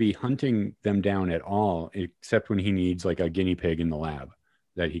seem to be hunting them down at all, except when he needs like a guinea pig in the lab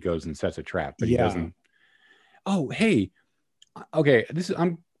that he goes and sets a trap, but he Yeah. doesn't. Oh, hey, okay, this is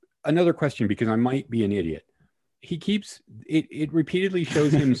I'm another question because I might be an idiot. He keeps it repeatedly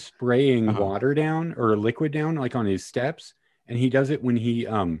shows him spraying water down or liquid down like on his steps, and he does it when he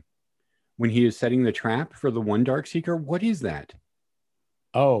is setting the trap for the one dark seeker. What is that?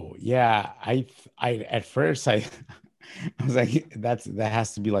 Oh yeah, I at first I I was like that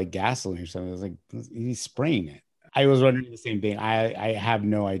has to be like gasoline or something. I was like he's spraying it. I was wondering the same thing. I have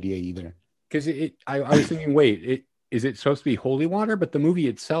no idea either. Because I was thinking, wait, is it supposed to be holy water? But the movie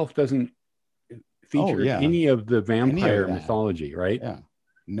itself doesn't feature any of the vampire mythology, right? Yeah.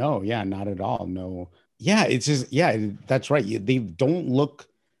 No, yeah, not at all. No. Yeah, it's just that's right. They don't look.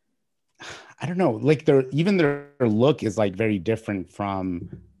 I don't know. Like their look is like very different from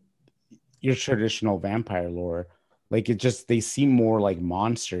your traditional vampire lore. Like they seem more like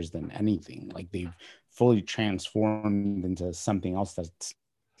monsters than anything. Like they've fully transformed into something else that's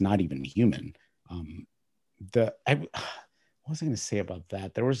not even human. What was I going to say about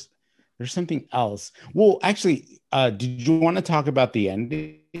that? There's something else. Well, actually, did you want to talk about the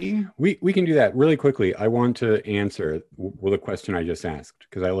ending? We can do that really quickly. I want to answer the question I just asked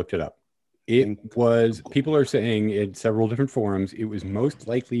because I looked it up. People are saying in several different forums, it was most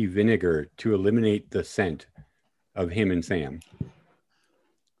likely vinegar to eliminate the scent of him and Sam.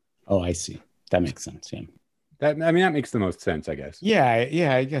 Oh, I see. That makes sense. Yeah. That makes the most sense, I guess. Yeah,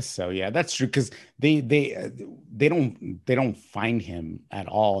 I guess so. Yeah, that's true because they don't find him at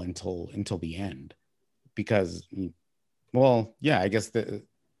all until the end, because, well, yeah, I guess the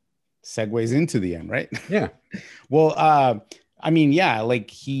segues into the end, right? Yeah. Well, I mean, yeah, like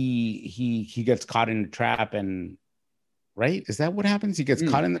he gets caught in a trap, and right, is that what happens? He gets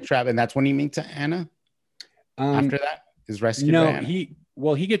caught in the trap, and that's when he meets Anna. After that, is rescued. No, by Anna?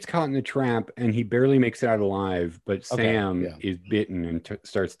 he gets caught in the trap and he barely makes it out alive, but Sam is bitten and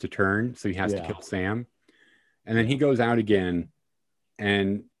starts to turn, so he has to kill Sam. And then he goes out again,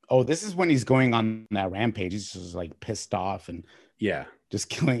 and this is when he's going on that rampage. He's just like pissed off and just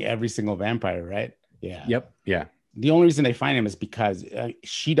killing every single vampire, right? Yeah. Yep. Yeah. The only reason they find him is because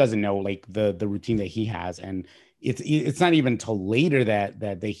she doesn't know like the routine that he has, and it's not even until later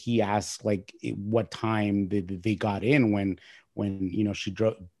that he asks like what time they got in when she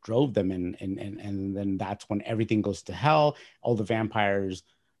drove them, and then that's when everything goes to hell. All the vampires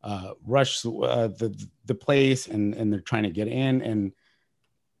rush the place, and they're trying to get in, and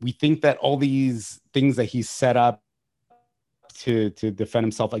we think that all these things that he set up to defend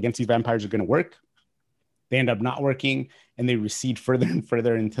himself against these vampires are going to work. They end up not working, and they recede further and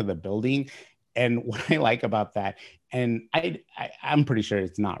further into the building. And what I like about that, and I'm pretty sure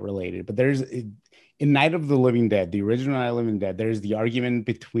it's not related, but in Night of the Living Dead, the original Night of the Living Dead, there's the argument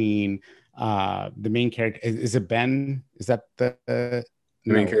between the main character. Is it Ben? Is that the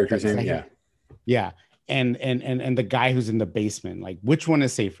main character's name? Yeah. Yeah. And the guy who's in the basement, like which one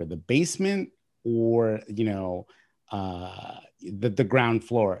is safer, the basement or, the ground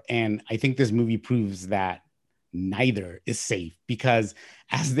floor? And I think this movie proves that neither is safe, because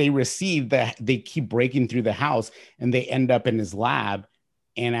as they receive that, they keep breaking through the house and they end up in his lab.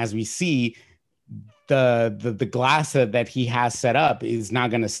 And as we see, the glass that he has set up is not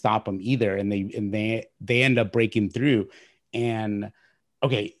going to stop them either, and they end up breaking through. And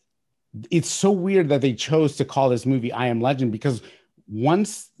okay, it's so weird that they chose to call this movie I Am Legend, because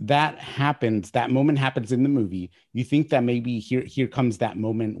once that happens, that moment happens in the movie, you think that maybe here comes that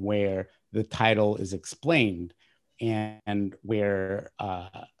moment where the title is explained, and where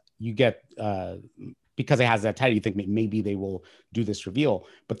you get because it has that title, you think maybe they will do this reveal.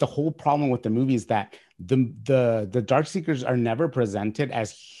 But the whole problem with the movie is that the Darkseekers are never presented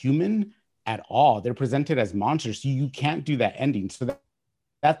as human at all. They're presented as monsters. So you can't do that ending. So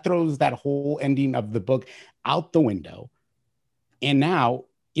that throws that whole ending of the book out the window. And now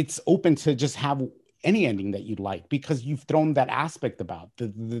it's open to just have any ending that you'd like, because you've thrown that aspect about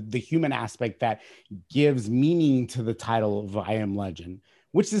the human aspect that gives meaning to the title of I Am Legend,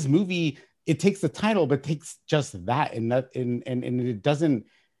 which this movie, it takes the title, but takes just that, and it doesn't.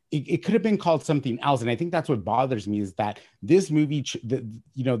 It could have been called something else, and I think that's what bothers me, is that this movie,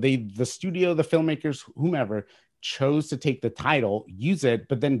 the studio, the filmmakers, whomever, chose to take the title, use it,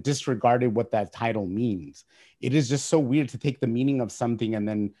 but then disregarded what that title means. It is just so weird to take the meaning of something and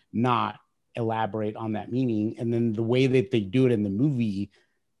then not elaborate on that meaning, and then the way that they do it in the movie,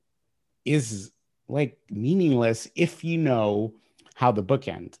 is like meaningless if you know how the book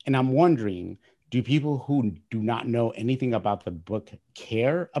ends. And I'm wondering, do people who do not know anything about the book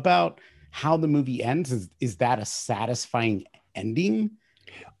care about how the movie ends? Is that a satisfying ending?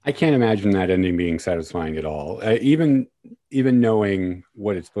 I can't imagine that ending being satisfying at all. Even knowing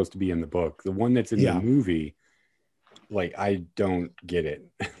what it's supposed to be in the book, the one that's in the movie, like I don't get it.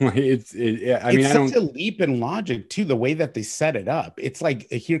 Like I mean, I don't. It's such a leap in logic too. The way that they set it up, it's like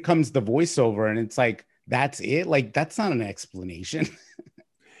here comes the voiceover, and it's like that's it. Like that's not an explanation.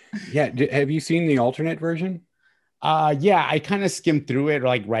 Yeah, have you seen the alternate version? Yeah, I kind of skimmed through it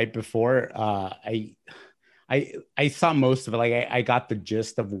like right before. I saw most of it. Like I got the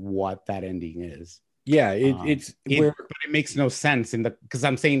gist of what that ending is. Yeah, it's where, but it makes no sense because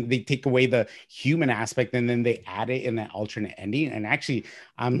I'm saying they take away the human aspect and then they add it in that alternate ending. And actually,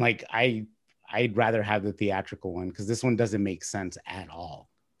 I'm like I'd rather have the theatrical one because this one doesn't make sense at all.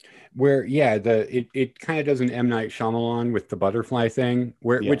 Where it kind of does an M. Night Shyamalan with the butterfly thing,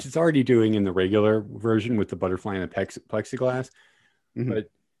 which it's already doing in the regular version with the butterfly and the plexiglass, but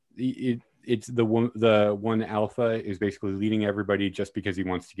it's the one alpha is basically leading everybody just because he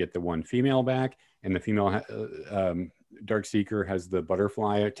wants to get the one female back, and the female Dark Seeker has the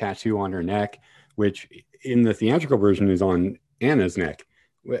butterfly tattoo on her neck, which in the theatrical version is on Anna's neck.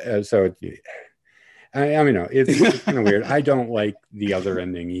 So I mean, no, it's kind of weird. I don't like the other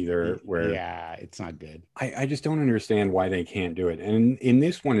ending either. Where it's not good. I just don't understand why they can't do it. And in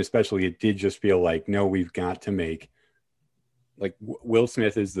this one especially, it did just feel like, no, we've got to make, like, Will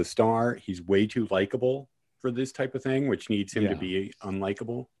Smith is the star. He's way too likable for this type of thing, which needs him to be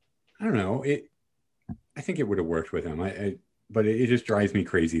unlikable. I don't know. I think it would have worked with him. But it just drives me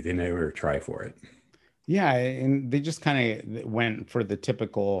crazy. They never try for it. Yeah, and they just kind of went for the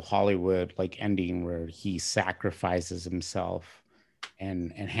typical Hollywood like ending where he sacrifices himself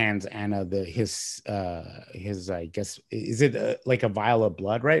and hands Anna his I guess is it like a vial of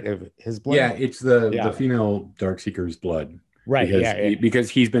blood, right? Of his blood. Yeah, it's the female Darkseeker's blood. Right. Because, because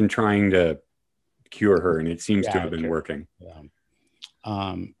he's been trying to cure her, and it seems to have been working.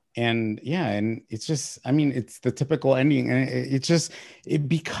 Yeah. And it's just, I mean, it's the typical ending, and it's just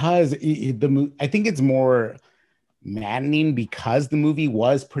because I think it's more maddening because the movie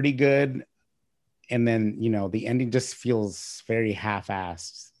was pretty good, and then the ending just feels very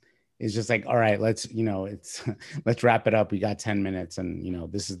half-assed. It's just like, all right, let's let's wrap it up. We got 10 minutes,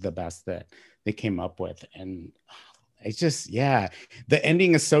 and this is the best that they came up with, and it's just the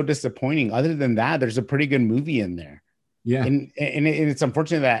ending is so disappointing. Other than that, there's a pretty good movie in there. Yeah, and it's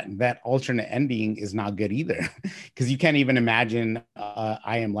unfortunate that alternate ending is not good either, because you can't even imagine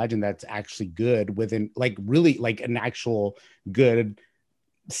I Am Legend that's actually good within like really like an actual good,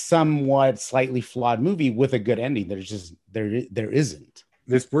 somewhat slightly flawed movie with a good ending. There's just there isn't.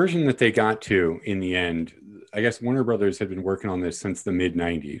 This version that they got to in the end, I guess Warner Brothers had been working on this since the mid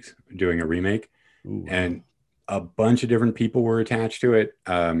 '90s, doing a remake. Ooh, and a bunch of different people were attached to it.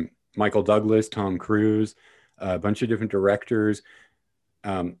 Michael Douglas, Tom Cruise, a bunch of different directors.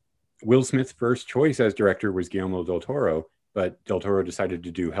 Will Smith's first choice as director was Guillermo del Toro, but del Toro decided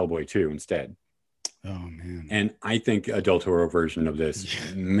to do Hellboy 2 instead. Oh, man. And I think a del Toro version of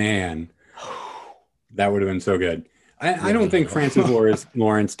this, man, that would have been so good. I don't think Francis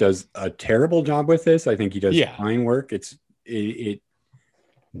Lawrence does a terrible job with this. I think he does fine work.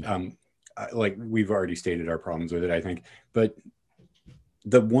 Like we've already stated our problems with it, I think. But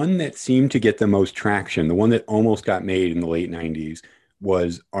the one that seemed to get the most traction, the one that almost got made in the late 90s,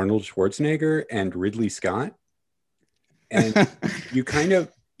 was Arnold Schwarzenegger and Ridley Scott. And you kind of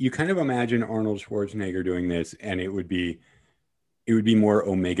imagine Arnold Schwarzenegger doing this, and it would be more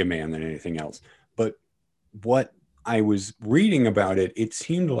Omega Man than anything else. But what I was reading about it, it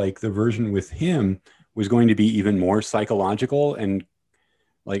seemed like the version with him was going to be even more psychological and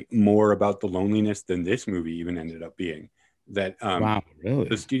like more about the loneliness than this movie even ended up being. That wow, really?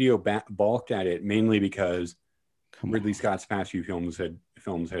 The studio balked at it mainly because Ridley Scott's past few films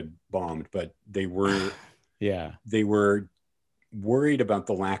had bombed, but they were they were worried about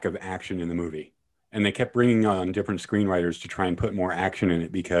the lack of action in the movie, and they kept bringing on different screenwriters to try and put more action in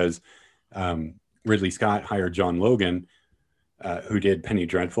it because Ridley Scott hired John Logan, who did Penny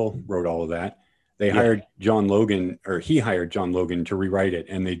Dreadful, wrote all of that. He hired John Logan to rewrite it,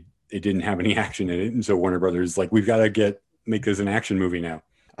 and it didn't have any action in it, and so Warner Brothers like, we've got to make this an action movie now.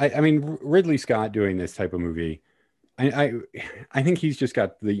 I mean, Ridley Scott doing this type of movie, I think he's just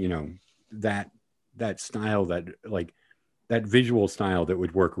got the that style, that visual style that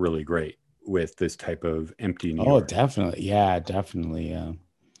would work really great with this type of empty New York. Definitely. I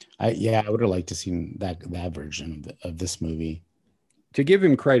would have liked to see that version of this movie. to give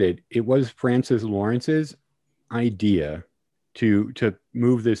him credit, it was Francis Lawrence's idea to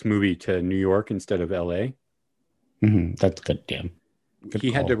move this movie to New York instead of LA. That's good. Damn. Good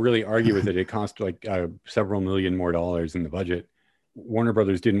He call. had to really argue with it. It cost like several million more dollars in the budget. Warner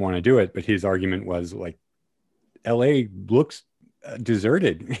Brothers didn't want to do it, but his argument was like, LA looks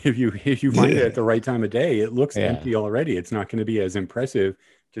deserted. If you find it at the right time of day, it looks empty already. It's not going to be as impressive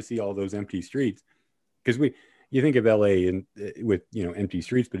to see all those empty streets, because you think of LA and with empty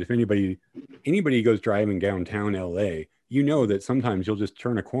streets, but if anybody goes driving downtown LA, you know that sometimes you'll just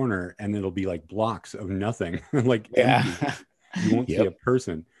turn a corner and it'll be like blocks of nothing, like empty. You won't see a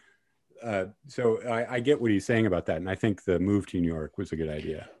person. So I get what he's saying about that, and I think the move to New York was a good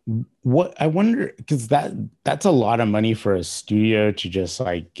idea. What I wonder, because that's a lot of money for a studio to just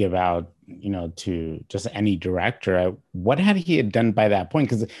like give out, to just any director. What had he done by that point?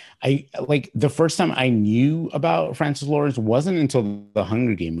 Because I like the first time I knew about Francis Lawrence wasn't until the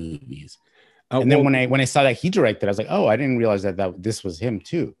Hunger Game movies, and then when I saw that he directed, I was like, oh, I didn't realize that this was him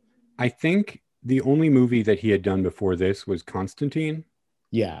too. I think the only movie that he had done before this was Constantine.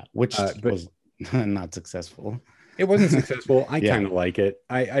 Yeah, which was not successful. It wasn't successful. I kind of like it.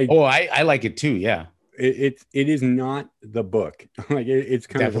 I like it too. Yeah, it is not the book. Like it's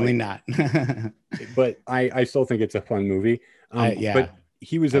kind definitely of not. But I still think it's a fun movie. But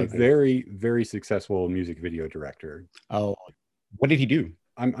he was a very, very successful music video director. Oh, what did he do?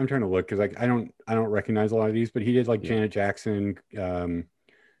 I'm trying to look because I don't recognize a lot of these, but he did like Janet Jackson,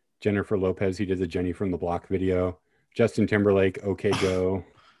 Jennifer Lopez. He did the Jenny from the Block video. Justin Timberlake, OK Go.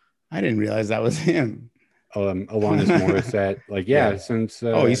 I didn't realize that was him. Alanis Morissette. Since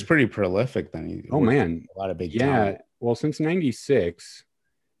he's pretty prolific then. A lot of big talent. Well, since 96,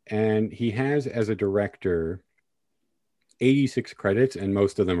 and he has as a director 86 credits, and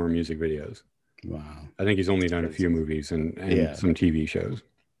most of them are music videos. Wow. I think he's only done a few movies and some TV shows.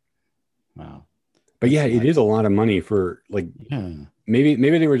 Wow. But it is a lot of money for like maybe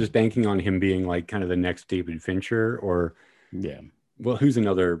they were just banking on him being like kind of the next David Fincher or well, who's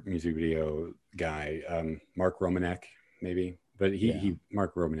another music video guy? Mark Romanek, maybe. But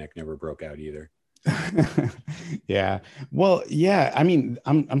Mark Romanek never broke out either. Well, I mean,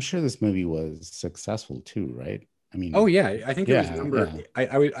 I'm sure this movie was successful too, right? I mean, I think it was number.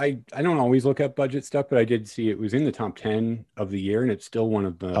 I don't always look up budget stuff, but I did see it was in the top 10 of the year, and it's still one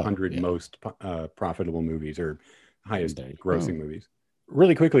of the 100 most profitable movies or highest grossing movies.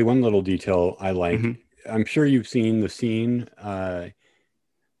 Really quickly, one little detail I like. I'm sure you've seen the scene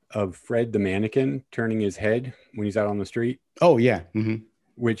of Fred the mannequin turning his head when he's out on the street. Oh yeah,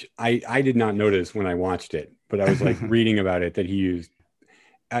 which I did not notice when I watched it, but I was like reading about it that he used.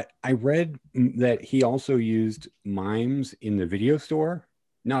 I read that he also used mimes in the video store.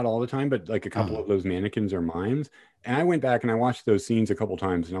 Not all the time, but like a couple of those mannequins are mimes. And I went back and I watched those scenes a couple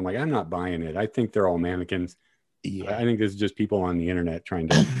times, and I'm like, I'm not buying it. I think they're all mannequins. Yeah. I think this is just people on the internet trying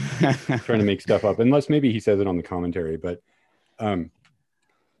to make stuff up. Unless maybe he says it on the commentary, but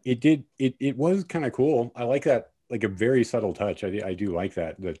it was kind of cool. I like that, like a very subtle touch. I do like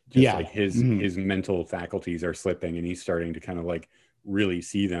that. Like his mental faculties are slipping, and he's starting to kind of like really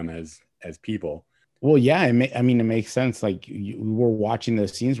see them as people. Well, yeah, it makes sense. Like we're watching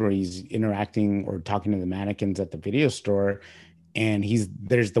those scenes where he's interacting or talking to the mannequins at the video store, and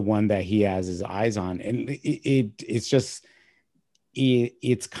there's the one that he has his eyes on, and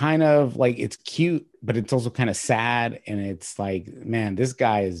it's kind of like, it's cute, but it's also kind of sad, and it's like, man, this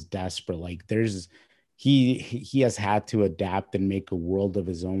guy is desperate. Like he has had to adapt and make a world of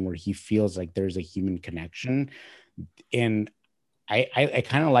his own where he feels like there's a human connection, and I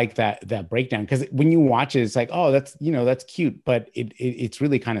kind of like that breakdown, because when you watch it, it's like, oh, that's cute, but it's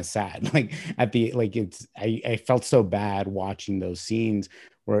really kind of sad. Like I felt so bad watching those scenes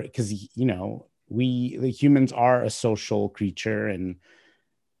where, because the humans are a social creature, and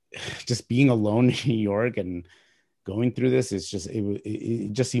just being alone in New York and going through this is just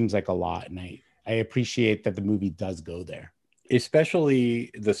it just seems like a lot, and I appreciate that the movie does go there.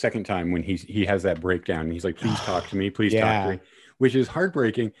 Especially the second time when he has that breakdown and he's like, please talk to me, please talk to me. Which is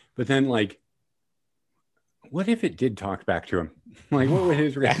heartbreaking, but then like, what if it did talk back to him? Like, what would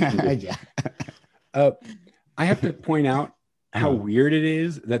his reaction be? I have to point out how weird it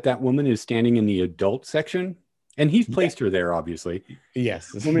is that woman is standing in the adult section, and he's placed her there, obviously.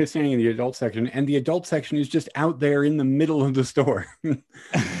 Yes. The woman is standing in the adult section, and the adult section is just out there in the middle of the store.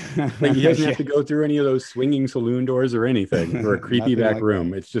 Like he doesn't have to go through any of those swinging saloon doors or anything, or a creepy back room.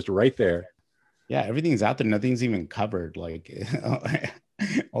 That. It's just right there. Yeah, everything's out there. Nothing's even covered. Like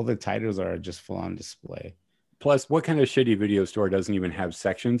all the titles are just full on display. Plus, what kind of shitty video store doesn't even have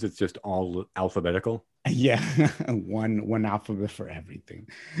sections? It's just all alphabetical. Yeah, one alphabet for everything.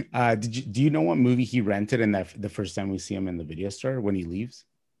 Do you know what movie he rented and that the first time we see him in the video store when he leaves?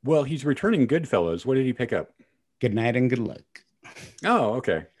 Well, he's returning Goodfellas. What did he pick up? Good night and good luck. Oh,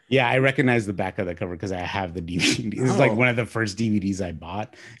 okay. Yeah, I recognize the back of the cover because I have the DVD. This is like Oh. one of the first DVDs I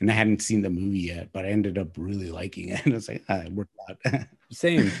bought, and I hadn't seen the movie yet, but I ended up really liking it. And it's like, it worked out.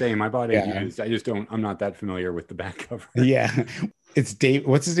 Same. I bought it Yeah. used. I just don't. I'm not that familiar with the back cover. Yeah, it's Dave.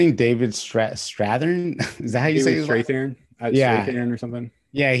 What's his name? David Strathern. Is that how you say his last- Strathern? Yeah. Strathern or something.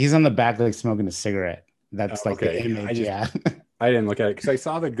 Yeah, he's on the back like smoking a cigarette. That's like okay. the image. Yeah. I didn't look at it because I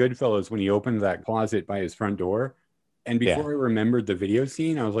saw the Goodfellas when he opened that closet by his front door. And before I remembered the video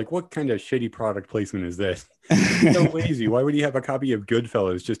scene, I was like, what kind of shitty product placement is this? So lazy. Why would he have a copy of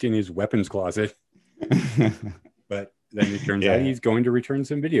Goodfellas just in his weapons closet? But then it turns out he's going to return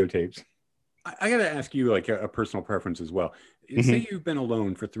some videotapes. I got to ask you like a personal preference as well. Say you've been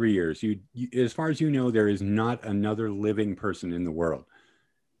alone for 3 years. You, as far as you know, there is not another living person in the world.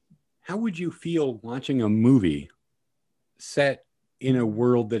 How would you feel watching a movie set in a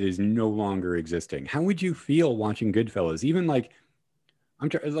world that is no longer existing? How would you feel watching Goodfellas? Even like,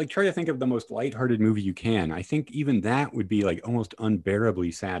 try to think of the most lighthearted movie you can. I think even that would be like almost unbearably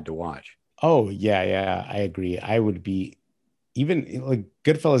sad to watch. Oh, yeah, I agree. I would be even like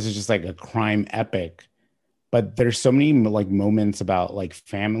Goodfellas is just like a crime epic, but there's so many like moments about like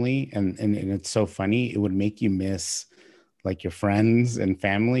family and it's so funny. It would make you miss like your friends and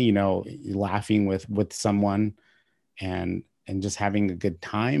family, you know, laughing with someone and just having a good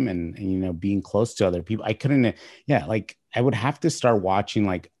time and you know being close to other people. I couldn't, like I would have to start watching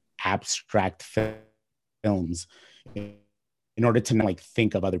like abstract films in order to like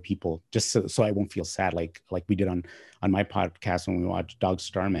think of other people, just so I won't feel sad like we did on my podcast when we watched Dog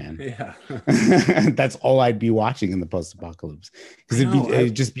Starman. Yeah. That's all I'd be watching in the post-apocalypse because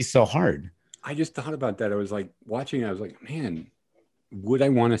it'd just be so hard. I just thought about that. I was like watching, I was like, man, would I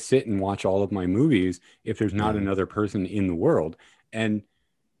want to sit and watch all of my movies if there's not another person in the world? And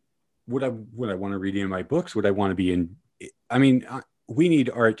would I want to read any of my books? Would I want to be in? I mean, we need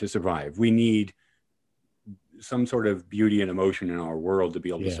art to survive. We need some sort of beauty and emotion in our world to be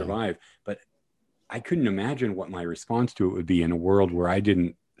able to survive. But I couldn't imagine what my response to it would be in a world where I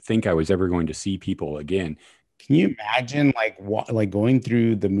didn't think I was ever going to see people again. Can you imagine like going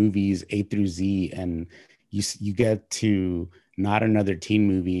through the movies A through Z and you get to not another teen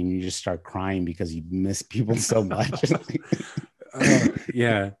movie and you just start crying because you miss people so much? God,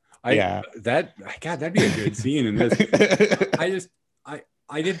 that'd be a good scene in this.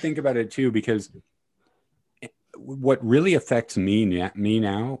 I did think about it too, because what really affects me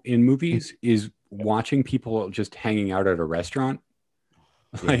now in movies is watching people just hanging out at a restaurant.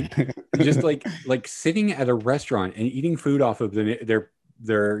 Like just like sitting at a restaurant and eating food off of their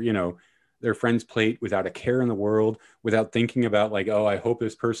friend's plate without a care in the world, without thinking about like, oh, I hope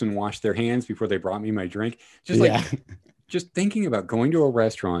this person washed their hands before they brought me my drink. Just thinking about going to a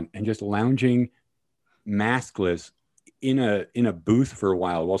restaurant and just lounging maskless in a booth for a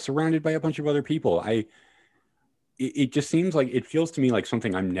while surrounded by a bunch of other people. It just seems like, it feels to me like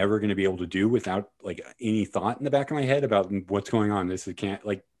something I'm never going to be able to do without like any thought in the back of my head about what's going on.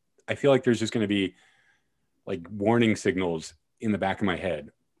 I feel like there's just going to be like warning signals in the back of my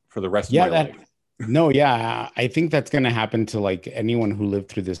head for the rest of my life. I think that's going to happen to like anyone who lived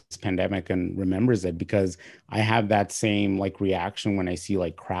through this pandemic and remembers it, because I have that same like reaction when I see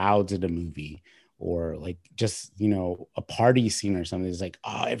like crowds at a movie or like just, you know, a party scene or something. It's like,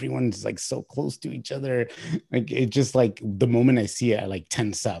 oh, everyone's like so close to each other. Like it just like the moment I see it, I like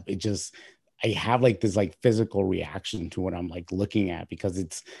tense up. I have like this like physical reaction to what I'm like looking at, because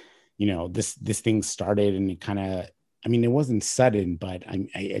it's, you know, this thing started and it kind of, I mean, it wasn't sudden, but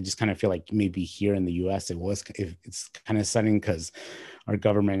I just kind of feel like maybe here in the US, it's kind of sudden because our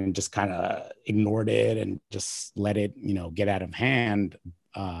government just kind of ignored it and just let it, you know, get out of hand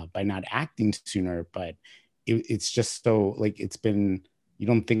by not acting sooner. But it's just so like, it's been, you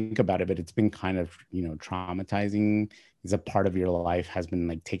don't think about it, but it's been kind of, you know, traumatizing. Is a part of your life has been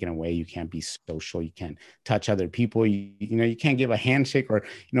like taken away. You can't be social. You can't touch other people. You know, you can't give a handshake or,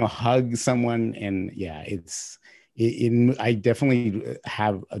 you know, hug someone. And yeah, I definitely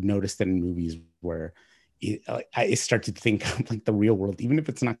have noticed that in movies where I start to think of like the real world, even if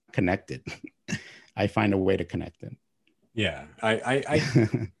it's not connected. I find a way to connect it. Yeah,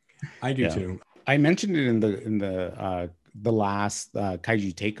 I do too. I mentioned it in the last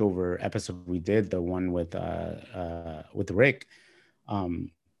Kaiju Takeover episode we did, the one with Rick.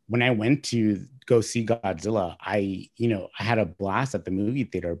 when I went to go see Godzilla, I had a blast at the movie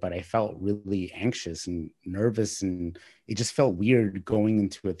theater, but I felt really anxious and nervous, and it just felt weird going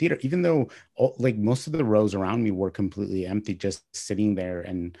into a theater, even though like most of the rows around me were completely empty, just sitting there,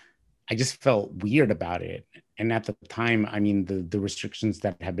 and I just felt weird about it. And at the time, I mean, the restrictions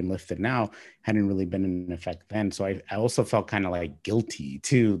that have been lifted now hadn't really been in effect then. So I also felt kind of like guilty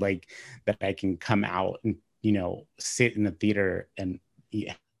too, like that I can come out and, sit in the theater and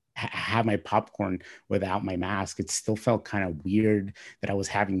have my popcorn without my mask. It still felt kind of weird that I was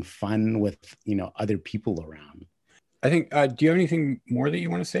having fun with, other people around. I think, do you have anything more that you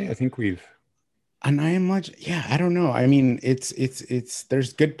want to say? I think we've. And I am much, yeah, I don't know. I mean, it's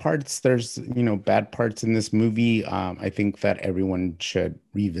there's good parts, there's bad parts in this movie. I think that everyone should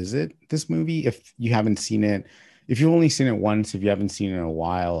revisit this movie if you haven't seen it. If you've only seen it once, if you haven't seen it in a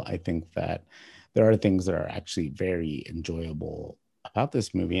while, I think that there are things that are actually very enjoyable about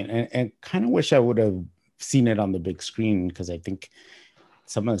this movie, and kind of wish I would have seen it on the big screen, because I think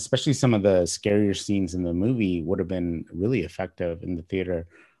especially some of the scarier scenes in the movie would have been really effective in the theater.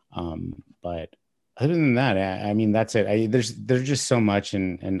 But other than that, I mean, that's it. There's just so much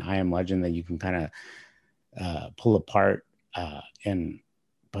in I Am Legend that you can kind of pull apart.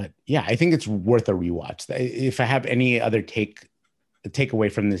 But yeah, I think it's worth a rewatch. If I have any other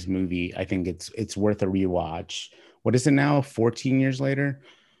takeaway from this movie, I think it's worth a rewatch. What is it now? 14 years later?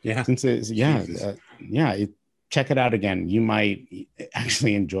 Yeah. Since it's, check it out again. You might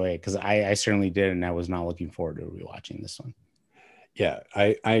actually enjoy it, because I certainly did, and I was not looking forward to rewatching this one. Yeah,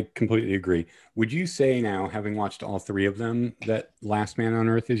 I completely agree. Would you say now, having watched all three of them, that Last Man on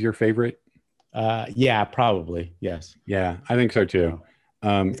Earth is your favorite? Yeah, probably. Yes. Yeah, I think so too.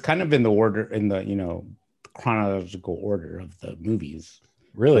 It's kind of in the order, in the, chronological order of the movies.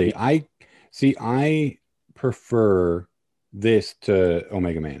 Really? I prefer this to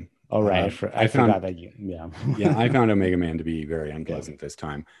Omega Man. Oh, right. I forgot that. Yeah, I found Omega Man to be very unpleasant this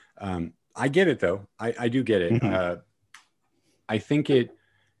time. I get it though. I do get it. Mm-hmm. I think I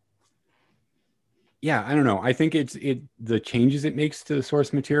don't know. I think the changes it makes to the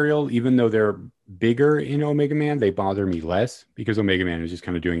source material, even though they're bigger in Omega Man, they bother me less, because Omega Man is just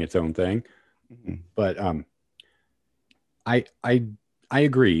kind of doing its own thing. Mm-hmm. But I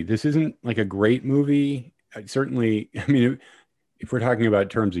agree. This isn't like a great movie. Certainly, I mean, if we're talking about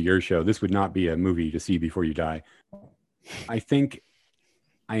terms of your show, this would not be a movie to see before you die. I think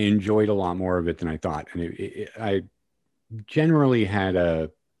I enjoyed a lot more of it than I thought, and I generally had a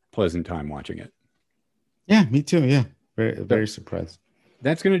pleasant time watching it. Yeah, me too. Yeah, very surprised.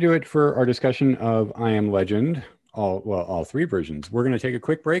 That's going to do it for our discussion of I Am Legend. All three versions. We're going to take a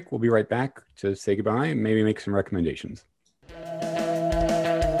quick break. We'll be right back to say goodbye and maybe make some recommendations.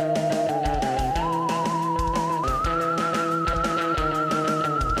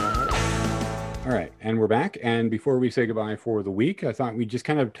 All right, and we're back. And before we say goodbye for the week, I thought we'd just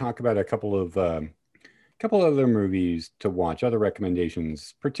kind of talk about a couple other movies to watch, other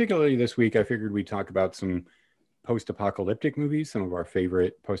recommendations. Particularly this week, I figured we'd talk about some post-apocalyptic movies, some of our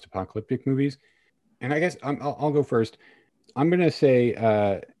favorite post-apocalyptic movies. And I guess I'll go first. I'm going to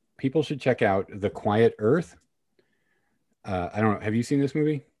say people should check out The Quiet Earth. I don't know. Have you seen this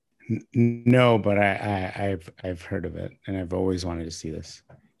movie? No, but I've heard of it, and I've always wanted to see this.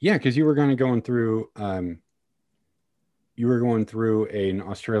 Yeah, because you were going through an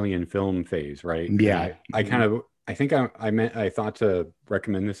Australian film phase, right? Yeah. I thought to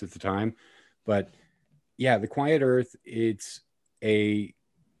recommend this at the time, but yeah, The Quiet Earth, it's a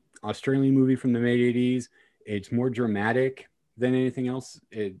Australian movie from the mid-'80s. It's more dramatic than anything else.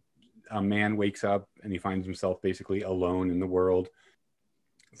 A man wakes up and he finds himself basically alone in the world,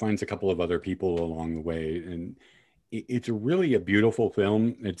 finds a couple of other people along the way, and it's really a beautiful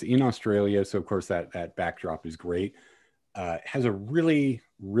film. It's in Australia, so of course that backdrop is great. It has a really,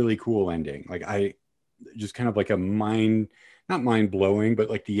 really cool ending. Like I just kind of like not mind blowing, but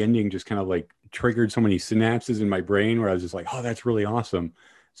like the ending just kind of like triggered so many synapses in my brain where I was just like, oh, that's really awesome.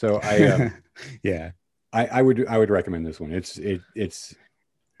 So yeah, I would recommend this one. It's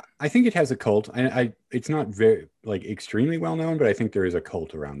I think it has a cult. It's not very like extremely well known, but I think there is a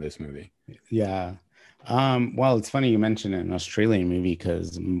cult around this movie. Yeah. Well, it's funny you mentioned an Australian movie,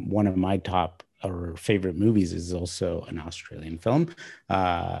 because one of my top or favorite movies is also an Australian film,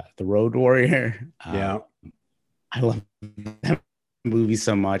 The Road Warrior. Yeah, I love that movie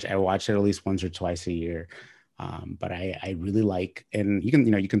so much. I watch it at least once or twice a year. But I really like, and you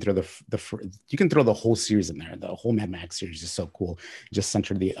can throw the whole series in there. The whole Mad Max series is so cool, just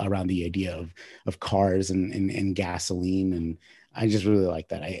centered around the idea of cars and gasoline, and I just really like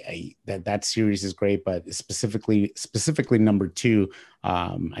that. That series is great, but specifically number two,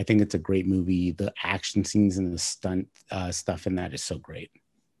 I think it's a great movie. The action scenes and the stunt stuff in that is so great.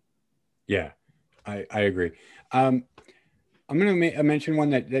 Yeah, I agree. I'm going to mention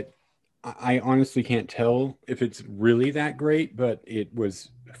one that I honestly can't tell if it's really that great, but it was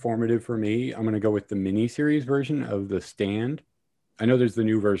formative for me. I'm going to go with the miniseries version of The Stand. I know there's the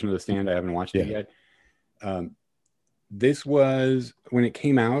new version of The Stand. I haven't watched it yet. This was when it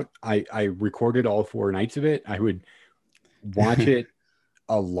came out. I recorded all 4 nights of it. I would watch it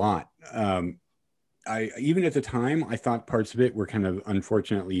a lot. I even at the time I thought parts of it were kind of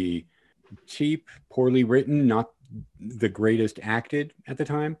unfortunately cheap, poorly written, not the greatest acted at the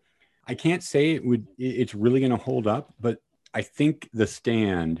time. I can't say it's really going to hold up, but I think The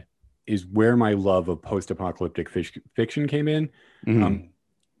Stand is where my love of post-apocalyptic fiction came in.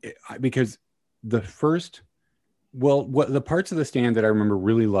 Because the parts of The Stand that I remember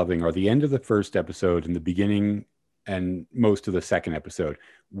really loving are the end of the first episode and the beginning and most of the second episode,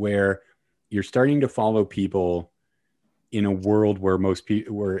 where you're starting to follow people in a world where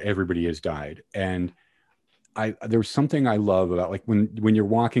where everybody has died. And there's something I love about like when you're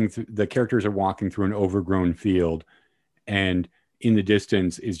walking through, the characters are walking through an overgrown field, and in the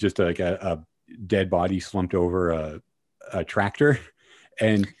distance is just like a dead body slumped over a tractor.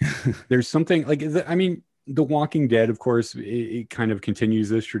 And there's something like, The Walking Dead, of course, it kind of continues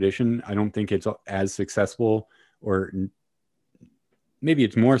this tradition. I don't think it's as successful, or maybe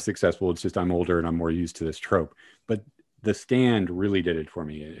it's more successful. It's just I'm older and I'm more used to this trope. But The Stand really did it for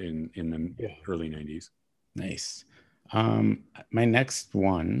me in the early 90s. Nice. My next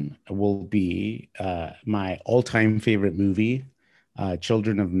one will be my all-time favorite movie,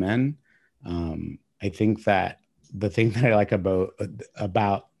 Children of Men. I think that the thing that I like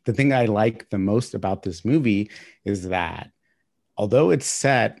about the thing I like the most about this movie is that although it's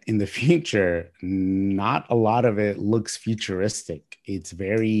set in the future, not a lot of it looks futuristic. It's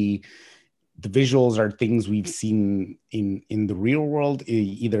very, the visuals are things we've seen in the real world,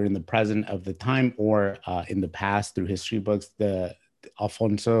 either in the present of the time or in the past through history books. The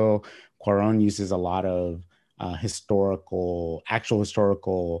Alfonso Cuarón uses a lot of actual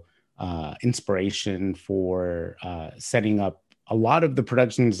historical inspiration for setting up a lot of the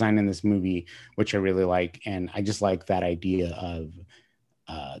production design in this movie, which I really like. And I just like that idea of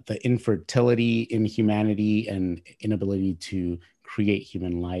the infertility in humanity and inability to create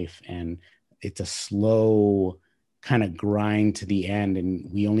human life. And it's a slow kind of grind to the end. And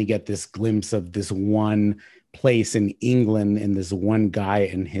we only get this glimpse of this one place in England and this one guy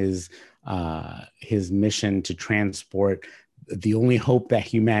and his mission to transport the only hope that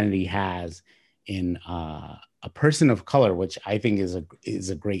humanity has in a person of color, which I think is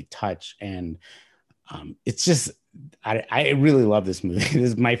a great touch. And it's just, I really love this movie. This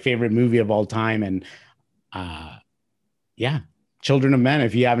is my favorite movie of all time. And Children of Men,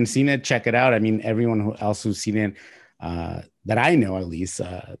 if you haven't seen it, check it out. I mean, everyone else who's seen it, that I know at least,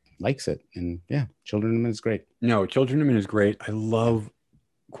 likes it. And yeah, Children of Men is great. No, Children of Men is great. I love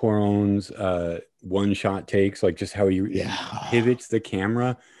Cuarón's one-shot takes, like just how he pivots the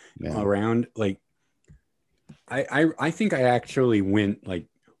camera around. Like, I think I actually went like,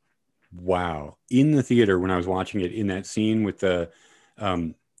 wow, in the theater when I was watching it, in that scene with where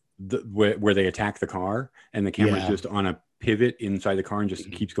they attack the car and the camera's just on a pivot inside the car and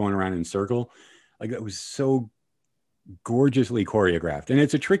just keeps going around in a circle. Like, that was so gorgeously choreographed, and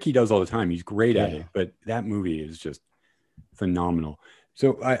it's a trick he does all the time. He's great at it, but that movie is just phenomenal.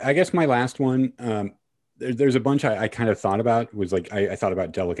 So I guess my last one, there's a bunch I kind of thought about, was like, I thought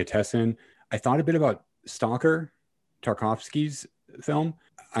about Delicatessen. I thought a bit about Stalker, Tarkovsky's film.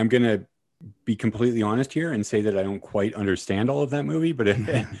 I'm going to be completely honest here and say that I don't quite understand all of that movie, but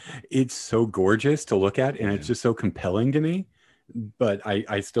it's so gorgeous to look at, and it's just so compelling to me. But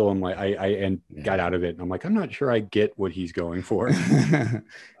I still am like, I got out of it, and I'm like, I'm not sure I get what he's going for.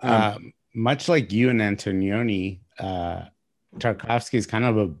 Much like you and Antonioni, Tarkovsky is kind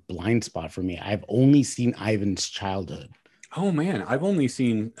of a blind spot for me. I've only seen Ivan's Childhood. Oh man, I've only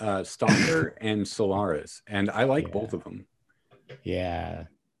seen Stalker and Solaris, and I like both of them. Yeah,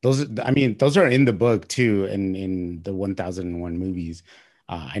 those are in the book too, and in the 1001 movies.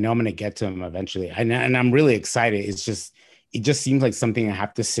 I know I'm going to get to them eventually, and I'm really excited. It just seems like something I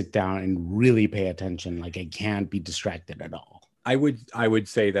have to sit down and really pay attention. Like, I can't be distracted at all. I would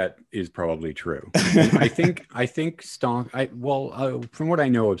say that is probably true. I think from what I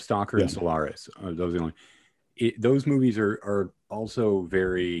know of Stalker and Solaris, those are the only, those movies are also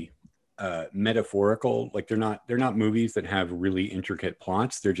very metaphorical. Like, they're not movies that have really intricate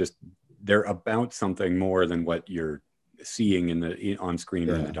plots. They're about something more than what you're seeing on screen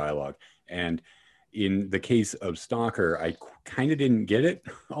or in the dialogue. And in the case of Stalker, I kind of didn't get it,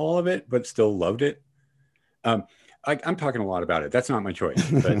 all of it, but still loved it. I'm talking a lot about it. That's not my choice,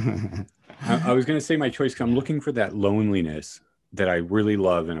 but I was going to say my choice because I'm looking for that loneliness that I really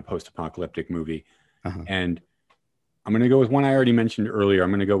love in a post-apocalyptic movie. And I'm going to go with one I already mentioned earlier. I'm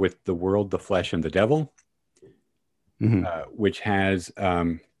going to go with The World, the Flesh, and the Devil, which has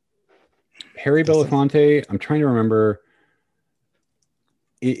Harry Belafonte. I'm trying to remember.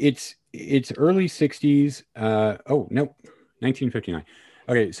 It's early 60s. Oh, nope, 1959.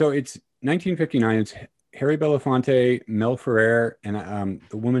 Okay, so it's 1959. It's Harry Belafonte, Mel Ferrer, and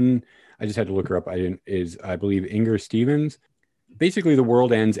the woman, I just had to look her up. I believe, Inger Stevens. Basically, the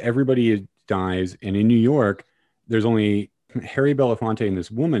world ends. Everybody dies. And in New York, there's only Harry Belafonte and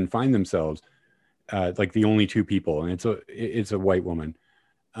this woman find themselves like the only two people. And it's a white woman.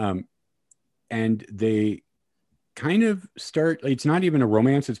 And they kind of start, it's not even a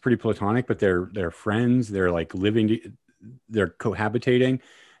romance. It's pretty platonic, but they're friends. They're like they're cohabitating.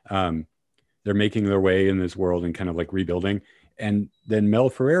 They're making their way in this world and kind of like rebuilding. And then Mel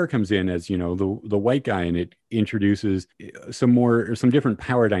Ferrer comes in as, the white guy, and it introduces some different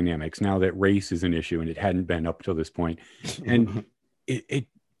power dynamics now that race is an issue, and it hadn't been up till this point. And it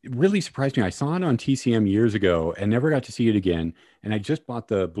really surprised me. I saw it on TCM years ago and never got to see it again. And I just bought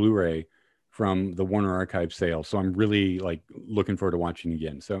the Blu-ray from the Warner Archive sale. So I'm really like looking forward to watching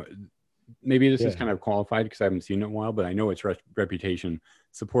again. So maybe this is kind of qualified because I haven't seen it in a while, but I know its reputation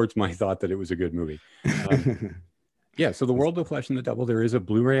supports my thought that it was a good movie. Yeah, so The World of Flesh and the Devil, there is a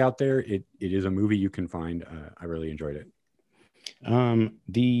Blu-ray out there. It is a movie you can find. I really enjoyed it.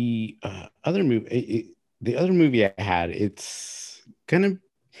 The other movie I had,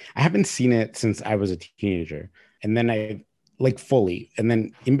 I haven't seen it since I was a teenager, and then I like fully, and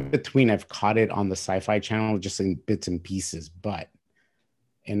then in between I've caught it on the Sci-Fi Channel just in bits and pieces,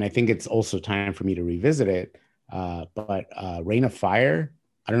 and I think it's also time for me to revisit it. But Reign of Fire,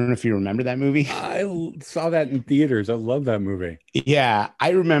 I don't know if you remember that movie. I saw that in theaters. I love that movie. Yeah, I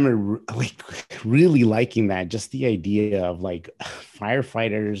remember like really liking that. Just the idea of like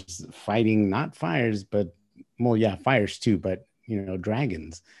firefighters fighting not fires, but fires too, but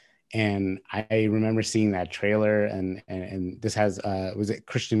dragons. And I remember seeing that trailer, and this has was it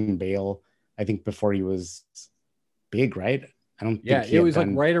Christian Bale? I think before he was big, right? I don't. Yeah, think it was like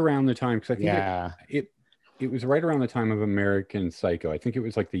right around the time, because I think it was right around the time of American Psycho. I think it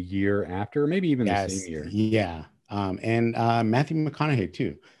was like the year after, or maybe even the same year. Yeah. And Matthew McConaughey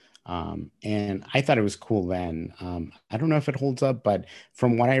too. And I thought it was cool then. I don't know if it holds up, but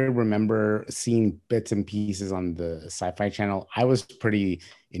from what I remember seeing bits and pieces on the Sci-Fi Channel, I was pretty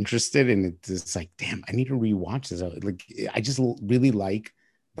interested, and it's like, damn, I need to rewatch this. Like, I just really like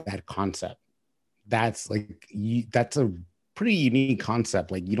that concept. That's that's a pretty unique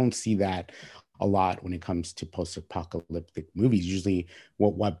concept. Like, you don't see that a lot when it comes to post-apocalyptic movies. Usually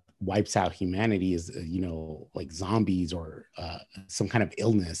what wipes out humanity is like zombies or some kind of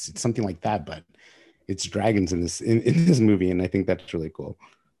illness. It's something like that, but it's dragons in this movie, and I think that's really cool.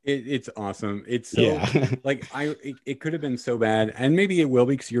 It's awesome. It's so like it could have been so bad, and maybe it will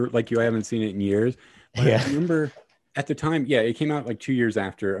be because you haven't seen it in years. But I remember at the time, it came out like 2 years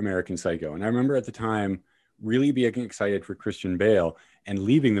after American Psycho, and I remember at the time really being excited for Christian Bale and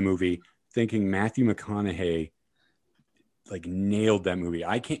leaving the movie thinking Matthew McConaughey like nailed that movie.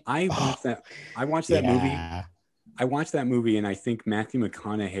 I watched that movie. I watched that movie, and I think Matthew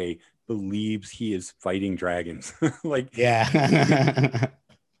McConaughey believes he is fighting dragons. It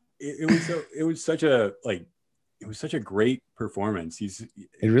was such a great performance.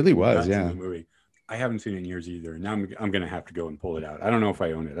 It really was. In the movie. I haven't seen it in years either. Now I'm gonna have to go and pull it out. I don't know if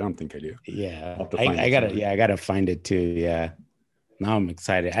I own it. I don't think I do. I gotta find it too. Yeah. Now I'm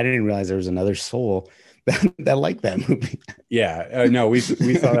excited. I didn't realize there was another soul that liked that movie. No, we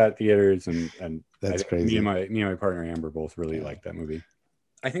saw that theaters, and that's crazy. Me and my partner Amber both really liked that movie.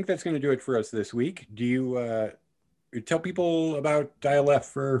 I think that's going to do it for us this week. Do you tell people about Dial F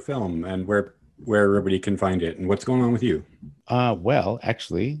for film and where everybody can find it and what's going on with you? Well,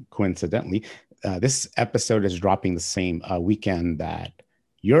 actually, coincidentally, this episode is dropping the same weekend that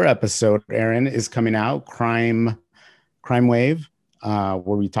your episode, Aaron, is coming out. Crime Wave.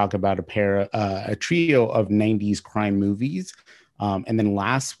 Where we talk about a trio of 90s crime movies. And then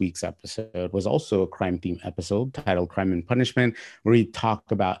last week's episode was also a crime theme episode titled Crime and Punishment, where we talk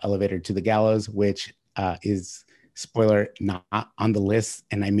about Elevator to the Gallows, which is, spoiler, not on the list.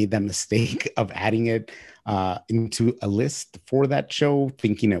 And I made that mistake of adding it into a list for that show,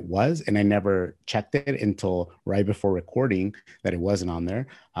 thinking it was, and I never checked it until right before recording that it wasn't on there.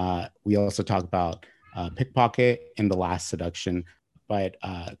 We also talk about Pickpocket, and The Last Seduction. But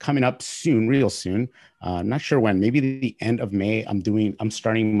coming up soon, real soon, not sure when, maybe the end of May, I'm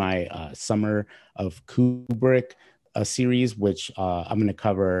starting my Summer of Kubrick series, which I'm going to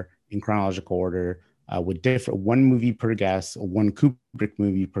cover in chronological order with one movie per guest, one Kubrick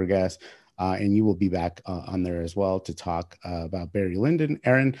movie per guest. And you will be back on there as well to talk about Barry Lyndon,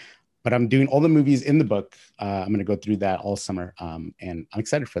 Aaron. But I'm doing all the movies in the book. I'm going to go through that all summer. And I'm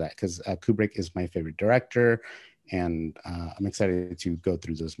excited for that because Kubrick is my favorite director. And I'm excited to go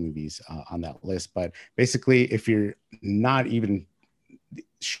through those movies on that list. But basically, if you're not even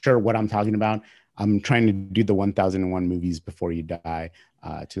sure what I'm talking about, I'm trying to do the 1001 Movies Before You Die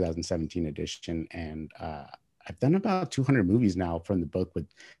 2017 edition. And I've done about 200 movies now from the book with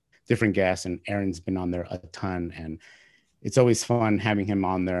different guests. And Aaron's been on there a ton. And it's always fun having him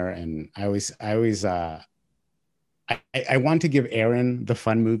on there. And I want to give Aaron the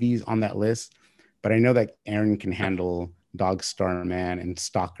fun movies on that list. But I know that Aaron can handle Dog Star Man and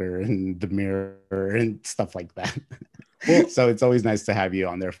Stalker and The Mirror and stuff like that. Well, so it's always nice to have you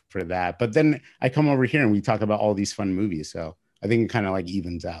on there for that. But then I come over here and we talk about all these fun movies. So I think it kind of like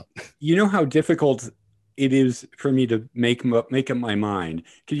evens out. You know how difficult it is for me to make up my mind?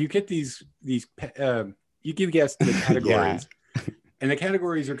 Because you get these you give guests the categories. Yeah. And the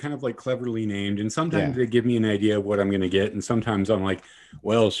categories are kind of like cleverly named. And sometimes they give me an idea of what I'm going to get. And sometimes I'm like,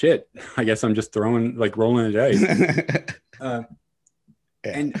 well, shit, I guess I'm just rolling the dice.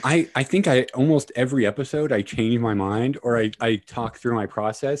 And I think almost every episode I change my mind, or I talk through my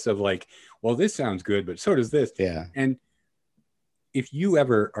process of like, well, this sounds good, but so does this. Yeah. And if you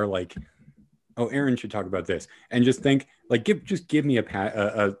ever are like, oh, Aaron should talk about this, and just think like, give me just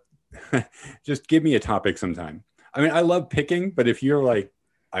give me a topic sometime. I mean, I love picking, but if you're like,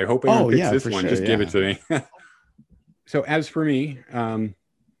 I hope Aaron picks this one, just give it to me. So as for me,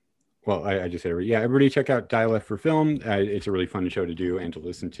 well, I just said, everybody check out Dial F for Film. It's a really fun show to do and to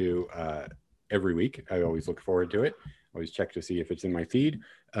listen to every week. I always look forward to it. Always check to see if it's in my feed.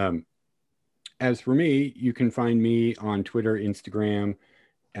 As for me, you can find me on Twitter, Instagram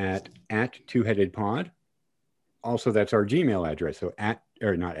at Two-Headed Pod. Also, that's our Gmail address. So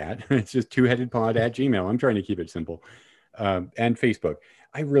it's just twoheadedpod at Gmail. I'm trying to keep it simple. And Facebook.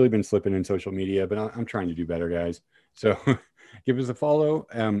 I've really been slipping in social media, but I'm trying to do better, guys. So give us a follow.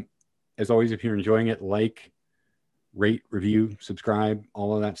 As always, if you're enjoying it, like, rate, review, subscribe,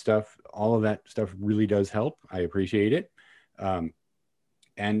 all of that stuff. All of that stuff really does help. I appreciate it.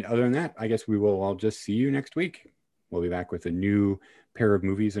 And other than that, I guess we will all just see you next week. We'll be back with a new pair of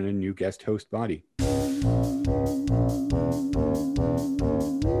movies and a new guest host body.